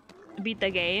 like, beat the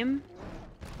game?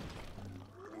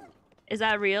 Is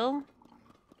that real?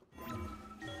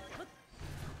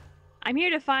 I'm here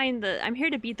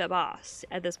to beat the boss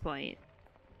at this point.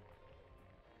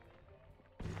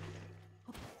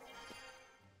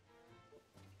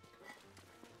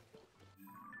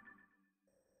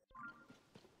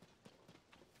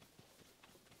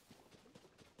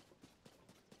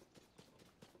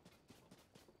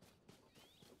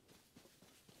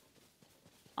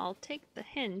 I'll take the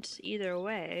hint either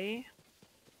way.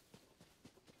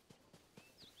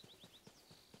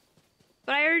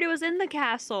 But I already was in the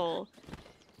castle.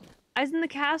 I was in the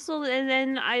castle and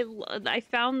then I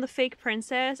found the fake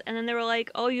princess and then they were like,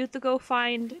 oh, you have to go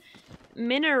find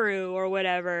Minoru or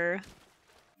whatever.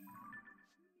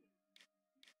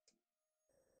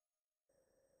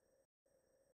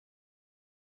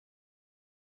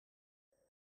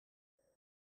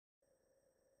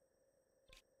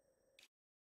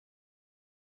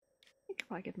 I think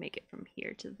I could make it from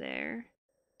here to there.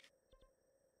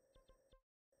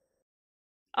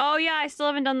 Oh yeah, I still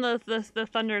haven't done the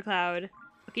thundercloud.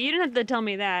 Okay, you didn't have to tell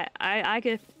me that.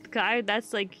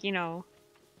 That's like, you know,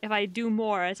 if I do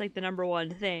more, it's like the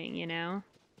 #1 thing, you know?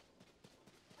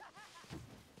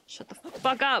 Shut the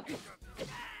fuck up!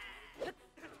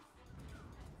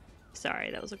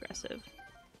 Sorry, that was aggressive.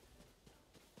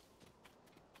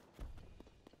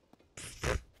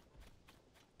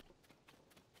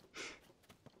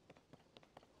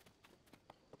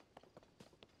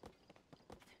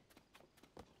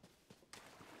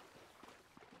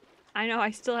 I know,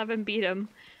 I still haven't beat him.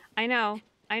 I know,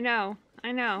 I know,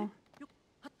 I know.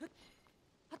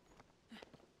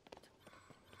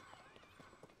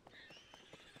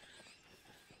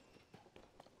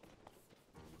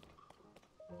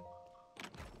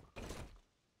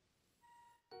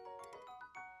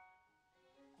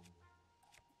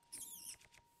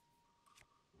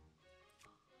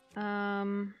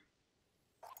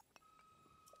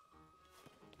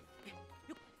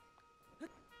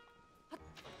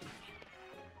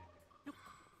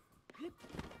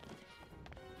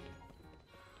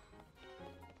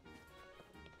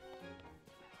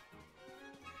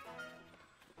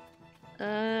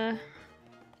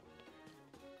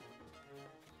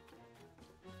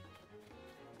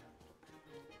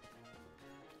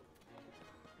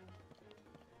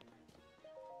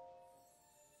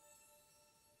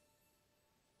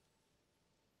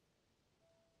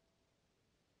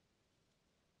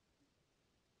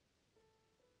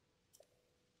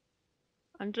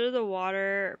 Under the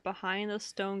water, behind the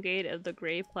stone gate of the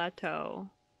Great Plateau.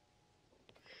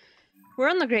 We're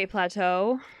on the Great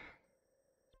Plateau.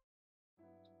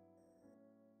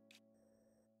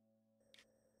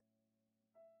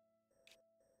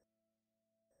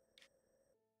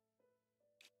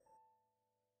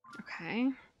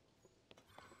 Okay.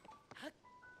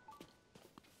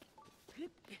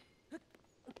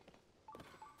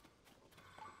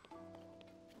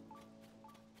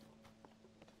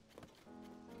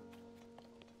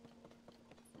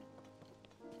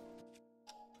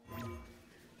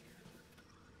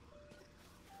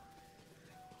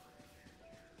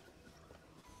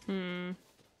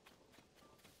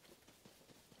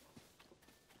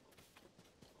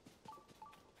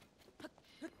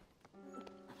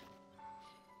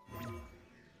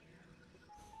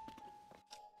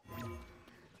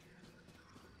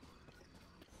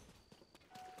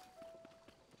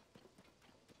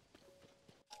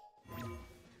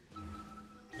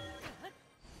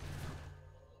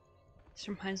 This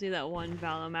reminds me of that one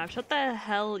Valo map. Shut the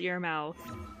hell your mouth.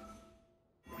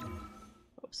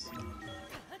 Oops.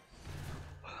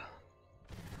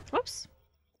 Whoops.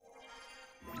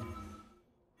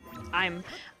 I'm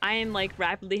like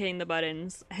rapidly hitting the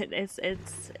buttons. It's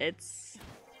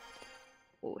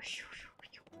oh,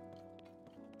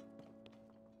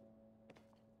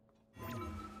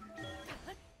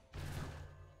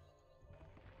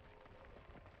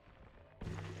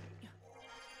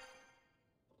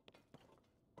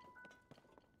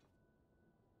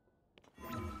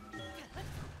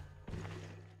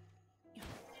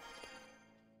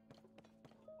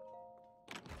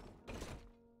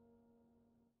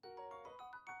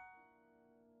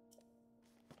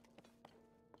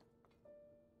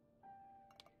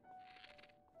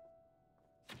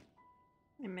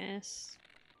 I miss.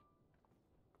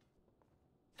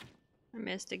 I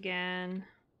missed again.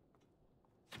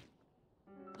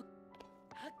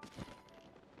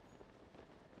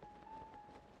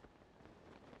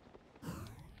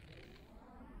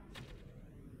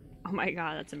 Oh my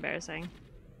god, that's embarrassing.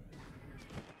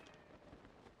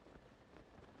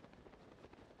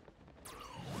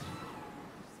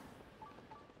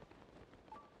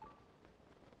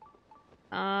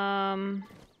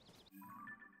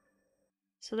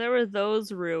 So there were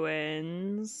those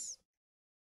ruins.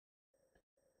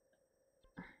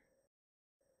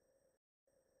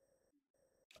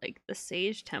 Like the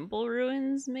Sage Temple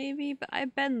ruins, maybe? But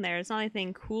I've been there. It's not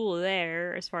anything cool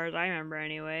there, as far as I remember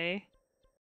anyway.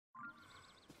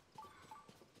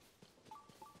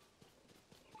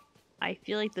 I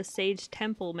feel like the Sage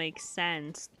Temple makes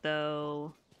sense,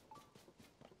 though.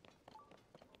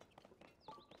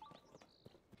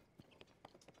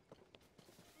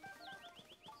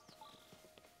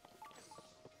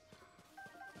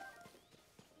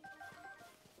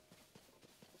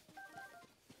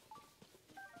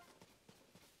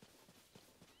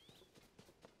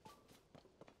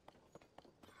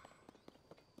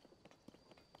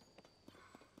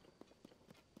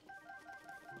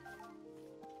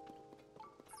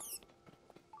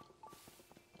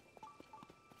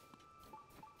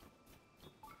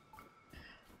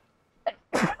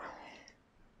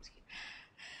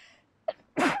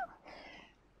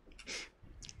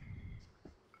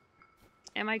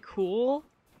 Am I cool?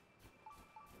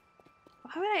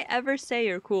 Why would I ever say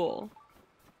you're cool?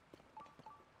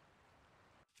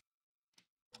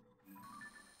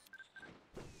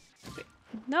 Wait,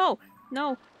 no!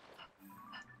 No!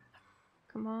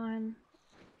 Come on.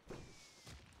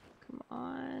 Come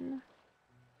on.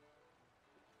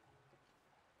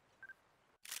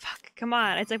 Fuck, come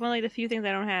on. It's like one of like, the few things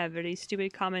I don't have are these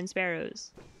stupid common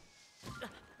sparrows.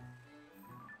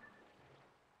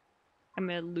 I'm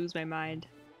gonna lose my mind.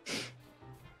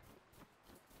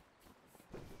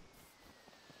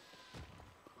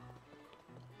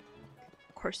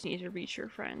 Of course you need to reach your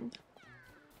friend.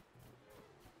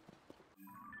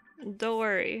 Don't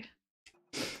worry.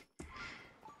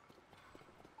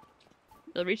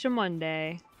 You'll reach him one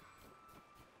day.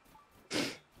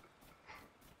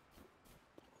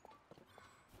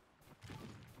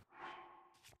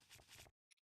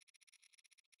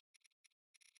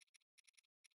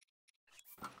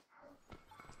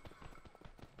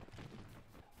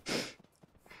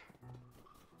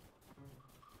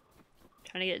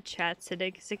 Trying to get chat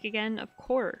sick again? Of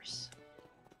course.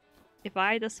 If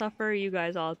I had to suffer, you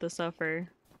guys all have to suffer.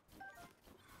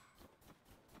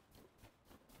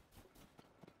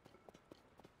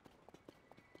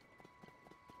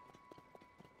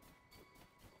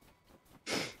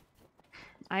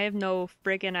 I have no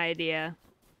friggin' idea.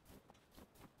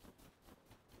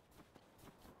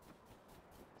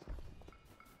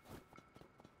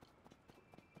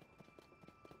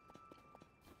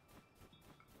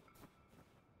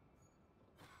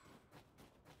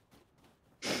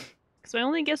 So my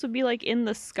only guess would be like in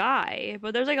the sky,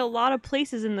 but there's like a lot of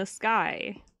places in the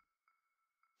sky.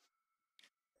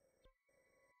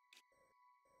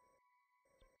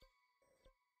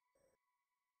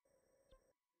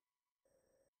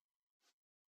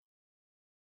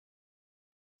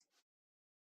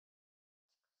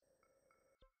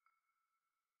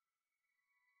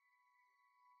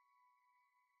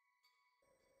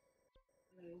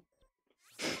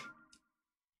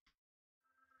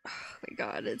 Oh my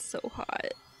god, it's so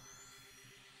hot.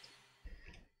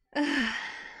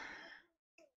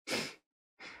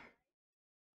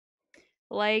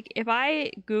 Like, if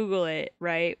I Google it,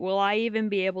 right, will I even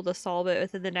be able to solve it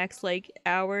within the next, like,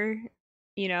 hour?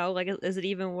 You know, like, is it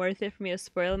even worth it for me to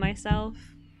spoil myself?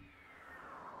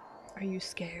 Are you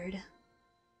scared?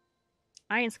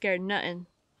 I ain't scared of nothing.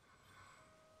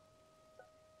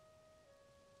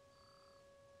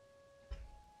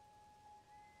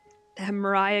 That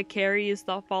Mariah Carey is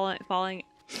the falling.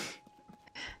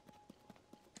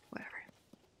 Whatever.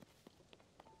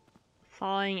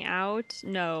 Falling out?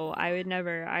 No, I would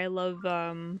never. I love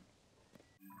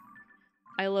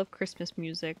Christmas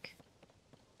music.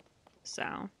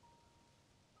 So.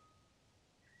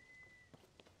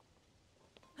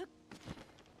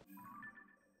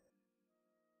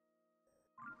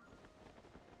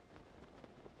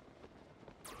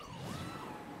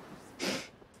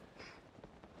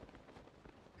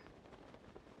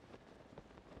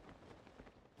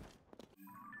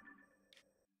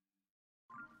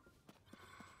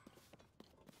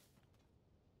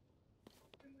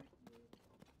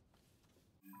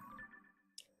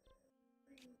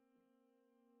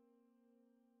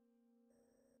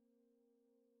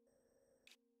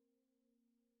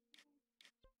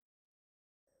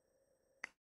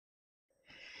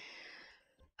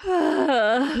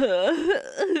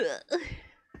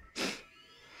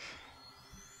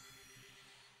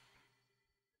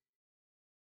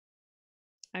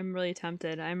 I'm really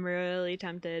tempted. I'm really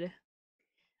tempted.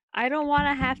 I don't want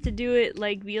to have to do it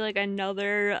like be like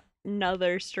another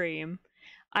stream.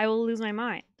 I will lose my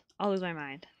mind. I'll lose my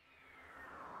mind.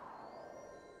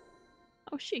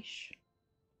 Oh sheesh.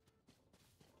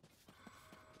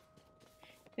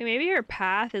 Maybe her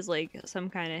path is like some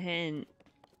kind of hint.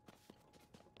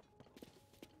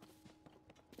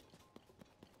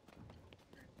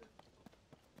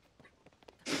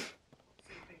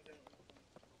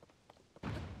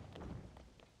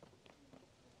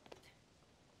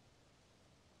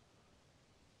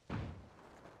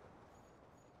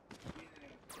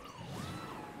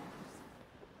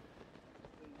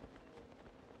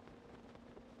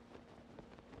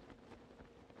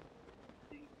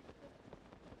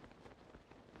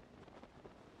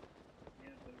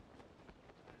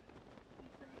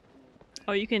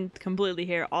 Oh, you can completely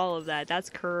hear all of that. That's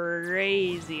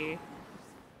crazy.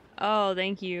 Oh,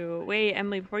 thank you. Wait,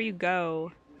 Emily, before you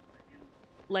go,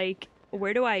 like,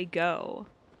 where do I go?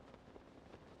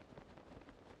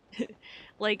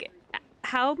 Like,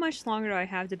 how much longer do I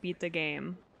have to beat the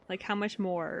game? Like, how much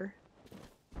more?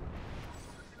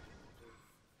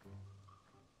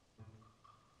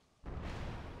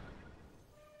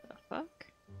 The fuck?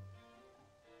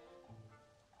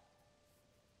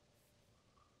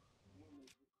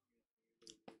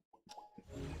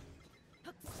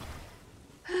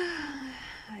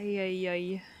 Ay, ay,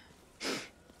 ay.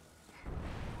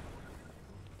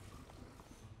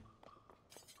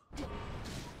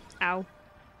 Ow.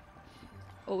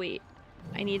 Oh, wait.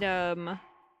 I need,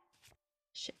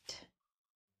 shit.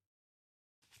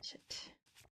 Shit.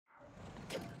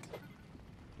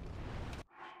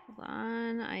 Hold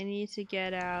on. I need to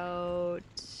get out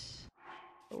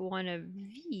one of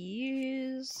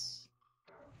these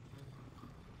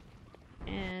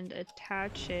and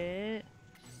attach it.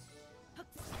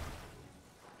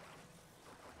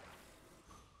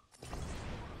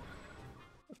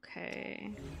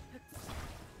 Okay.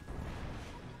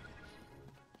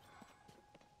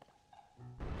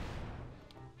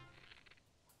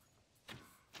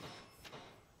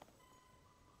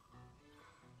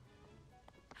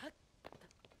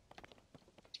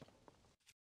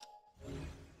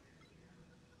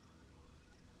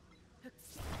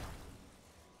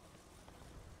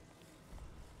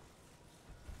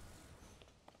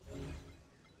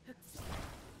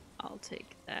 I'll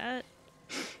take that.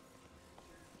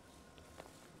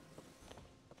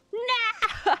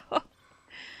 No!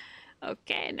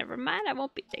 Okay, never mind. I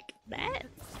won't be taking that.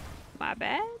 My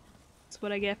bad. That's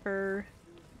what I get for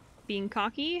being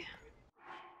cocky.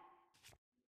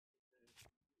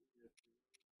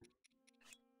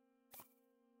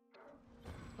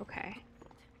 Okay.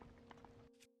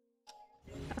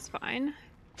 That's fine.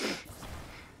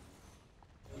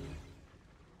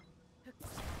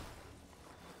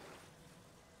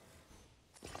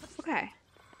 Okay.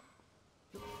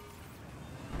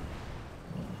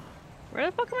 Where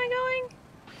the fuck am I going?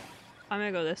 I'm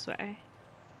gonna go this way.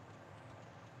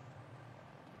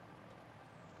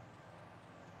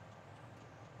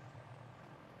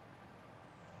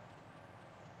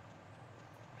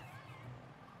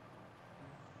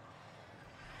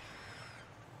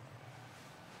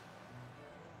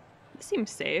 This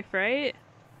seems safe, right?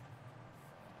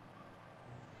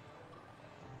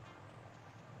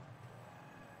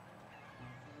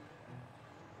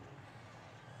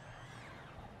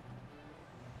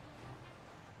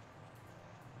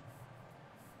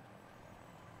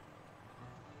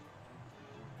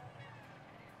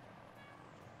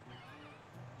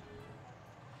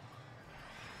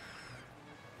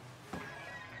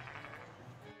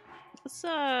 Let's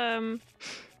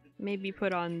maybe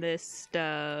put on this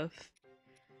stuff.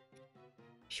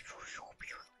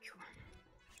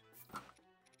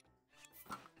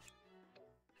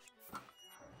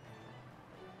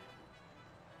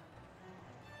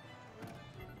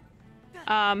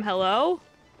 Hello?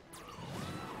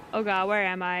 Oh god, where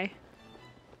am I?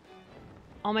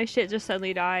 All my shit just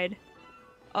suddenly died.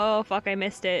 Oh fuck, I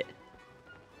missed it.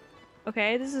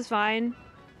 Okay, this is fine.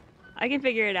 I can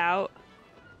figure it out.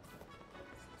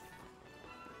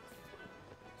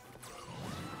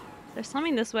 There's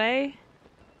something this way.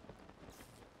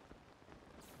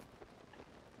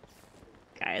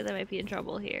 Guys, I might be in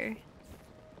trouble here.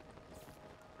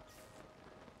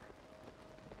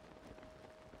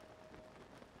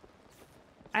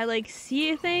 I like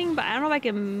see a thing, but I don't know if I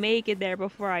can make it there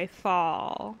before I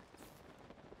fall.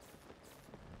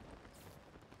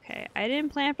 Okay, I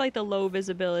didn't plan for like the low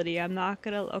visibility. I'm not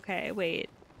gonna. Okay, wait.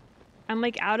 I'm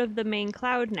like out of the main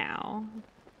cloud now.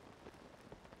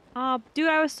 Oh, dude,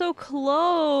 I was so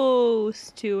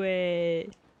close to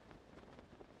it.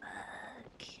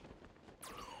 Fuck.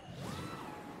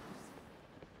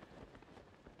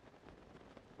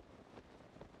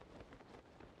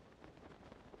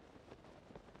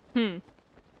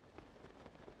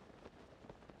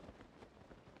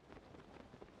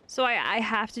 So I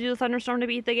have to do the thunderstorm to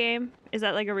beat the game? Is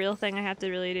that like a real thing I have to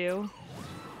really do?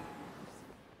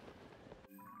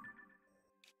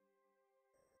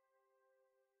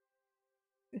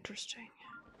 Interesting.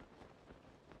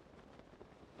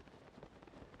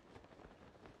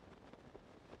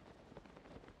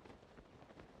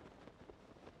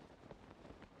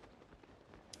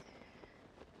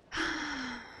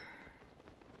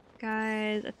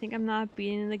 Guys, I think I'm not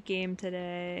beating the game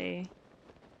today.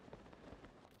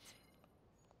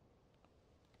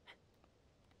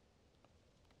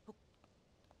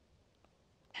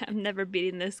 I'm never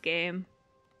beating this game.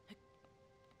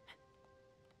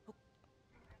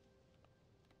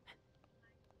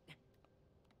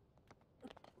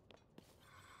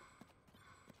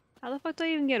 How the fuck do I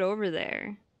even get over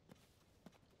there?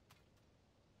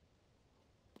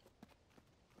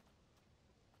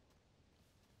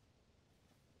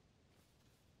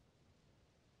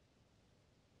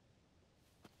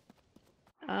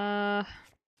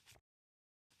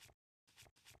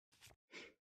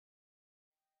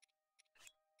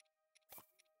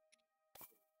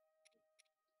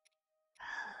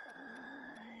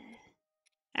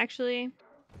 Actually,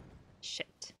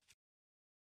 shit.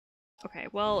 Okay,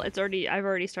 well, I've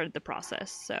already started the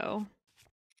process, so.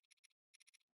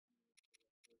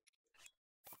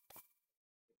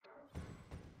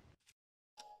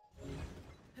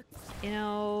 You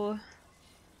know,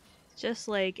 just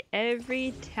like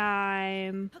every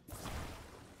time.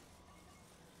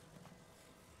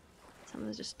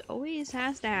 Something just always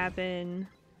has to happen.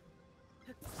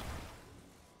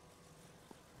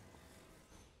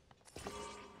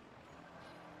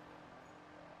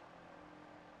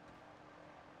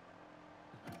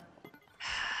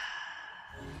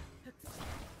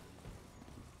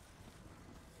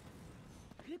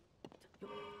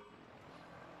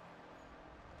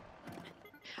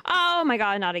 Oh my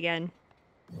god, not again.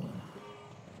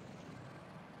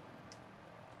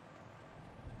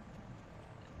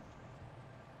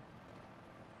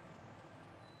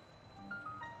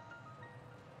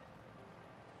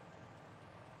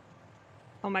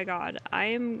 Oh my god,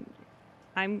 I'm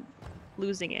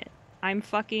losing it. I'm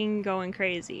fucking going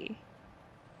crazy.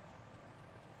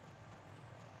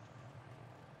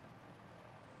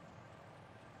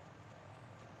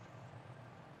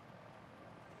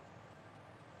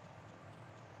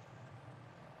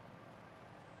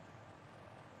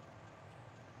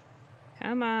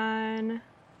 Come on.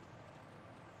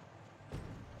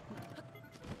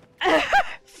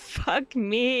 Fuck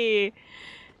me.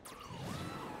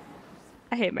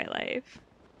 I hate my life.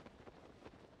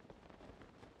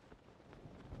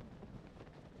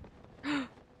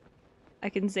 I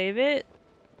can save it?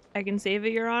 I can save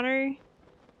it, Your Honor?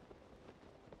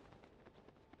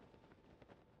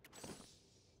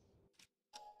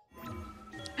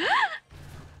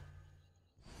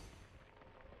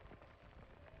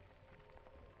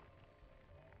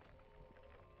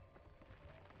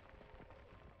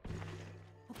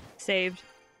 Saved.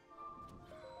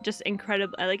 Just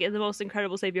incredible. Like, the most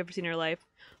incredible save you've ever seen in your life.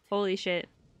 Holy shit.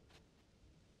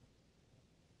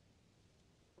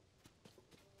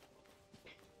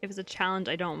 If it's a challenge,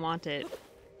 I don't want it.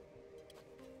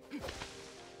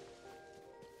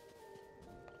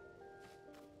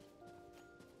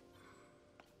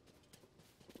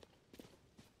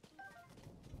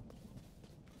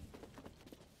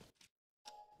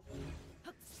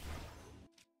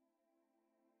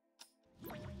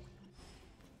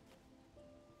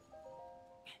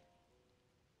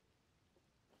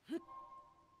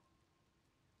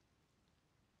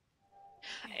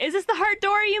 Is this the heart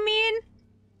door you mean?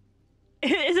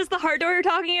 Is this the heart door you're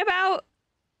talking about?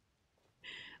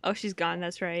 Oh, she's gone,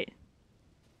 that's right.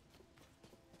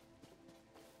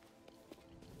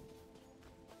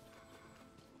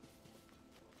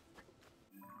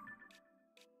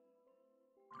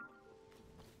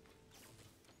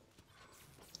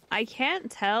 I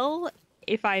can't tell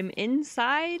if I'm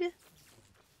inside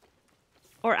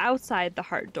or outside the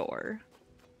heart door.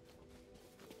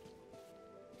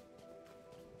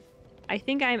 I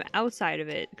think I'm outside of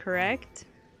it, correct?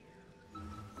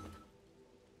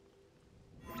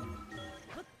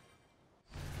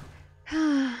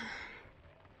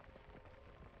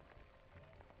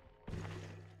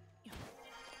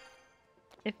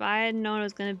 If I had known it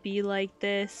was gonna be like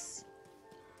this.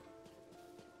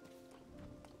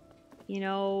 You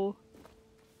know,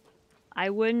 I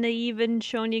wouldn't have even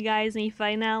shown you guys me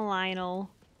fighting that Lionel.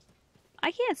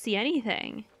 I can't see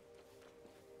anything.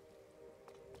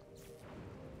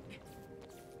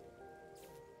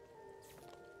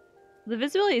 The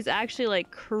visibility is actually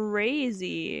like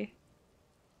crazy.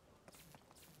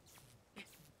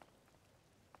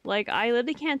 Like, I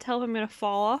literally can't tell if I'm gonna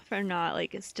fall off or not.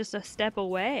 Like, it's just a step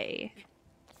away.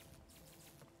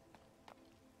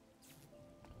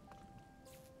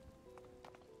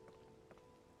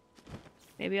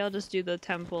 Maybe I'll just do the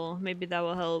temple. Maybe that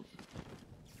will help.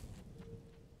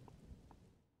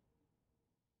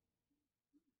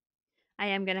 I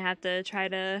am gonna have to try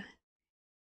to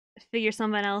figure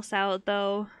something else out,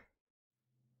 though.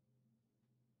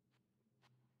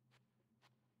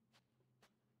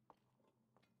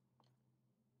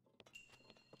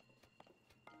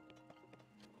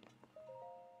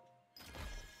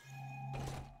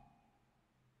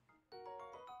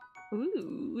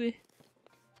 Ooh.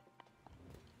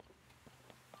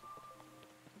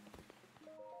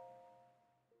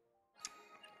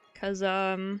 Cause,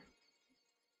 like,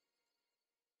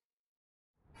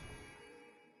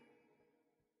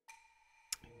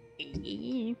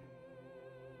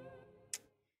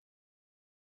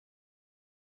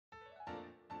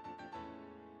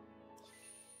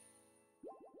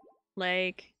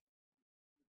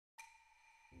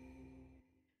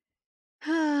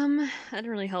 that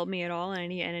didn't really help me at all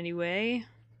in any way.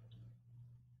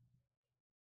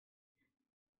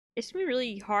 It's gonna be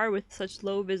really hard with such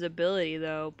low visibility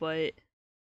though, but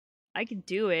I could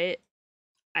do it.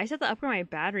 I just have to upgrade my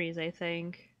batteries, I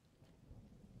think.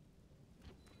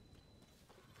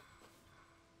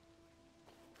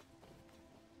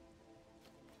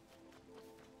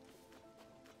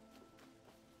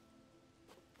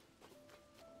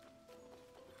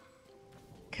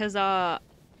 Cause, I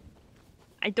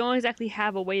don't exactly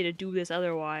have a way to do this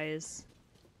otherwise.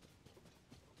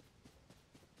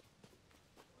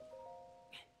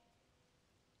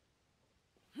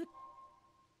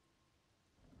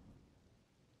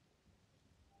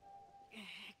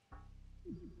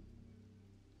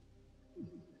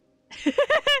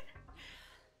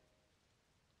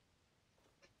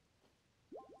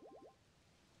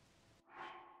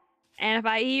 And if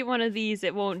I eat one of these,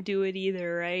 it won't do it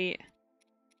either, right?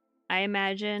 I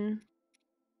imagine.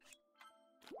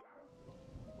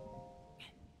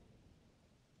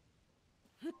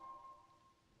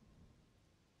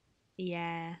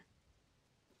 Yeah.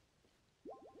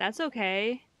 That's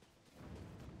okay.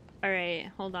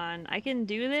 Alright, hold on. I can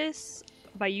do this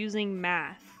by using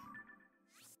math.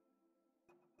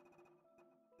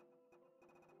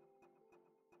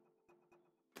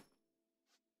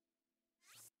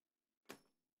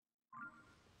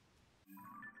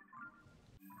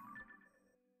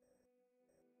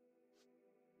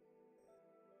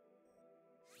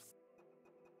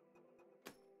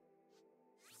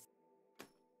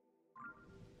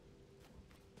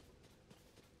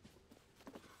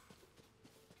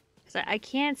 So I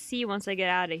can't see once I get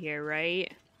out of here,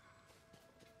 right?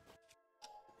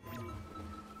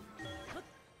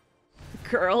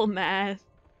 Girl math.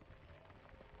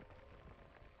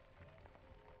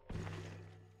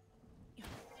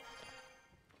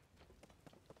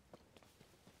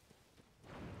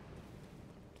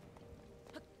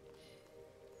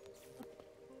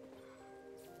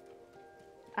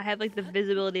 I have like the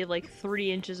visibility of like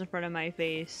 3 inches in front of my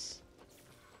face.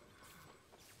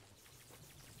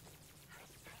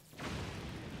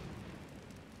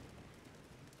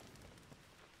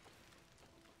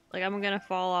 Like I'm gonna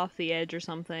fall off the edge or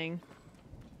something.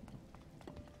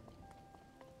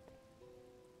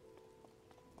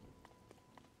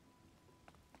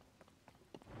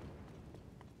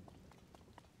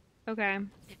 Okay.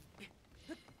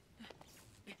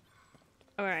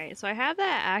 Alright, so I have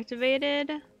that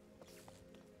activated.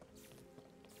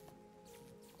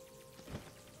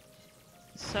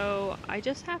 So I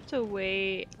just have to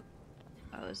wait.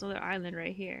 Oh, there's another island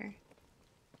right here.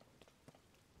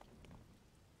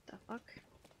 The fuck?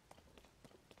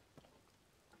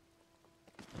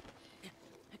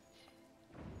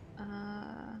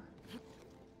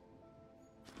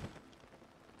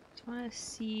 Just wanna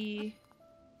see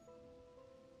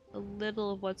a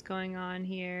little of what's going on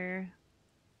here.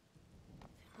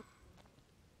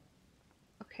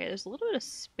 Okay, there's a little bit of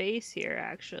space here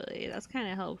actually. That's kind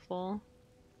of helpful.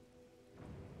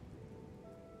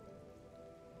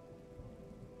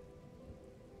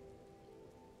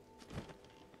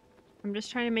 I'm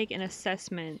just trying to make an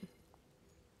assessment.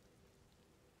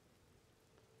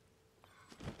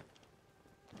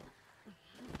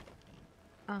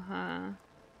 Uh-huh.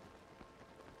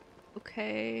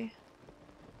 Okay.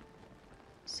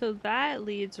 So that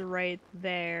leads right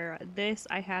there. This,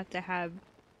 I have to have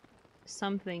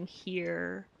something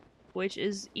here, which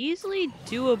is easily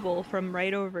doable from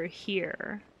right over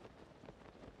here.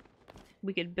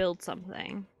 We could build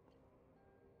something.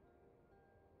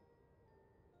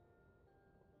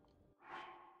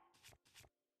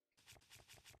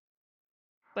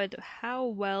 But how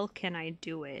well can I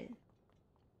do it?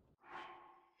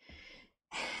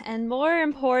 And more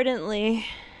importantly,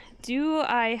 do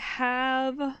I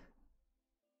have...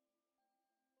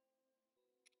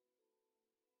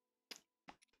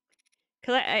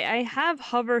 Cause I have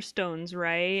hover stones,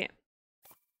 right?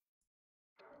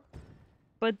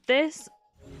 But this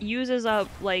uses up,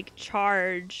 like,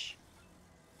 charge.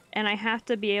 And I have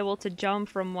to be able to jump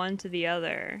from one to the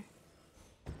other.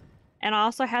 And I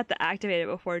also have to activate it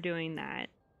before doing that.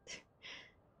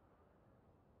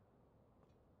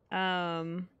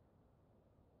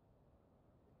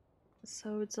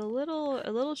 So it's a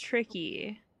little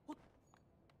tricky.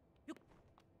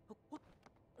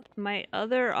 My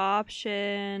other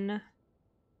option...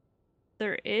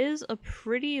 There is a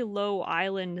pretty low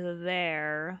island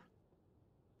there.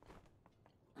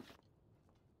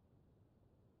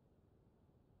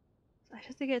 I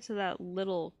have to get to that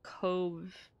little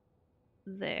cove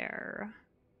there.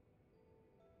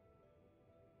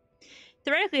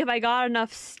 Theoretically, if I got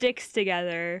enough sticks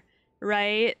together,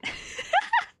 right?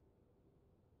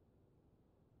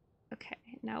 Okay,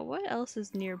 now what else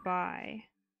is nearby?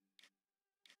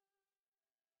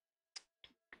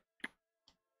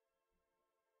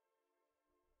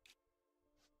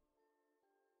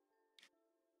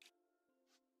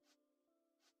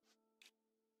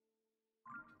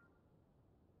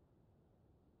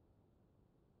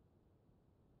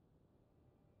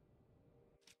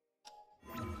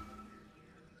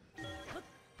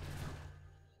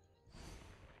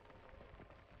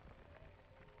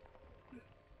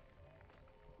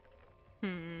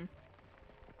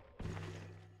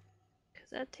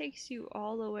 Because that takes you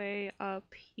all the way up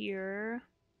here.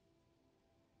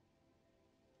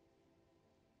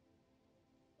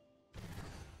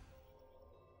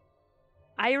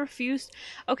 I refused.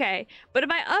 Okay, but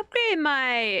if I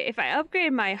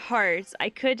upgrade my hearts, I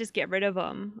could just get rid of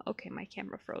them. Okay, my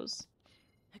camera froze.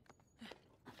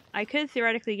 I could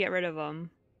theoretically get rid of them.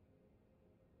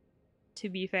 To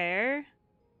be fair.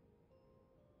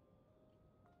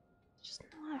 Just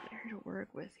not a lot of air to work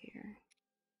with here.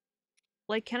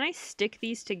 Like, can I stick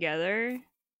these together?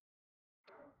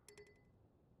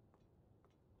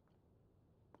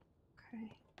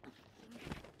 Okay.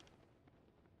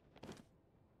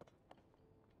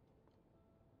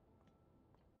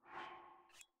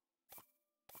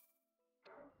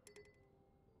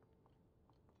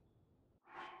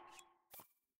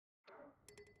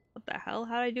 What the hell?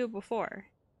 How did I do it before?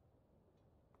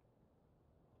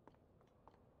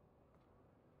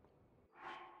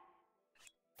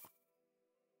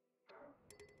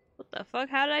 What the fuck?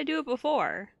 How did I do it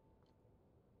before?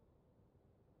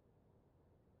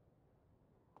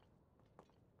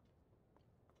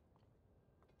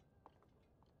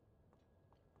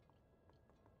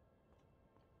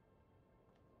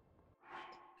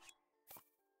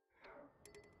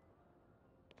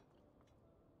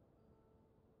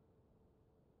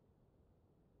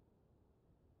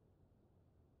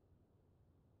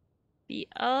 The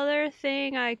other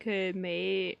thing I could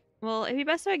make... Well, it'd be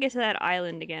best if I get to that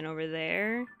island again over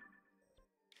there.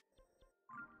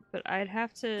 But I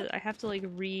have to like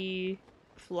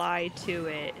fly to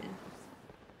it.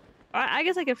 I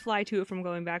guess I could fly to it from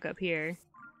going back up here.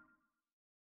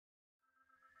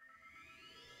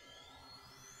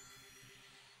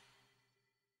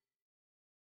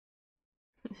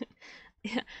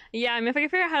 Yeah, I mean, if I can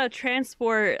figure out how to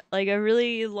transport like a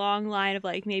really long line of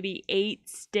like maybe 8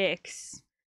 sticks,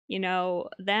 you know,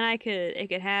 then it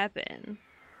could happen.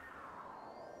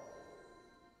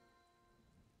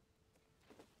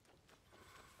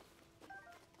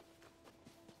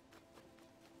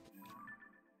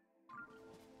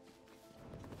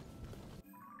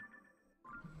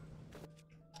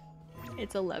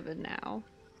 It's 11 now.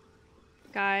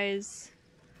 Guys.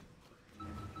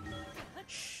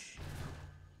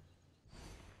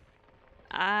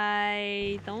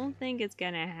 I don't think it's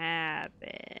gonna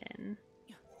happen.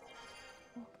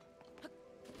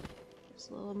 There's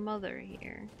a little mother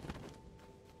here.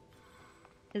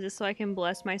 Is this so I can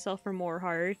bless myself for more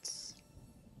hearts?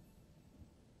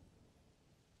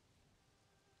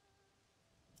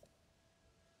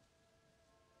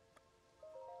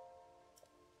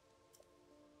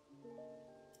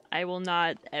 I will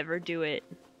not ever do it.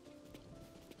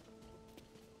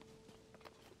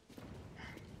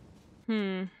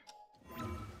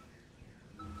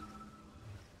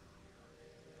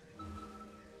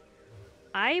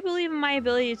 I believe in my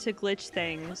ability to glitch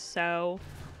things, so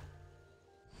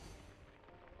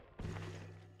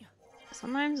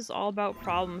sometimes it's all about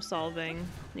problem solving,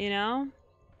 you know?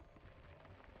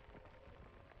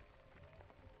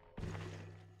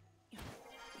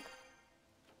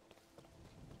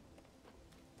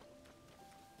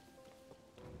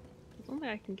 I don't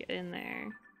think I can get in there.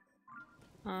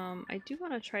 I do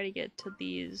want to try to get to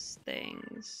these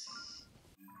things.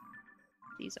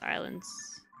 These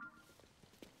islands.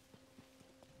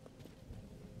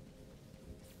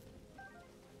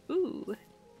 Ooh.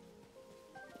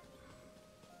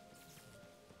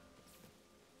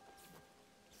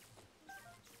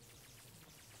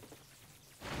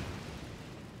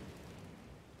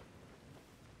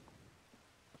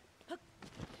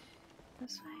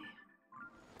 This way.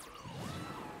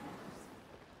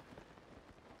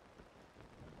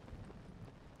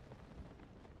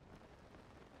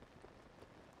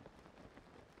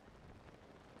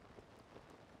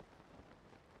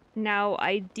 Now,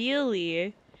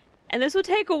 ideally, and this would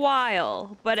take a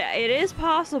while, but it is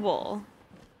possible.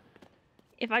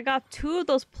 If I got 2 of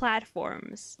those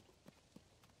platforms.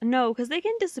 No, because they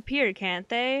can disappear, can't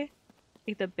they?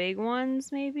 Like the big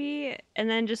ones, maybe? And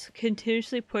then just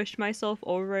continuously push myself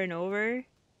over and over.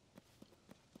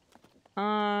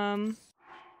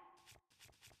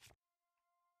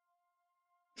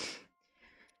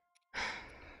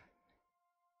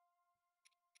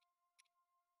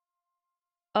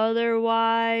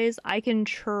 Otherwise, I can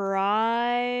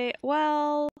try...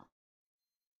 Well...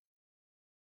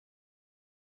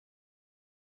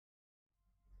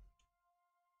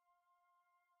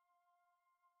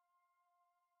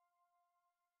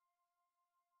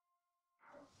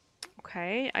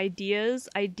 Okay, ideas.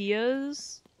 Okay,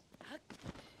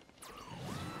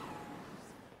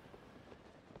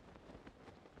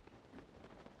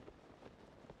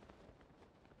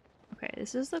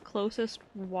 this is the closest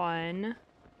one.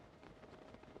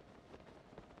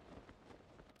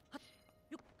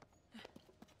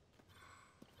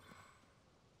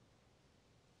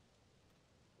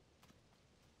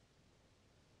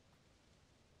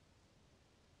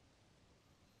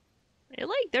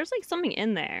 There's like something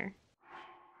in there.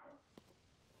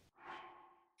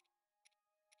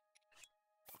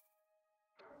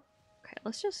 Okay,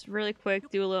 let's just really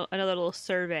quick do another little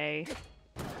survey.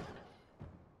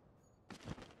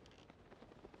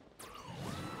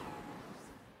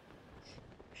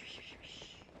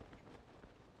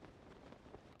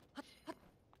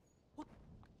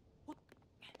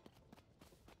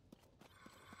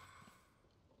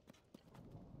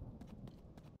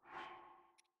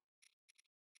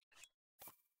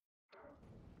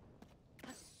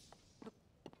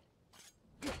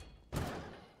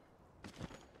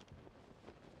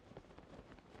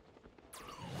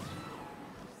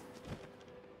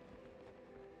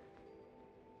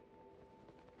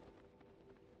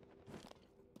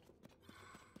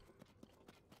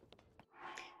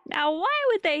 Now, why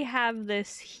would they have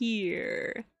this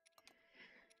here?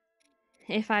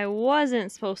 If I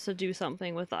wasn't supposed to do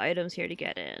something with the items here to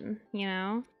get in, you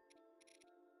know?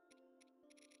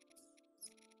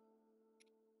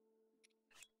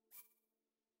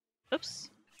 Oops.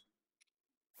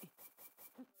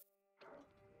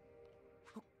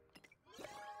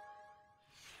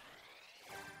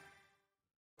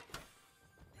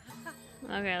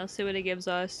 Okay, let's see what it gives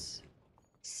us.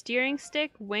 Steering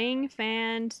stick, wing,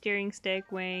 fan, steering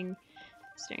stick, wing,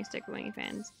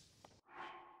 fans.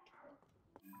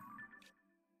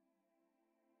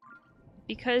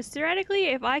 Because theoretically,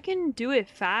 if I can do it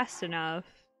fast enough,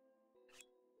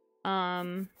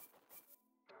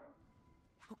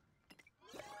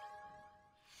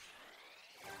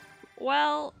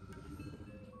 well,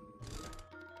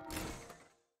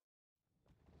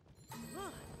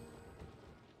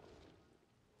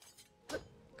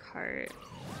 cart.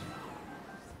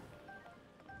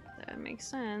 That makes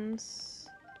sense.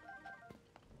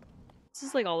 This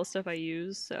is like all the stuff I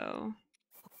use, so.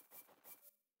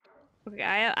 Okay,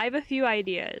 I have a few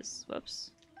ideas.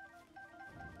 Whoops.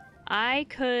 I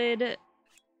could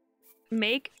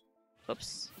make,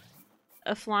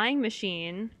 a flying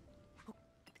machine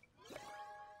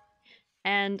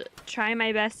and try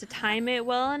my best to time it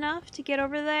well enough to get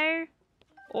over there.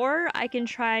 Or I can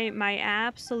try my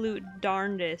absolute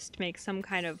darndest to make some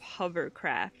kind of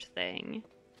hovercraft thing.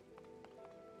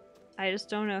 I just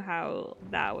don't know how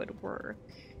that would work.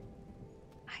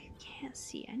 I can't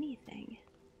see anything.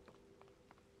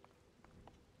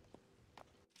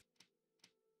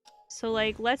 So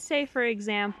like, let's say for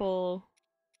example,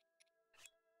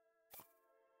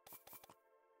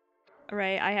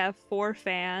 right, I have 4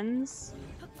 fans.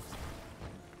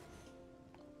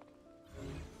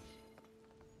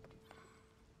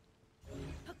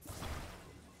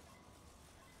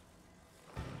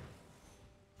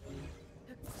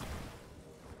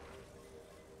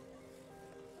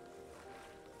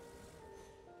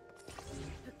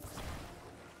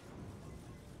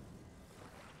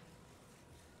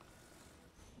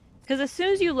 Because as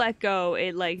soon as you let go,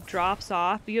 it like drops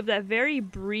off. You have that very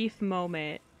brief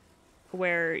moment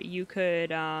where you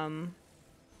could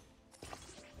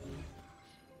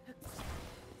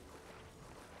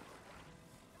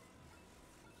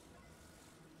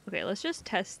okay, let's just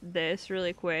test this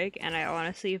really quick, and I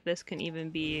want to see if this can even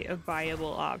be a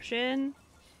viable option.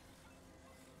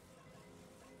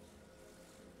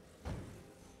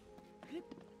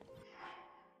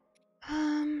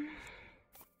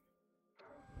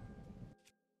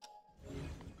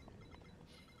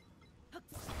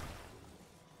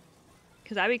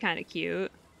 Because that'd be kind of cute.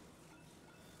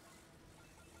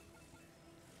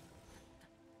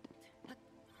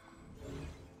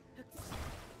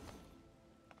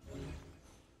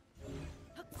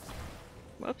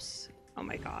 Whoops. Oh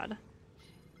my god.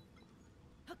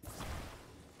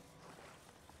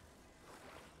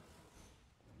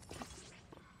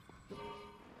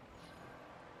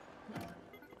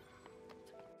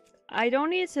 I don't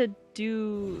need to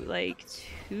do like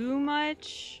too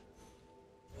much.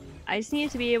 I just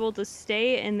need to be able to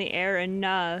stay in the air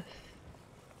enough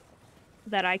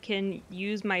that I can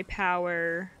use my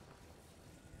power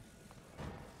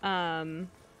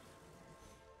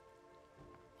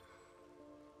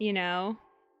you know.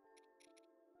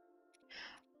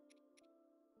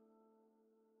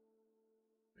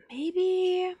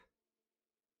 Maybe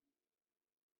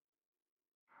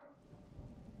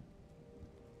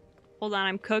hold on,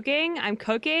 I'm cooking.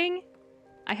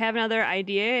 I have another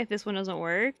idea if this one doesn't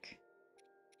work.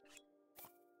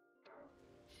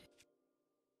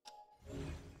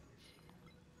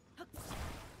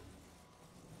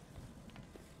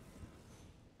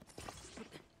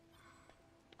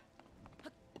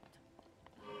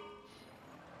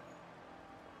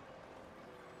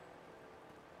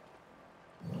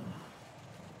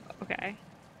 Okay.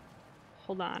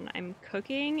 Hold on, I'm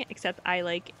cooking, except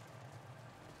I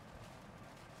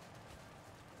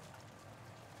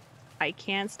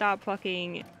can't stop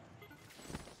fucking...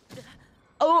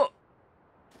 Oh!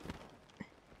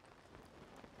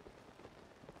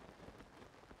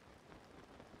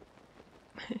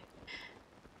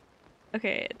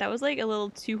 Okay, that was like a little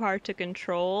too hard to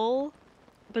control,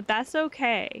 but that's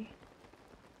okay.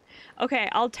 Okay,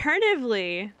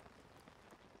 alternatively...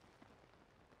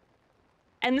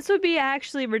 And this would be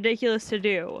actually ridiculous to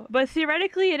do, but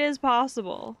theoretically it is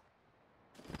possible.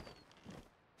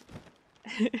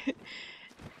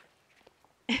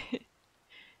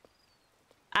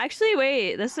 Actually,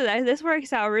 wait, this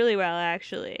works out really well,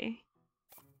 actually.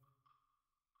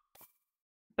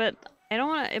 But I don't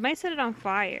want to... It might set it on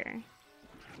fire.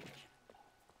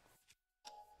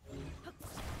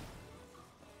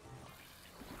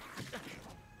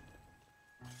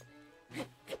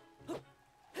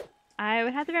 I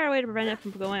would have to figure out a way to prevent it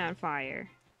from going on fire.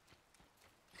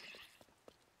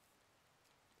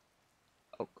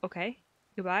 Oh, okay.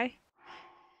 Goodbye.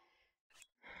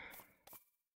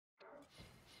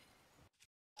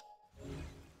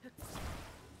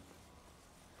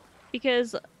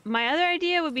 Because my other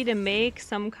idea would be to make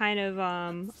some kind of,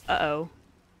 uh-oh.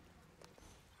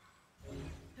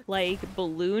 Like,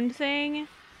 balloon thing.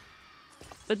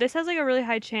 But this has, like, a really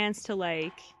high chance to,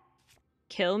 like,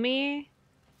 kill me.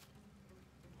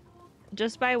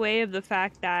 Just by way of the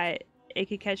fact that it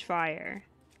could catch fire.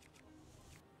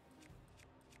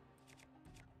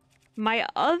 My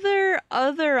other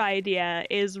idea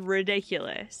is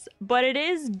ridiculous, but it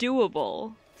is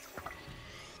doable.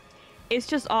 It's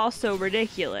just also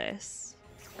ridiculous.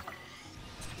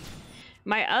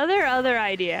 My other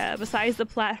idea, besides the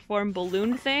platform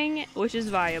balloon thing, which is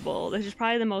viable, this is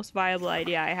probably the most viable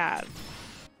idea I have,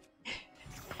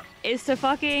 is to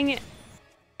fucking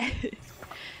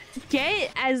get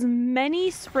as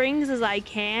many springs as I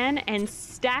can and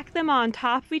stack them on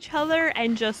top of each other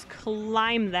and just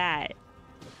climb that.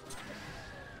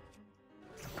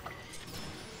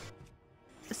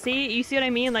 See, you see what I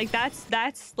mean? Like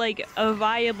that's like a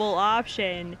viable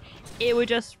option. It would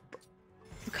just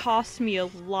cost me a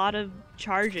lot of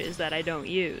charges that I don't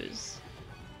use.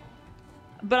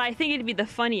 But I think it'd be the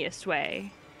funniest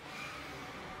way.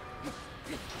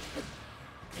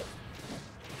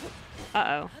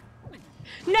 Uh-oh.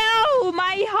 No!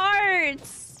 My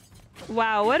hearts!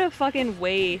 Wow, what a fucking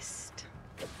waste.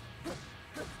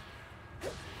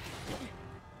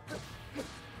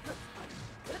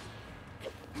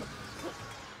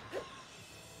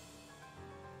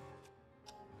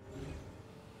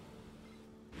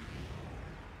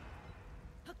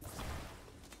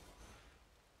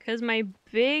 Because my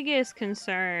biggest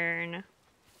concern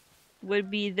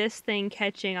would be this thing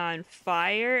catching on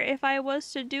fire if I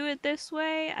was to do it this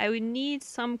way. I would need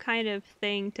some kind of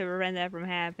thing to prevent that from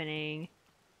happening.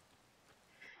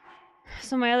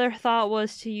 So my other thought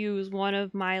was to use one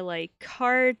of my like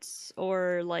carts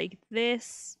or like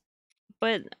this,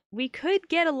 but we could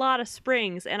get a lot of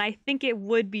springs and I think it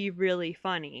would be really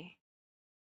funny.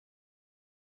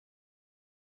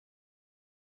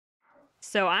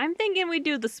 So I'm thinking we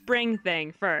do the spring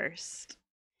thing first.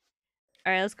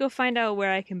 Alright, let's go find out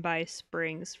where I can buy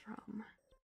springs from.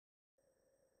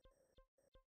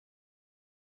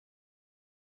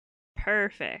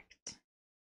 Perfect.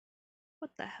 What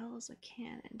the hell is a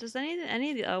cannon? Does any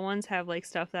of the other ones have like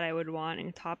stuff that I would want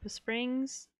in top of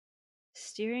springs?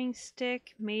 Steering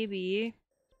stick, maybe.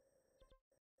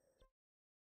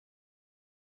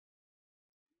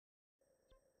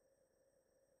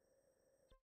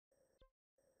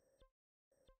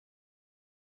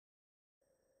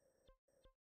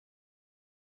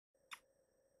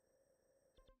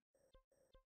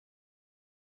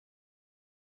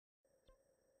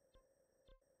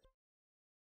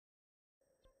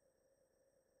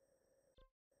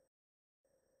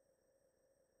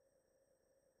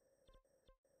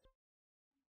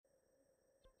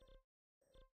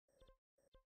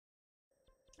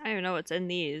 I don't even know what's in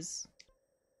these.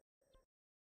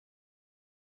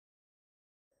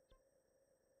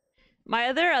 My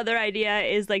other idea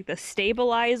is like the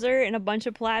stabilizer in a bunch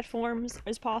of platforms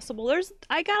is possible.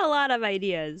 I got a lot of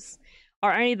ideas.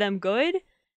 Are any of them good?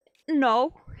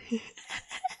 No.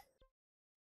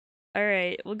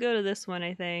 Alright, we'll go to this one,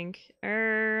 I think.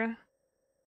 I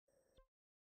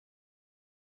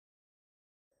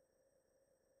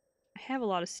have a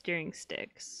lot of steering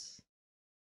sticks.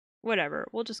 Whatever,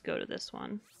 we'll just go to this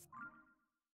one.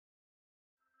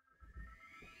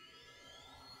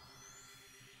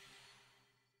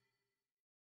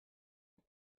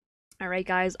 Alright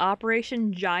guys,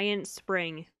 Operation Giant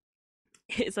Spring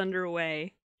is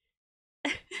underway.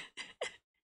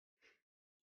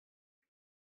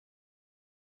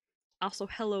 Also,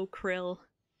 hello Krill.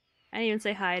 I didn't even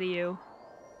say hi to you.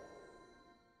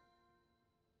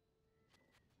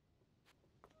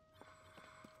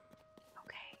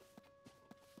 Okay.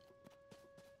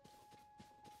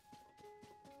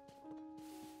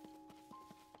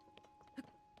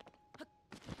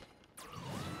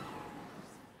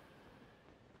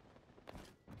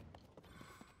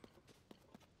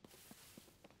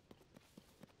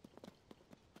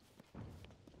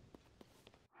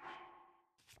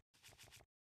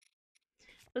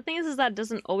 The thing is that it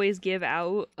doesn't always give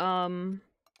out,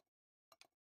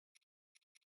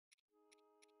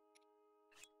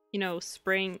 you know,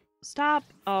 spring. Stop!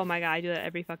 Oh my god, I do that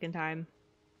every fucking time.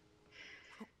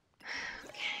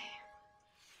 Okay.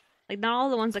 Like, not all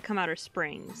the ones that come out are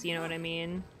springs, you know what I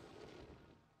mean?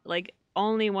 Like,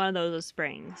 only one of those is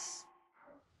springs.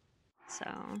 So.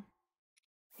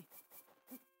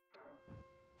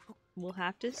 We'll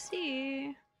have to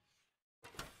see.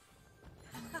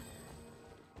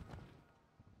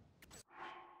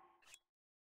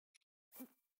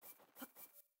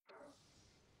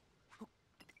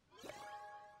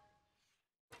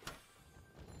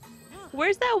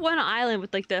 Where's that one island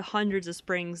with like the hundreds of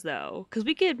springs though? Because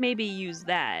we could maybe use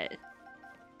that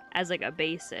as like a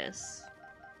basis.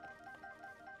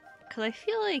 Because I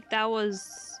feel like that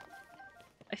was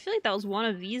one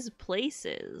of these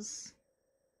places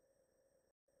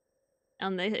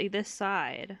on this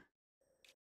side.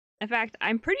 In fact,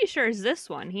 I'm pretty sure it's this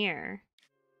one here.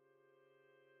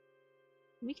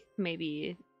 We could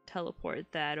maybe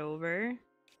teleport that over.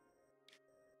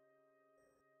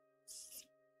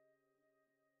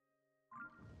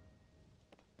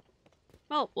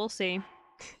 Well, we'll see.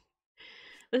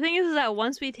 The thing is that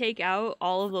once we take out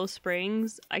all of those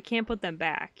springs, I can't put them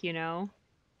back, you know?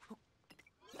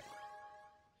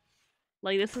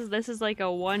 Like, this is like a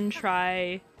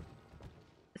one-try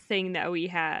thing that we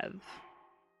have.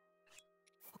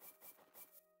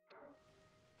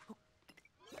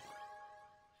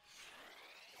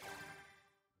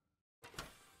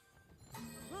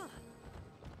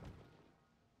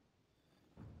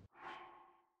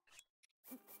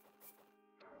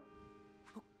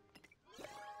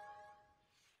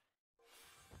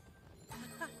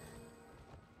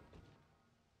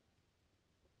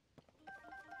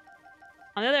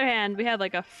 On the other hand, we have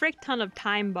like a frick ton of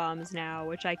time bombs now,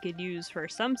 which I could use for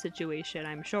some situation,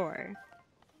 I'm sure.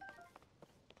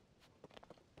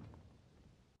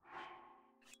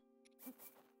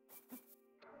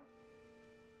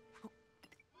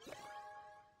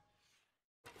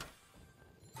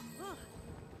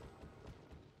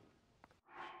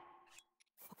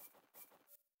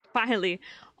 Finally,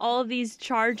 all of these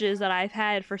charges that I've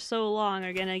had for so long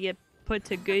are gonna get put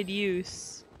to good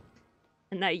use.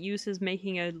 And that use is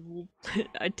making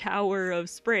a tower of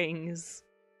springs.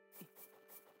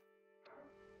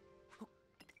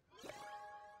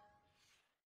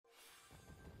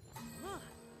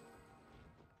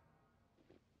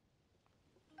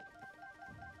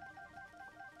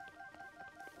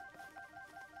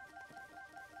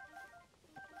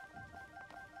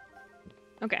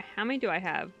 Okay, how many do I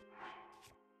have?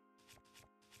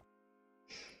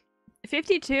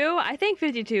 52? I think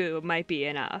 52 might be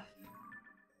enough.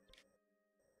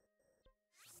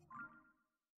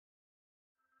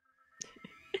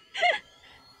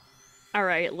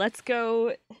 Alright, let's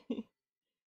go.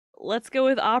 Let's go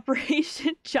with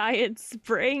Operation Giant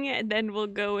Spring, and then we'll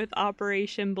go with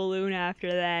Operation Balloon after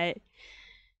that.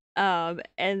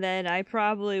 And then I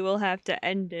probably will have to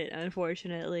end it,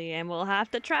 unfortunately, and we'll have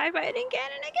to try fighting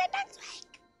Ganon again next week!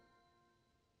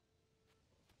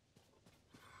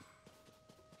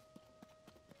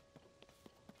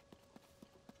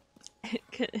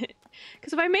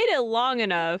 Because if I made it long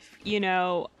enough, you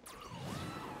know,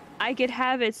 I could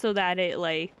have it so that it,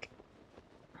 like...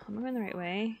 Am I going the right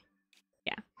way?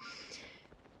 Yeah.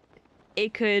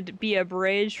 It could be a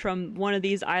bridge from one of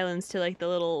these islands to, like, the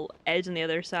little edge on the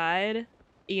other side,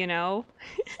 you know?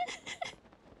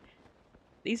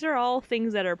 These are all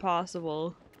things that are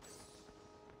possible.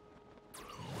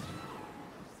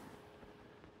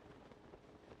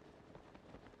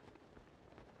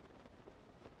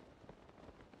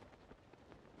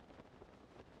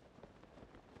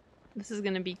 This is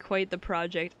gonna be quite the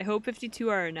project. I hope 52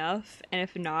 are enough, and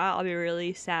if not, I'll be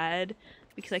really sad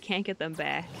because I can't get them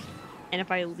back. And if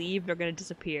I leave, they're gonna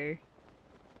disappear.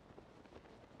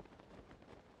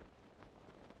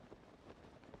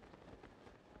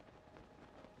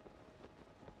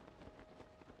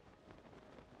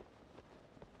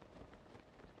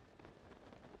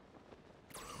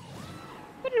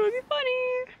 But it would be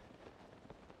funny!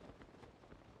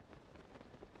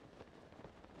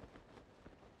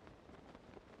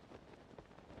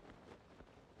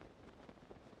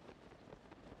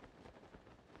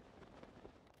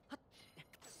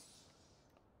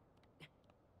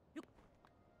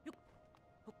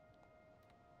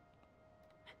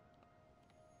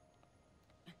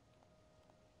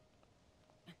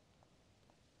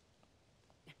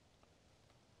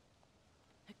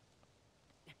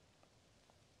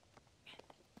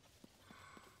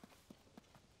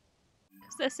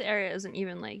 This area isn't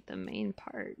even like the main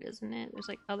part, isn't it? There's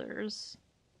like others.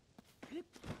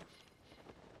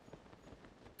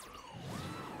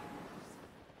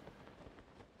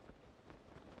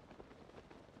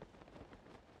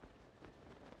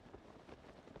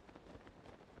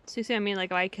 So you see what I mean? Like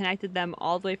if I connected them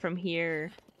all the way from here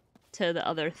to the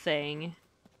other thing.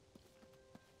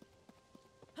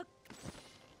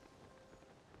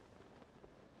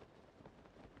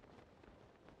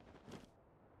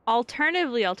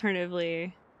 Alternatively,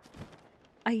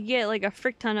 I could get like a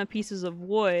frick ton of pieces of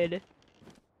wood.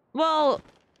 Well,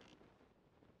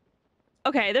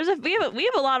 okay, we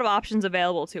have a lot of options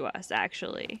available to us,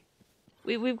 actually.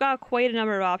 We've got quite a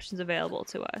number of options available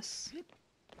to us.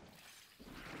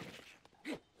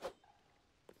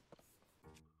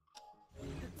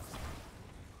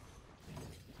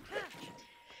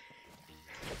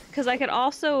 Because I could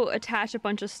also attach a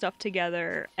bunch of stuff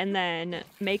together and then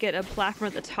make it a platform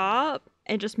at the top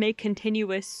and just make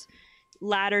continuous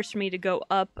ladders for me to go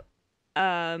up,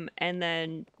 and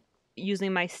then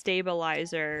using my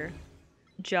stabilizer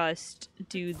just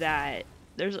do that.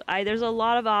 There's a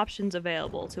lot of options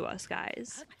available to us,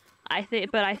 guys. I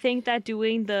think that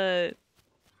doing the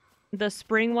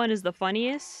spring one is the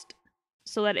funniest,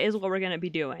 so that is what we're gonna be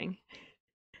doing.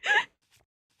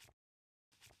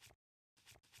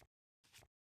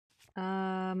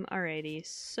 Alrighty,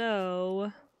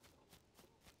 so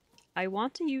I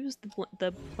want to use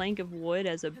the plank of wood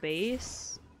as a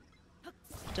base,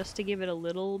 just to give it a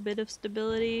little bit of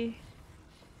stability.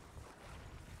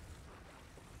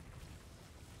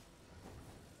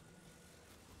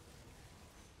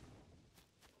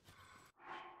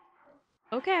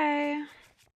 Okay.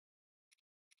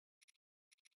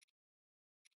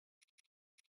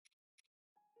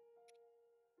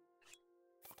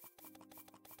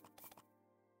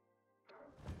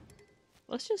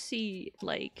 Let's just see,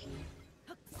 like...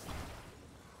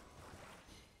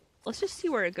 Let's just see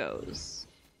where it goes.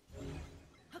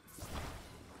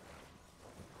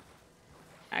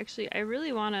 Actually, I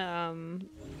really wanna,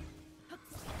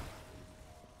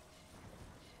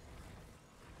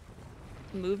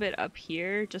 move it up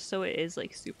here, just so it is,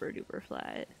 like, super duper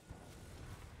flat.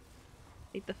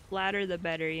 Like, the flatter the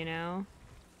better, you know?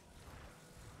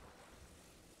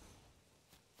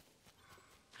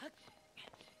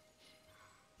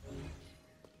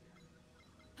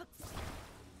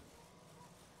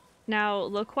 Now,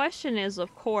 the question is,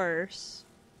 of course,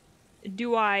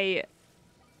 do I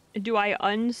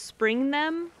unspring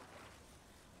them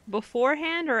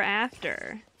beforehand or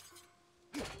after?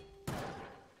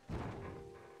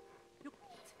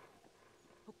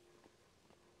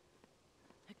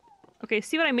 Okay,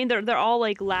 see what I mean? They're all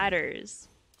like ladders.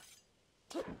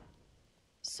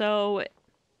 So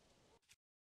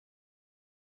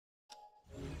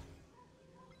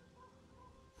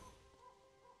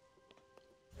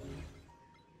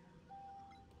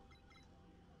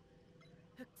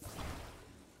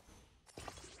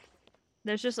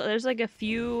there's like a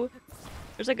few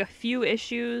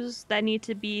issues that need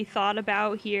to be thought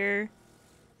about here.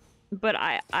 But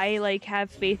I like have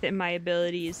faith in my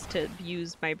abilities to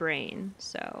use my brain,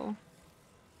 so.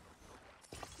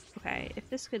 Okay, if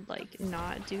this could like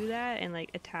not do that and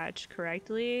like attach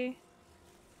correctly.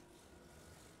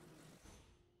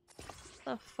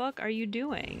 What the fuck are you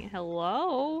doing?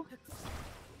 Hello?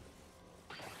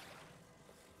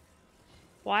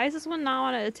 Why does this one not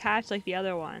want to attach like the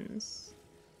other ones?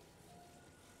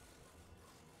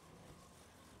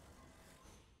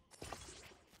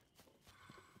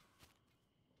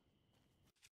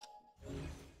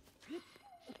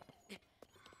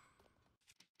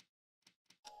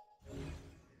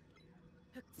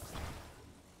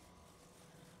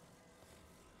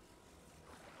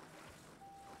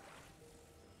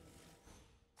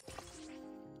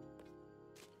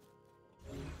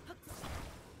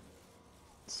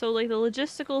 So like the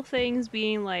logistical things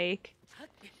being like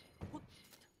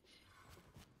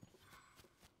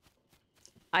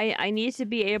I need to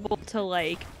be able to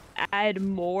like add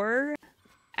more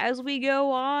as we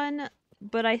go on,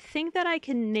 but I think that I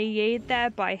can negate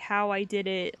that by how I did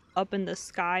it up in the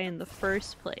sky in the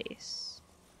first place.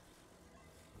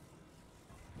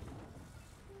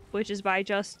 Which is by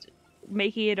just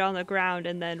making it on the ground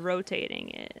and then rotating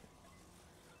it.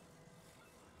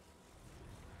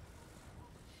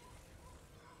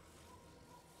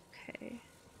 Okay.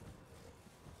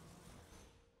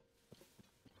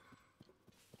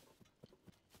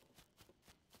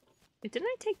 Wait, didn't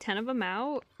I take 10 of them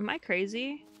out? Am I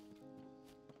crazy?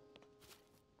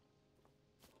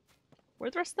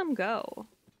 Where'd the rest of them go?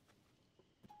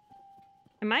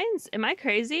 Am I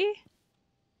crazy?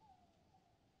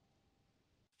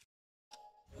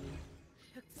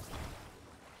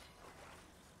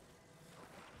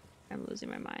 I'm losing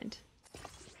my mind.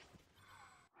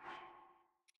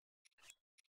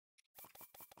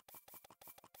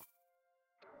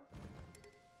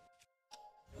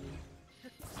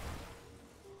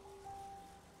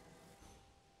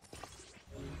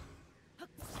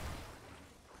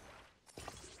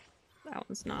 That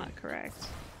one's not correct.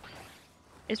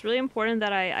 It's really important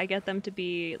that I get them to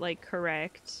be, like,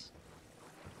 correct.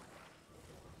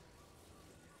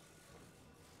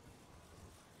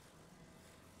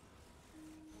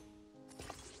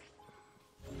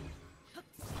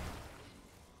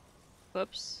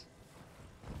 Whoops.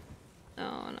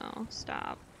 Oh no,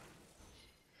 stop.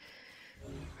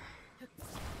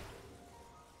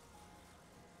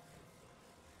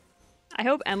 I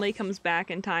hope Emily comes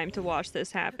back in time to watch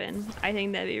this happen. I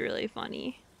think that'd be really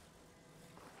funny.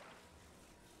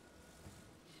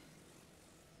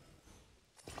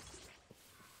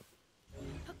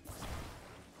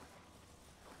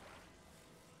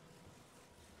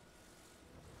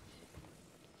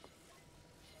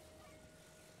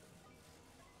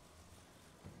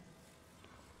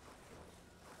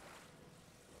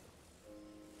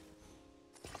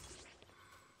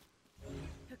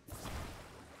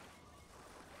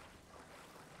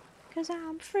 Cause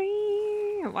I'm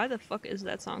free. Why the fuck is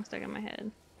that song stuck in my head?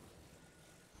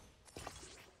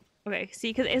 Okay,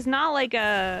 see, cause it's not like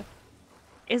a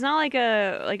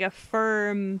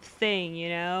firm thing, you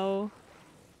know?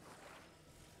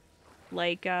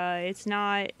 Like it's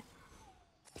not.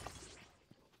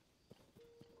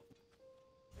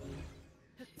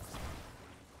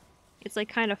 It's like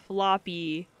kind of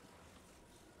floppy.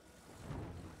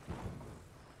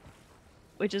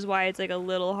 Which is why it's like a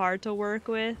little hard to work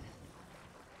with.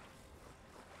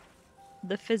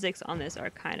 The physics on this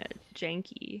are kind of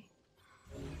janky.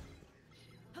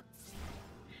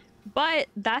 But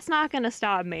that's not gonna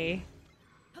stop me.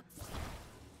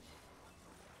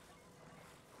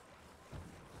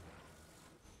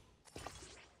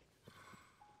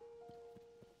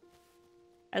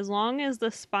 As long as the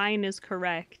spine is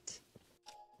correct.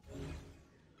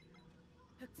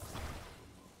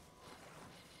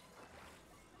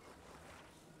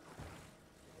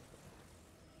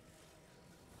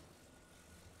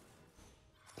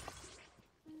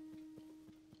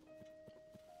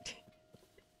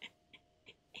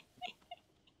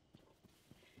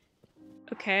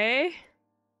 Okay.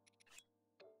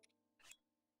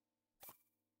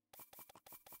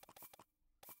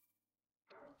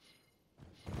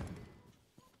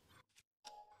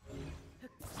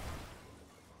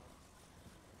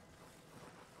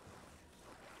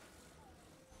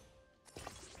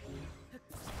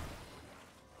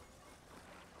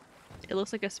 It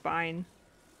looks like a spine.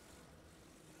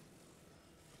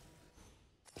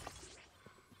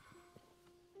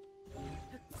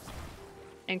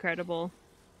 Incredible.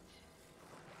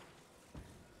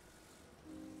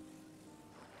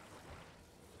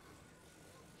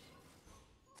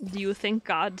 Do you think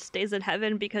God stays in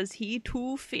heaven because he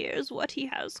too fears what he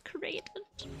has created?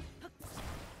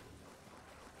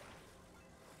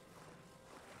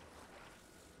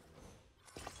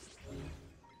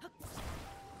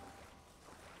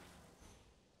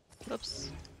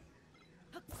 Oops.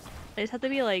 They just have to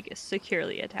be like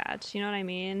securely attached, you know what I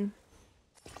mean?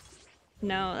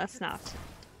 No, that's not.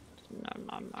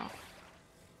 No. It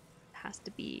has to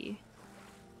be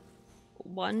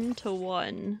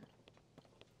 1-to-1.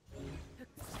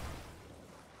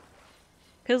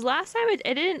 Because last time it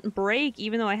didn't break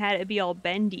even though I had it be all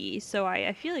bendy, so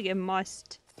I feel like it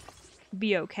must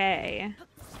be okay.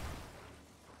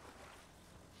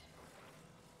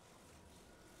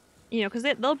 You know, because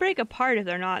they'll break apart if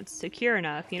they're not secure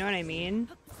enough, you know what I mean?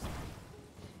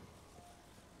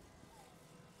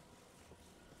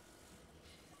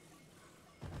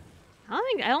 I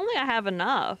don't think I have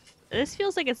enough. This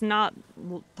feels like it's not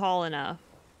tall enough.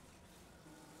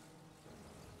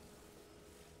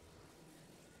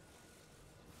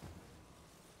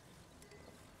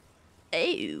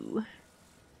 Ew.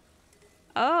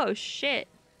 Oh, shit.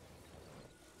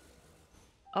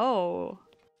 Oh.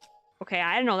 Okay,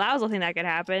 I didn't know that was a thing that could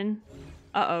happen.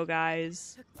 Uh-oh,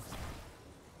 guys.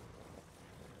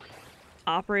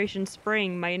 Operation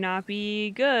Spring might not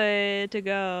be good to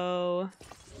go.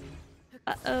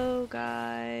 Uh-oh,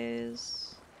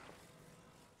 guys.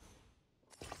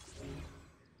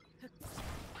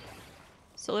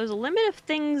 So there's a limit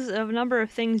of number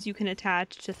of things you can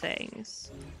attach to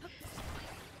things.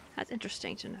 That's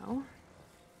interesting to know.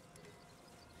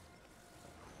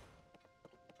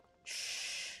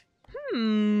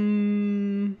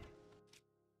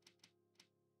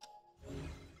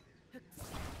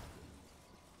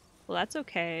 Well, that's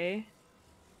okay.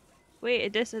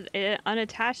 Wait, it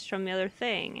unattached from the other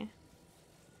thing.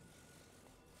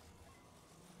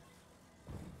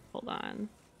 Hold on.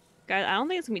 Guys, I don't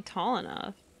think it's gonna be tall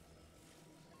enough.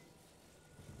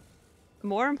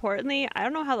 More importantly, I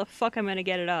don't know how the fuck I'm gonna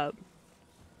get it up.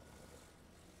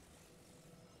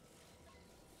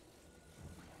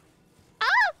 Ah!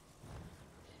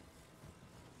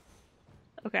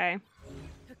 Okay.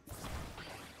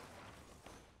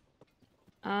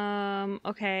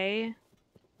 Okay.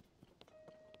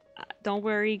 Don't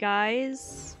worry,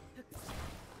 guys.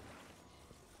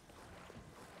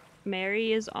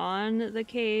 Mary is on the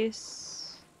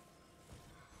case.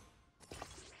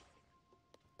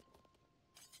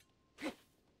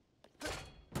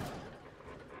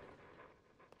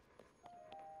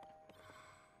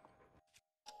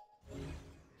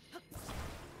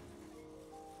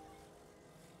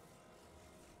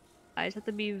 I just have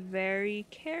to be very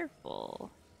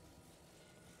careful.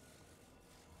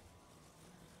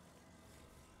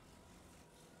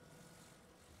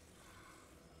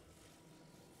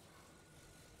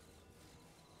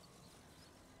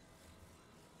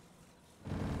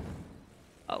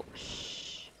 Oh,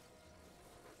 shh.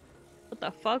 What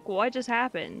the fuck? What just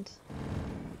happened?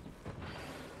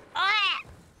 Ah!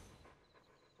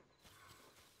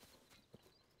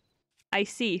 I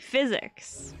see.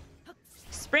 Physics.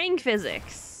 Spring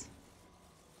physics.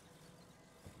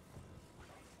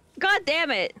 God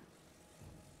damn it!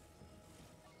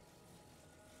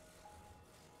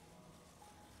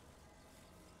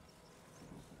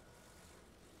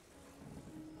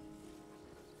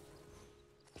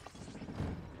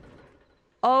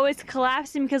 Oh, it's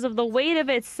collapsing because of the weight of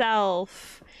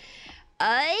itself.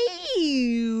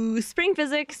 Ayy, spring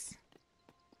physics.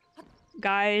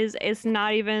 Guys, it's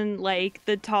not even like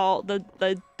the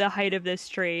height of this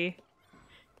tree.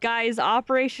 Guys,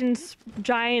 Operation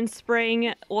Giant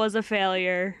Spring was a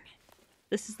failure.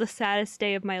 This is the saddest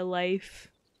day of my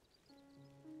life.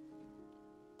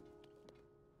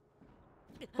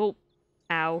 Oh,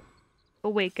 ow. Oh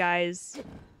wait, guys.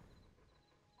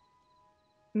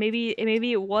 Maybe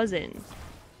it wasn't.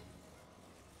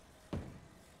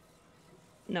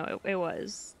 No, it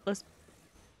was. Let's.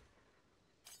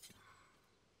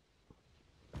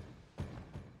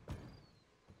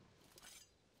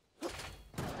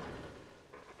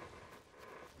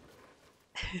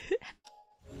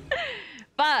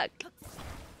 Fuck!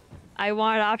 I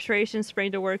wanted Operation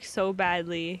Spring to work so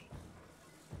badly.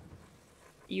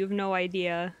 You have no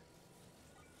idea.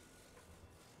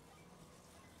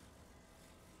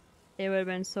 It would have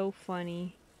been so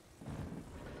funny.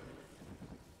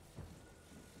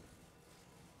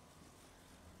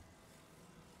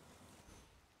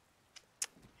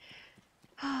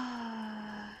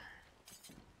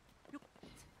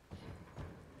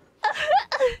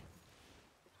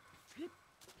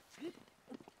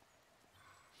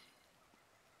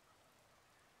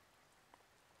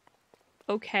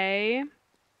 okay.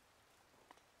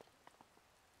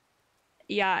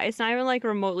 Yeah, it's not even like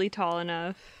remotely tall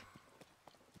enough.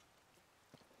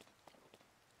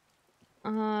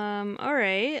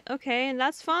 Alright, okay, and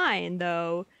that's fine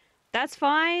though. That's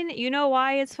fine. You know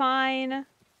why it's fine?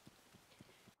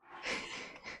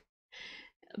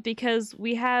 Because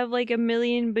we have like a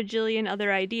million bajillion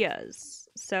other ideas,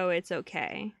 so it's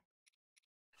okay.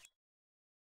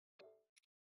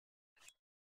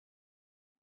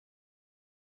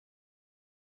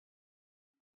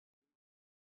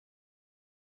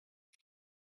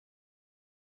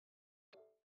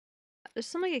 There's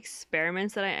some like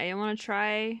experiments that I want to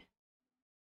try.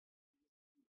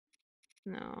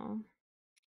 No.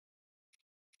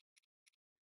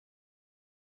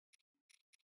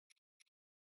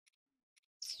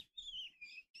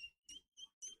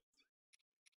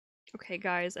 Okay,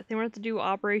 guys, I think we're going to have to do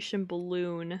Operation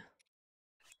Balloon.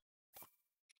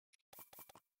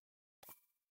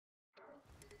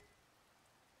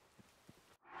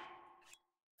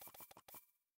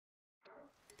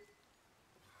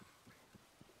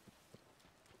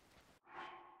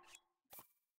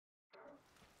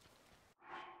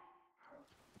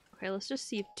 Okay, let's just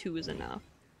see if 2 is enough.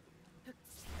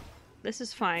 This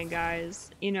is fine, guys.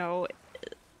 You know,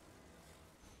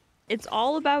 it's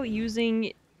all about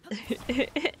using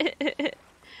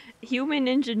human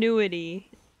ingenuity,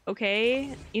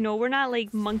 okay? You know, we're not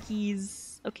like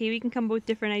monkeys, okay? We can come up with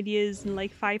different ideas and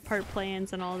like 5-part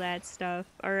plans and all that stuff,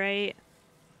 alright?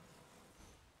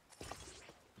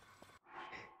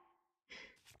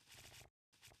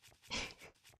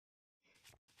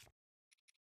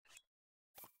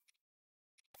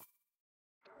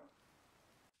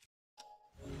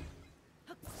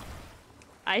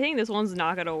 I think this one's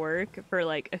not gonna work for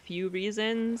like a few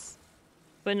reasons,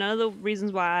 but none of the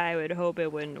reasons why I would hope it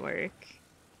wouldn't work.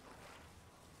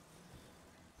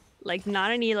 Like,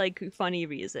 not any like funny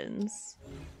reasons.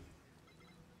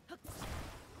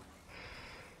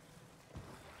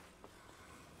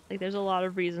 Like, there's a lot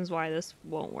of reasons why this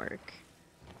won't work.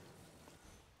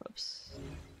 Whoops.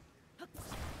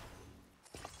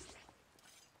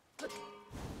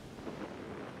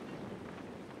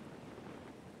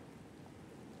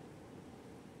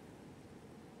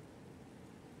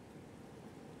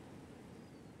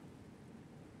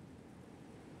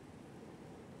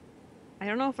 I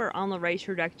don't know if we're on the right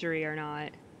trajectory or not.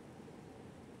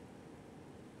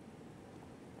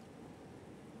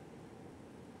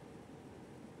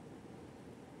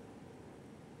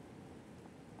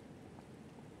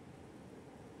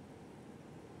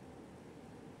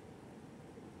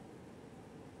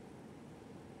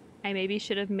 I maybe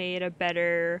should have made a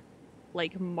better,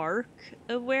 like, mark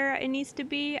of where it needs to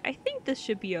be. I think this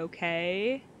should be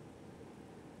okay.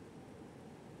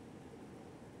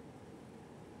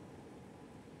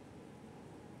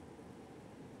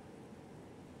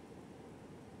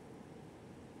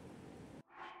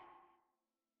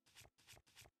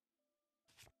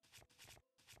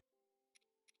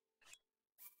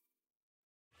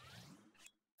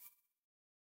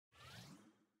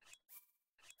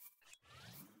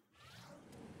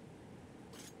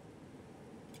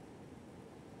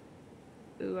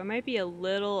 Ooh, I might be a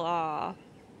little off.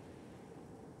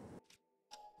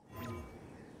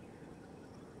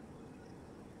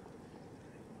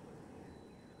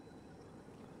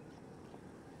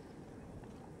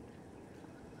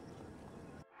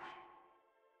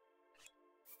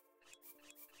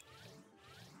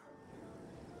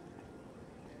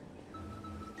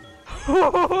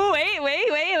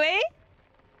 Wait.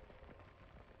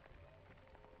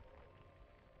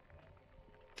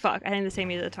 Fuck, I think the same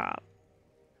me to the top.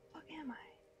 Fuck am I?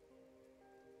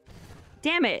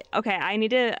 Damn it. Okay, I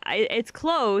need to... it's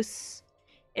close.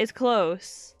 It's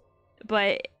close.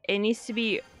 But it needs to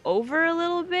be over a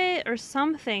little bit or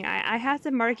something. I have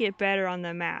to mark it better on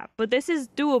the map. But this is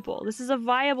doable. This is a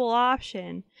viable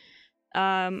option.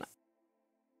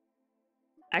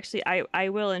 Actually, I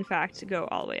will, in fact, go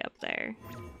all the way up there.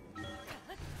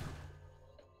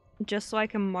 Just so I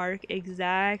can mark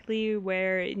exactly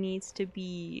where it needs to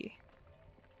be.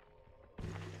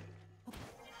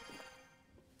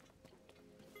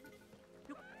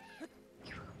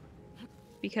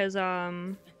 Because,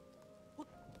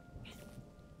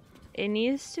 it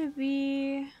needs to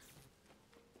be...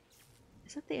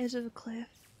 Is that the edge of a cliff?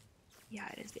 Yeah,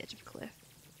 it is the edge of a cliff.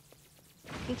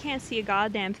 You can't see a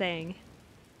goddamn thing.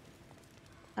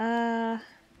 Oh,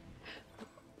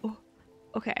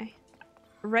 okay.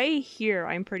 Right here,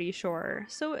 I'm pretty sure.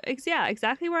 So, yeah,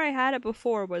 exactly where I had it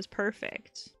before was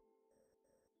perfect.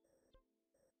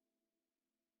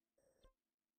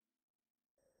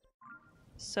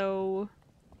 So...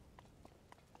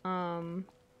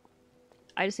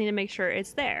 I just need to make sure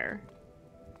it's there.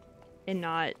 And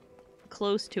not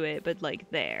close to it, but like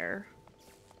there.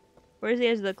 Where's the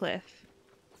edge of the cliff?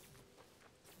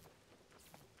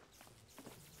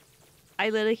 I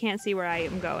literally can't see where I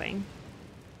am going.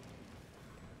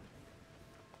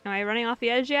 Am I running off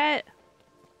the edge yet?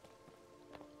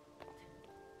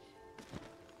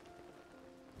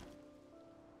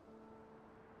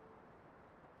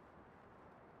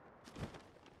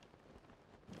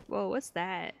 Whoa, what's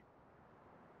that?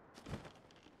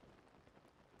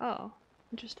 Oh,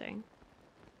 interesting.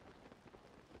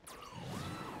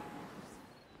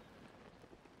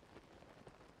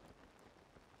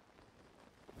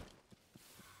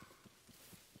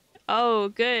 Oh,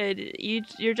 good.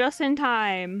 You're just in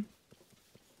time.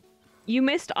 You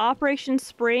missed Operation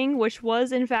Spring, which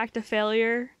was in fact a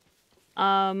failure.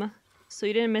 So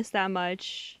you didn't miss that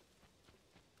much.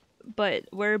 But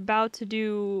we're about to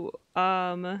do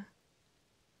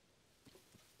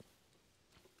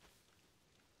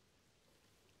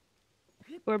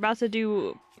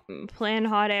Plan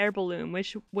Hot Air Balloon,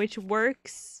 which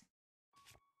works.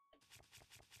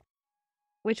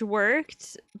 Which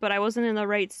worked, but I wasn't in the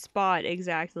right spot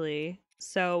exactly.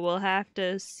 So we'll have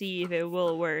to see if it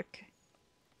will work.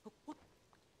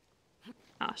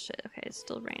 Oh shit, okay, it's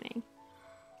still raining.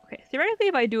 Okay, theoretically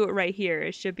if I do it right here,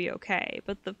 it should be okay,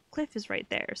 but the cliff is right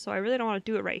there, so I really don't want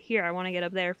to do it right here. I want to get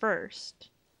up there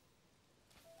first.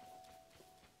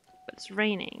 But it's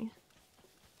raining.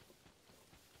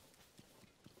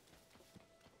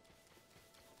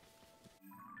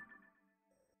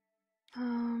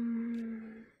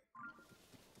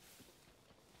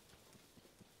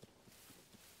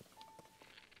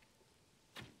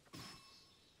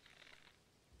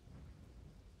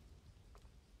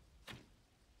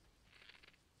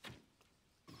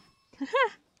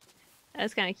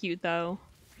 That's kind of cute though.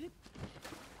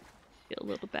 Feel a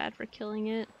little bad for killing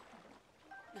it.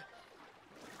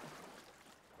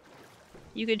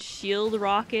 You could shield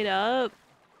rocket up.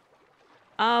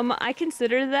 I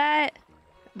considered that,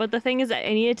 but the thing is that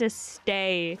I needed to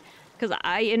stay, because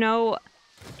you know,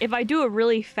 if I do it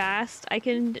really fast, I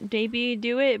can maybe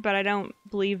do it, but I don't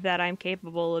believe that I'm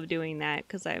capable of doing that,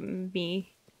 because I'm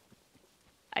me.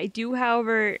 I do,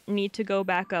 however, need to go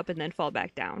back up and then fall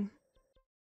back down.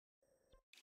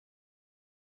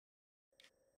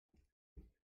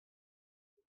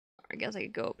 I guess I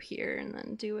could go up here and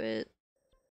then do it.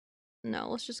 No,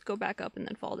 let's just go back up and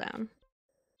then fall down.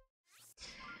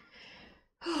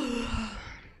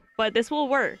 But this will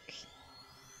work.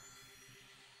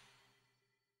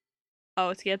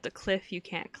 Oh, to get up the cliff, you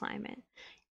can't climb it.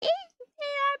 I'm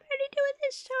already doing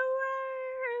this so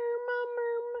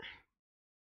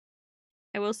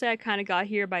I will say I kind of got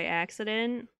here by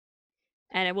accident,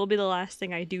 and it will be the last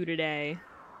thing I do today.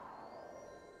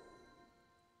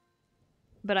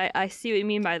 But I see what you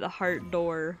mean by the heart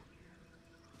door.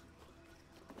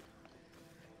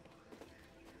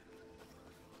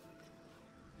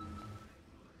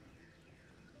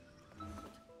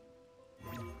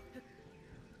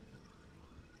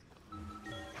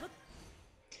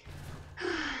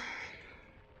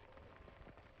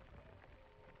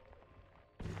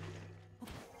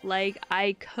 Like,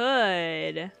 I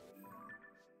could,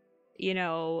 you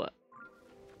know...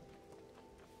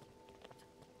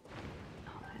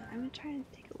 I'm gonna try to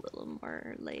take a little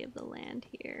more lay of the land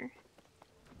here.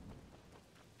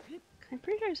 I'm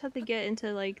pretty sure I just have to get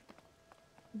into, like,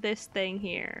 this thing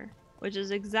here, which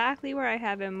is exactly where I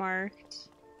have it marked.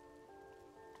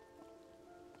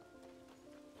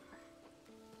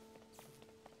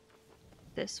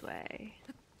 This way.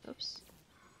 Oops.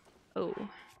 Oh.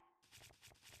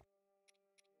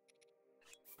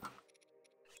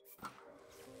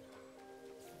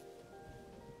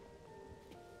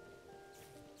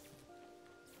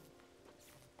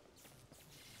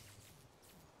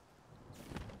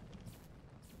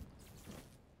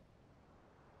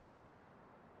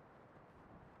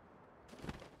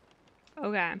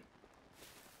 Okay.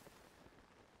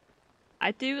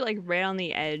 I do like right on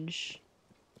the edge.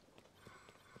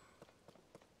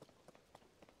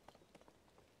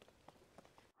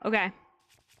 Okay.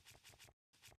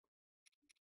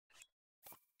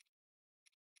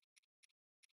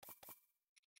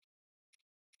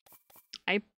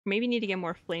 I maybe need to get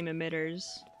more flame emitters.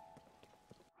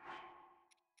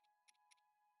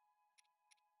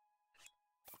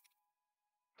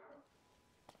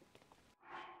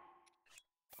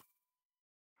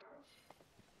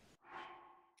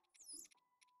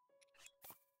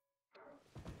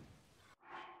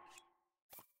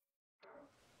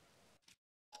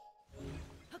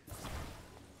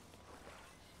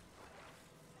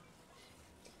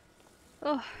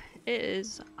 Oh, it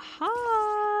is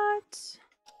hot.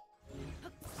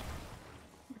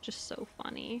 Which is so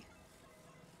funny.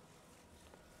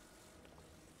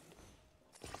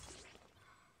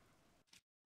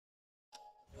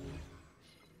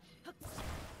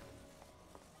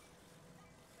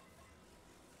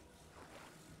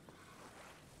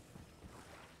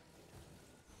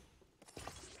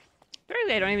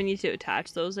 Apparently I don't even need to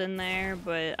attach those in there,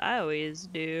 but I always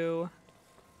do.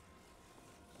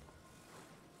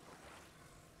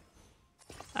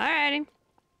 Alrighty.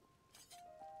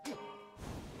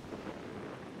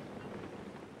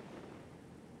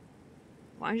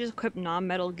 Why don't you just equip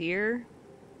non-metal gear?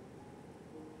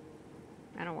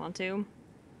 I don't want to.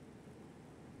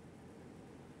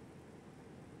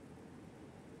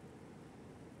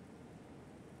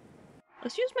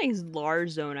 Let's use my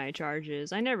large zonai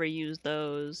charges. I never use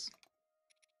those.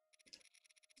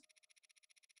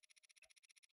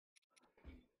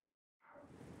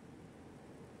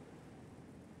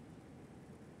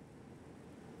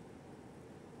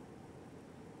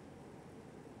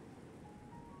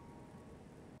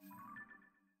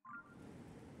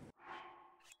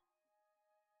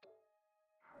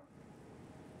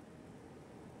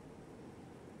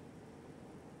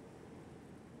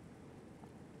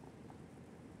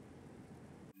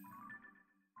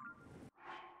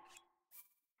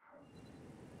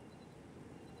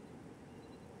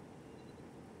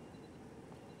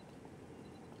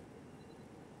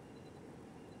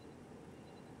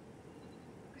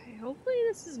 Okay, hopefully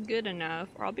this is good enough,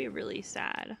 or I'll be really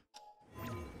sad.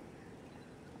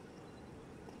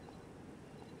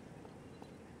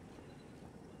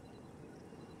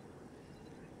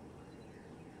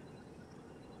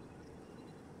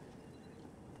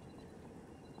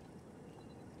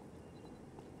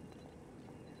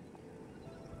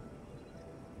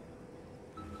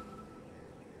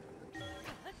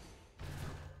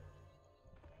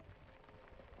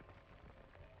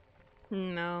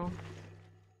 No.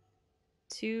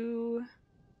 Too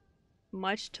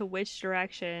much to which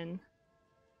direction?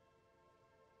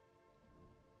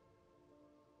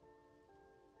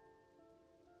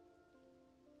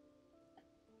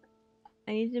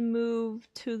 I need to move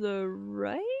to the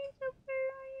right of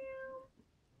where I am?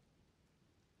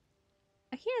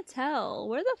 I can't tell.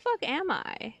 Where the fuck am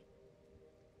I?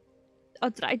 Oh,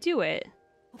 did I do it?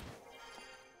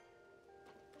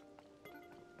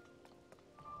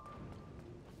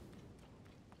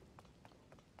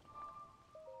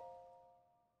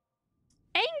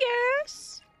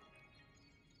 Angus!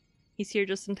 He's here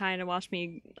just in time to watch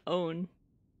me own.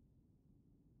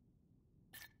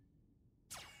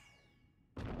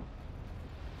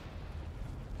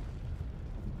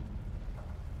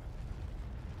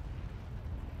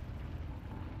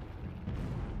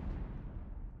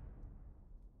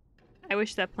 I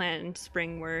wish that plant in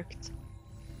spring worked.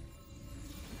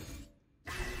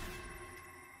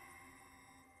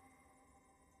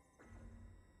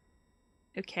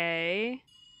 Okay.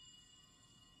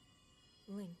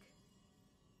 Link,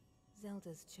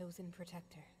 Zelda's chosen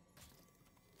protector.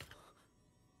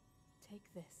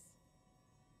 Take this.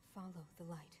 Follow the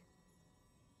light.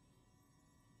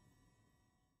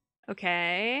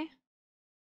 Okay.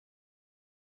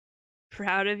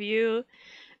 Proud of you.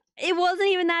 It wasn't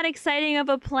even that exciting of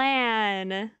a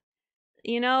plan.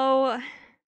 You know,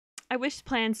 I wish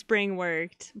Plan Spring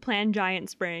worked. Plan Giant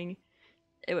Spring.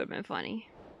 It would have been funny.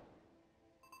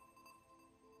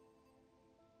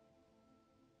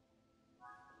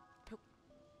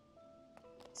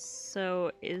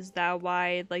 So is that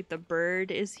why, like, the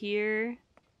bird is here?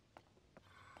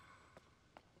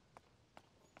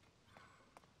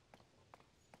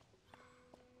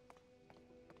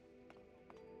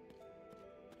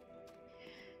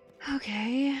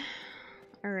 Okay.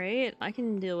 Alright, I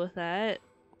can deal with that.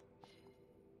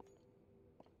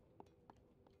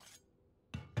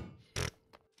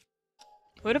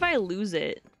 What if I lose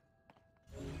it?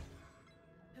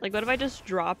 Like, what if I just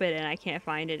drop it and I can't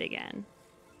find it again?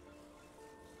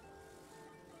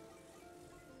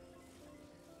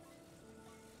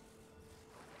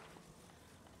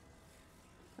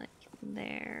 Like,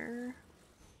 there.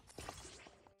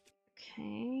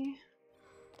 Okay.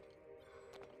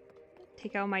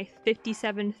 Take out my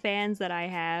 57 fans that I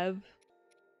have.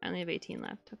 I only have 18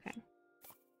 left, okay.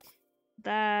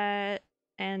 That,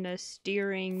 and a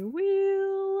steering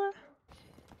wheel.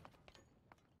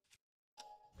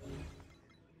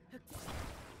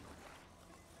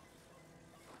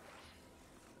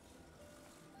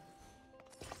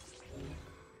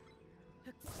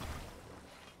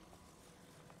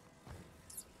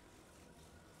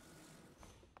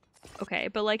 Okay,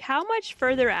 but like how much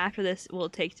further after this will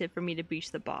it take for me to beat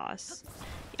the boss?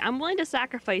 I'm willing to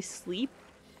sacrifice sleep.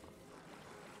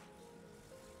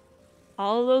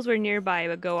 All of those were nearby,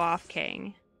 but go off,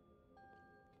 King.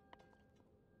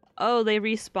 Oh, they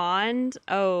respawned?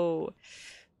 Oh.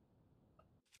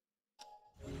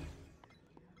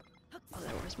 Oh,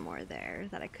 there was more there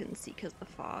that I couldn't see because of the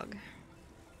fog.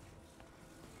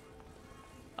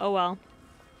 Oh well.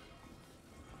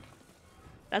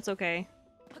 That's okay.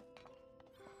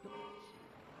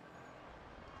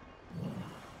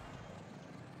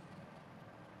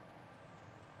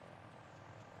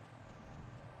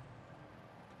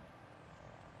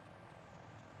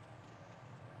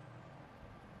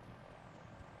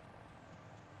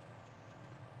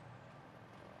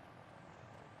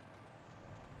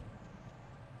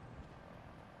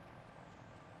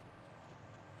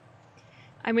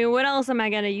 I mean, what else am I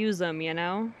gonna use them, you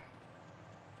know?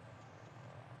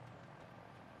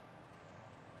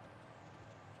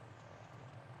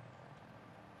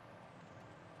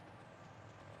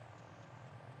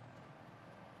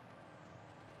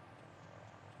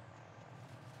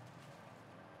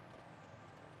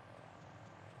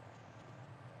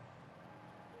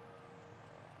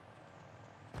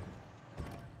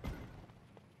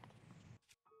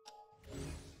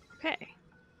 Okay.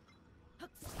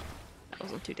 That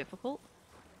wasn't too difficult.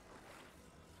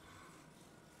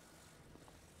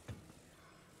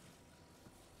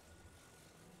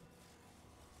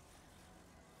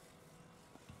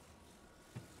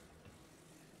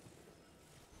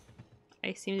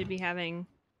 I seem to be having...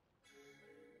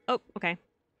 Oh, okay.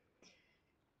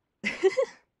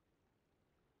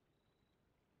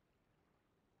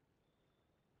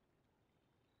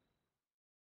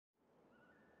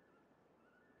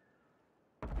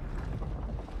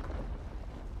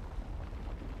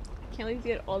 Can't wait to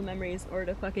get all the memories or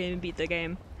to fucking beat the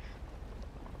game.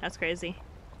 That's crazy.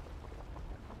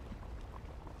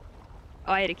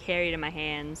 Oh, I had to carry it in my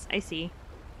hands. I see.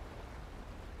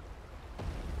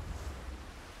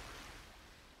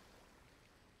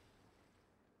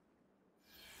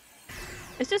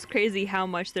 It's just crazy how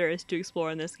much there is to explore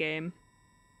in this game.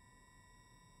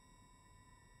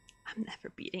 I'm never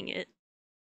beating it.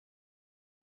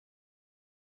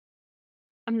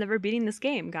 I'm never beating this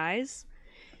game, guys.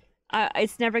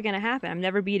 It's never gonna happen. I'm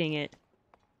never beating it.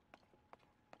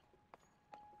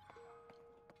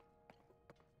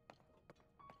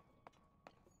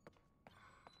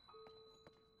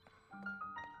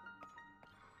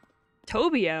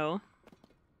 Tobio?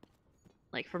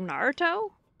 Like from Naruto?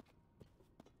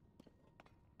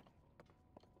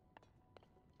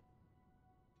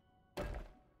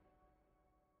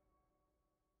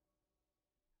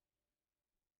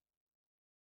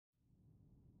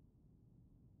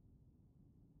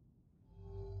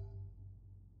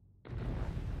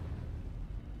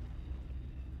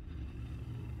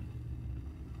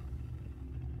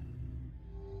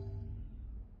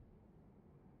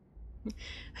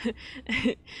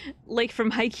 Like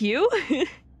from Haikyuu?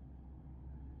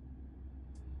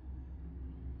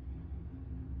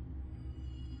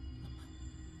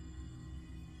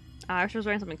 I wish I was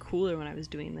wearing something cooler when I was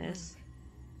doing this.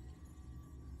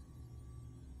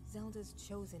 Zelda's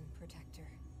chosen protector.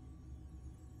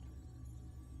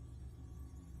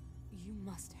 You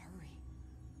must hurry.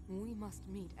 We must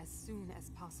meet as soon as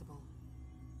possible.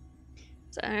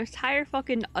 It's an entire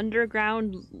fucking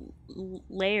underground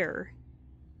lair.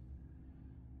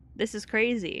 This is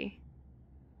crazy.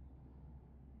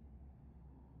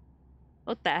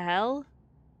 What the hell?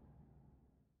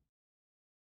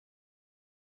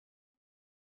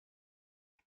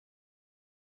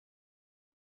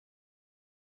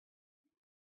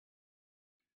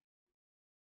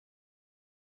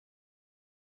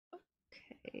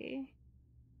 Okay.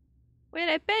 Wait,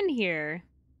 I've been here.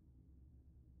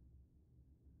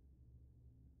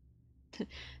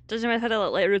 Doesn't matter how the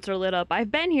light roots are lit up. I've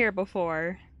been here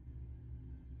before.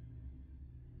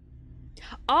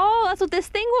 Oh, that's what this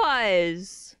thing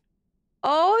was.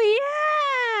 Oh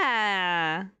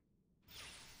yeah.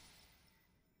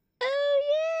 Oh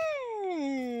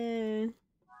yeah.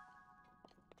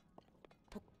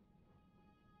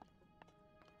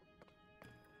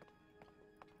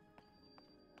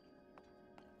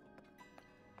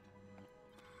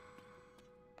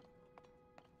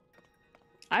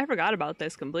 I forgot about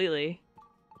this completely.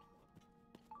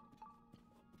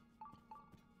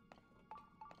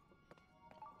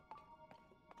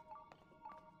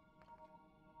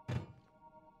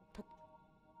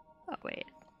 Oh wait.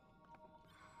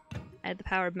 I had the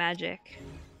power of magic.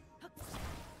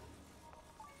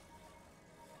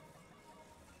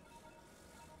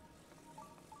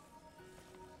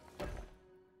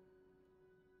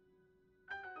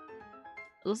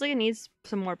 looks like it needs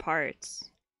some more parts.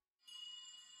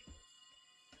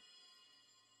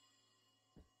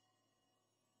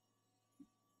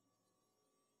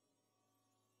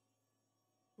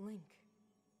 Link,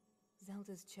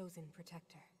 Zelda's chosen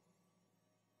protector.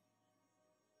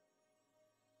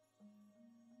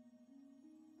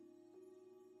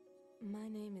 My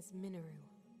name is Minoru.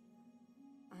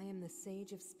 I am the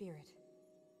Sage of Spirit.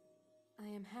 I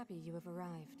am happy you have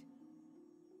arrived.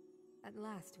 At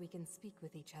last we can speak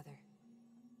with each other.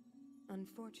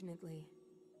 Unfortunately,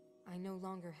 I no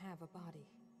longer have a body.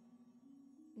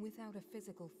 Without a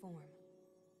physical form,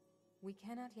 we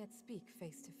cannot yet speak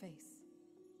face to face.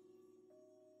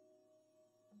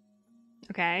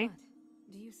 Okay.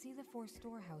 But, do you see the 4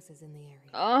 storehouses in the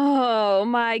area? Oh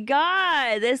my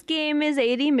god! This game is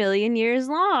 80 million years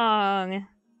long!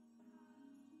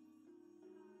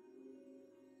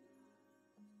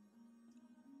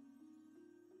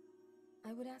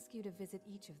 I would ask you to visit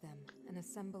each of them and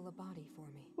assemble a body for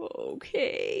me.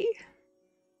 Okay.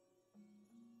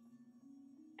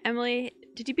 Emily,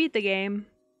 did you beat the game?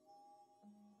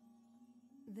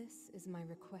 This is my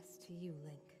request to you,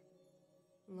 Link.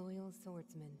 Loyal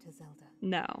swordsman to Zelda.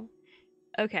 No.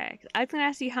 Okay, I was gonna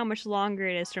ask you how much longer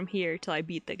it is from here till I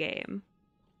beat the game.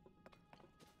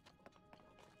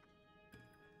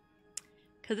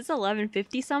 Cause it's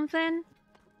 11:50 something,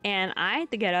 and I have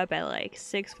to get up at like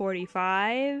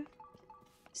 6:45.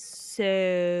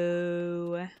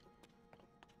 So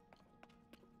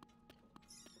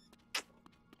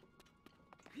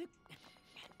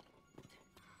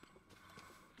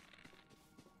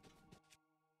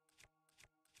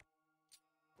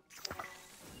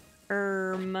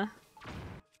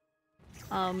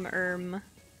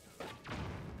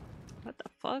what the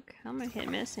fuck? How am I hit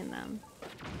missing them?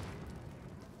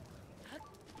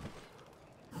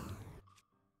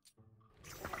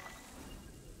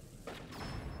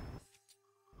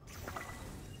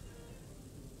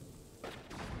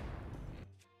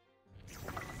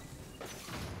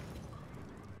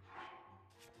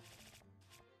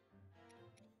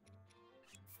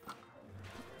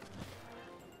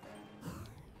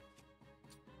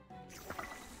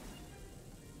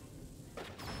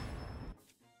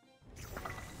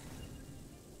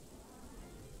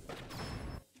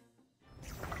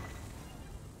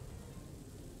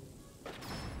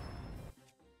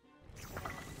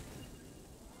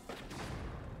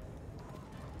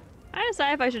 I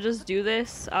decided if I should just do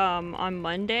this on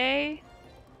Monday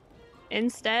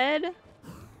instead,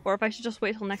 or if I should just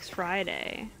wait till next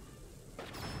Friday.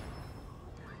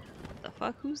 What the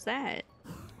fuck? Who's that?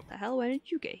 What the hell? When did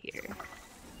you get here?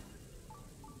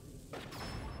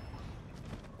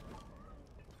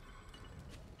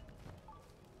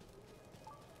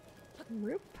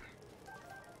 Roop.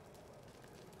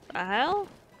 The hell?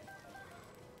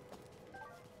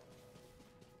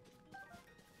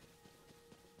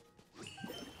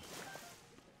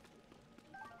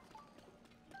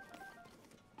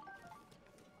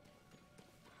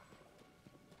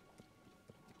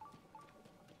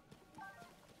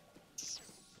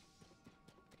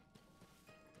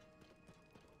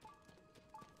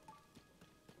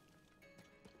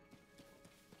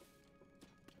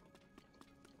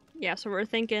 Yeah, so we're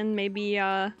thinking maybe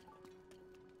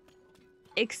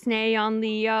ixnay on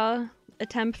the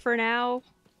attempt for now.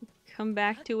 Come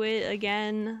back to it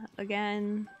again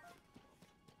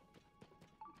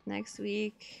next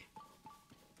week.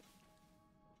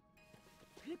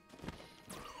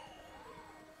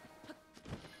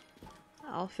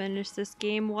 I'll finish this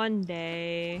game one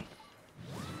day.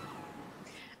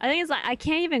 I think it's like I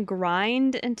can't even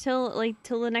grind until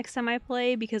till the next time I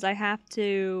play because I have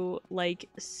to like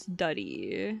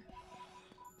study.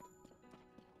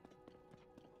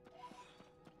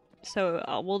 So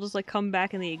we'll just like come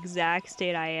back in the exact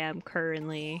state I am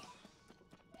currently.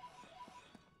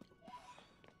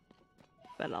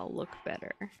 But I'll look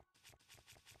better.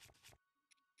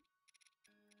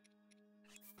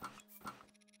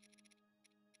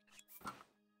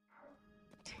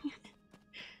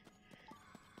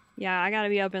 Yeah, I gotta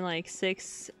be up in like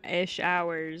 6-ish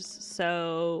hours,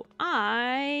 so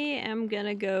I am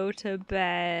gonna go to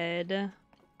bed.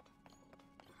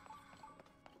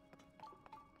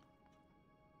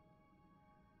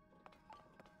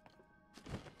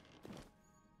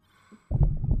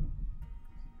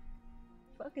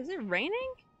 Fuck, is it raining?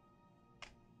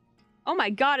 Oh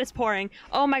my god, it's pouring.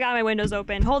 Oh my god, my window's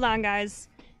open. Hold on, guys.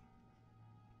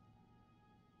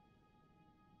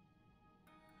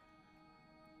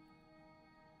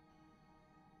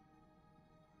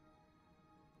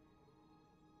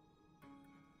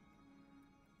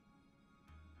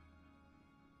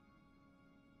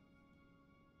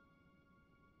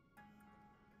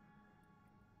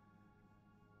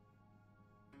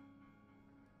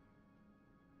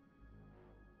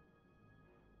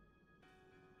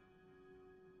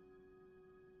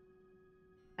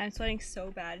 I'm sweating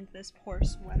so bad into this poor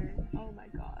sweater. Oh my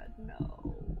god,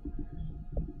 no.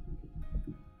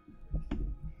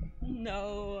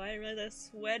 No, I remember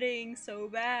sweating so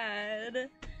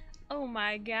bad. Oh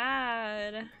my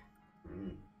god.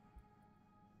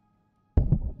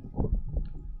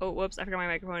 Oh, whoops, I forgot my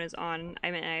microphone is on.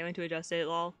 I went to adjust it,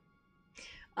 lol.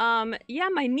 Yeah,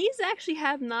 my knees actually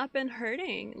have not been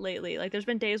hurting lately. Like, there's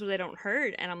been days where they don't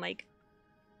hurt, and I'm like,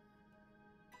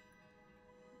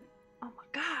 oh my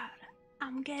god,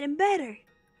 I'm getting better.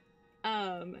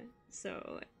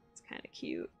 So it's kind of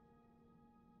cute.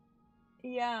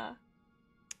 Yeah.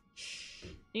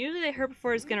 Usually they hurt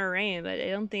before it's gonna rain, but I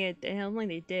don't think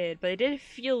they did. But it did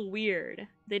feel weird.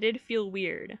 They did feel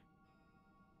weird.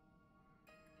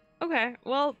 Okay,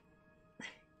 well,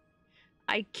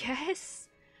 I guess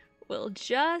we'll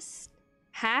just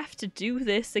have to do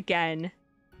this again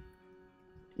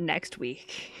next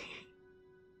week.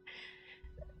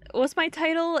 What's my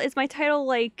title? Is my title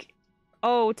like,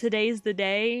 oh, today's the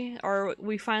day? Or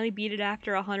we finally beat it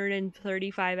after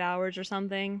 135 hours or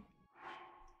something?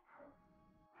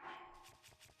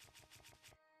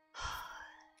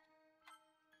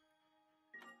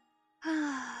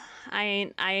 I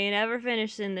ain't ever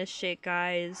finishing this shit,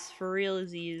 guys. For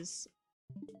realsies.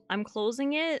 I'm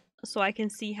closing it so I can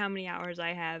see how many hours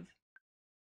I have.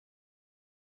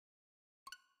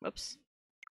 Whoops.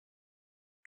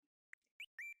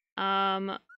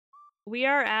 We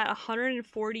are at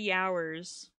 140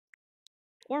 hours.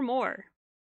 Or more.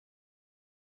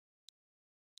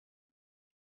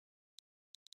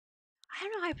 I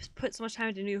don't know how I put so much time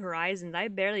into New Horizons. I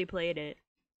barely played it.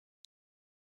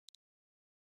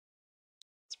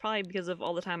 It's probably because of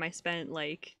all the time I spent,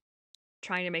 like,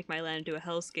 trying to make my land into a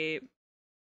hellscape.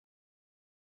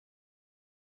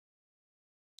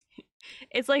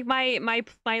 It's like my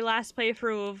last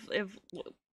playthrough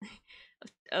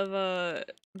of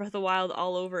Breath of the Wild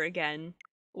all over again,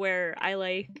 where I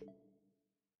like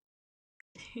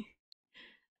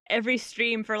every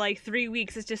stream for like 3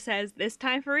 weeks it just says, this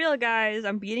time for real, guys,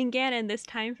 I'm beating Ganon this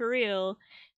time for real.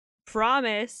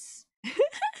 Promise.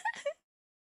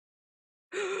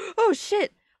 Oh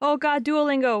shit! Oh god,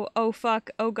 Duolingo! Oh fuck,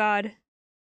 oh god.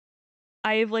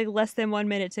 I have like less than 1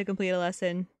 minute to complete a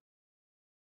lesson.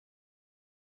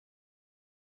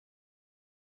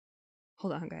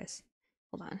 Hold on, guys.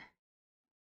 Hold on.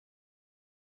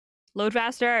 Load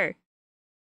faster!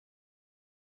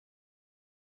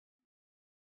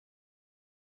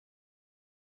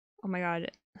 Oh my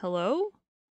god. Hello?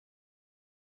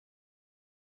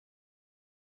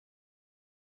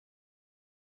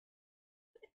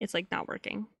 It's like not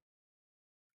working.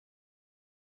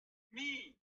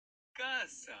 Mi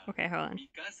casa. Okay, hold on. Mi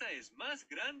casa es más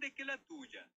grande que la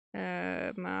tuya.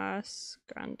 Más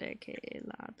grande que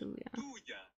la tuya.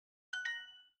 Tuya.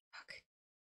 Fuck.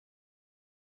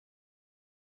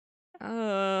 I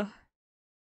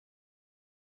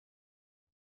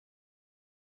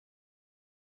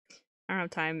don't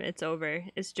have time. It's over.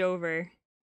 It's Jover.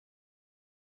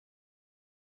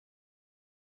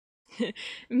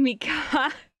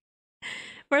 Mika.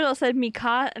 Virgil said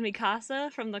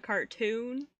Mikasa from the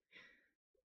cartoon.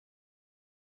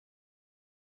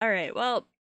 Alright, well.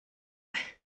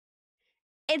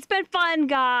 It's been fun,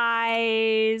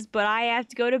 guys, but I have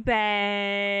to go to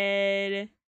bed.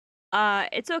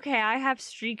 It's okay. I have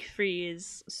streak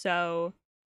freeze, so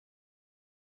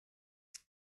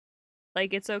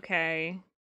like it's okay.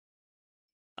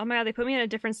 Oh my god, they put me in a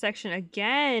different section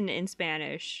again in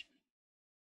Spanish.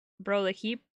 Bro, they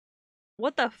keep...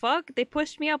 What the fuck? They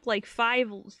pushed me up like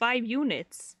 5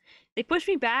 units. They pushed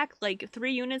me back like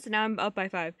 3 units and now I'm up by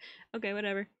 5. Okay,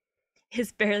 whatever.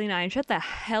 It's barely 9. Shut the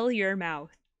hell your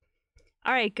mouth.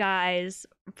 Alright, guys.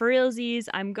 For realsies,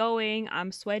 I'm going.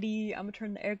 I'm sweaty. I'm gonna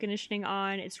turn the air conditioning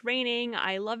on. It's raining.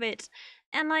 I love it.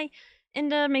 And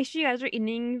make sure you guys are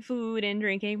eating food and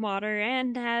drinking water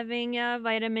and having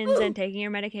vitamins and taking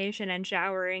your medication and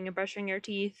showering and brushing your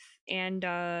teeth and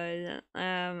I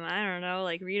don't know,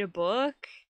 like read a book.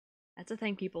 That's a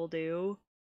thing people do.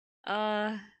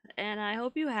 And I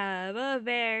hope you have a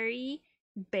very,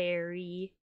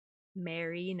 very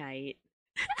merry night.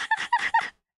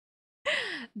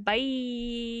 Bye.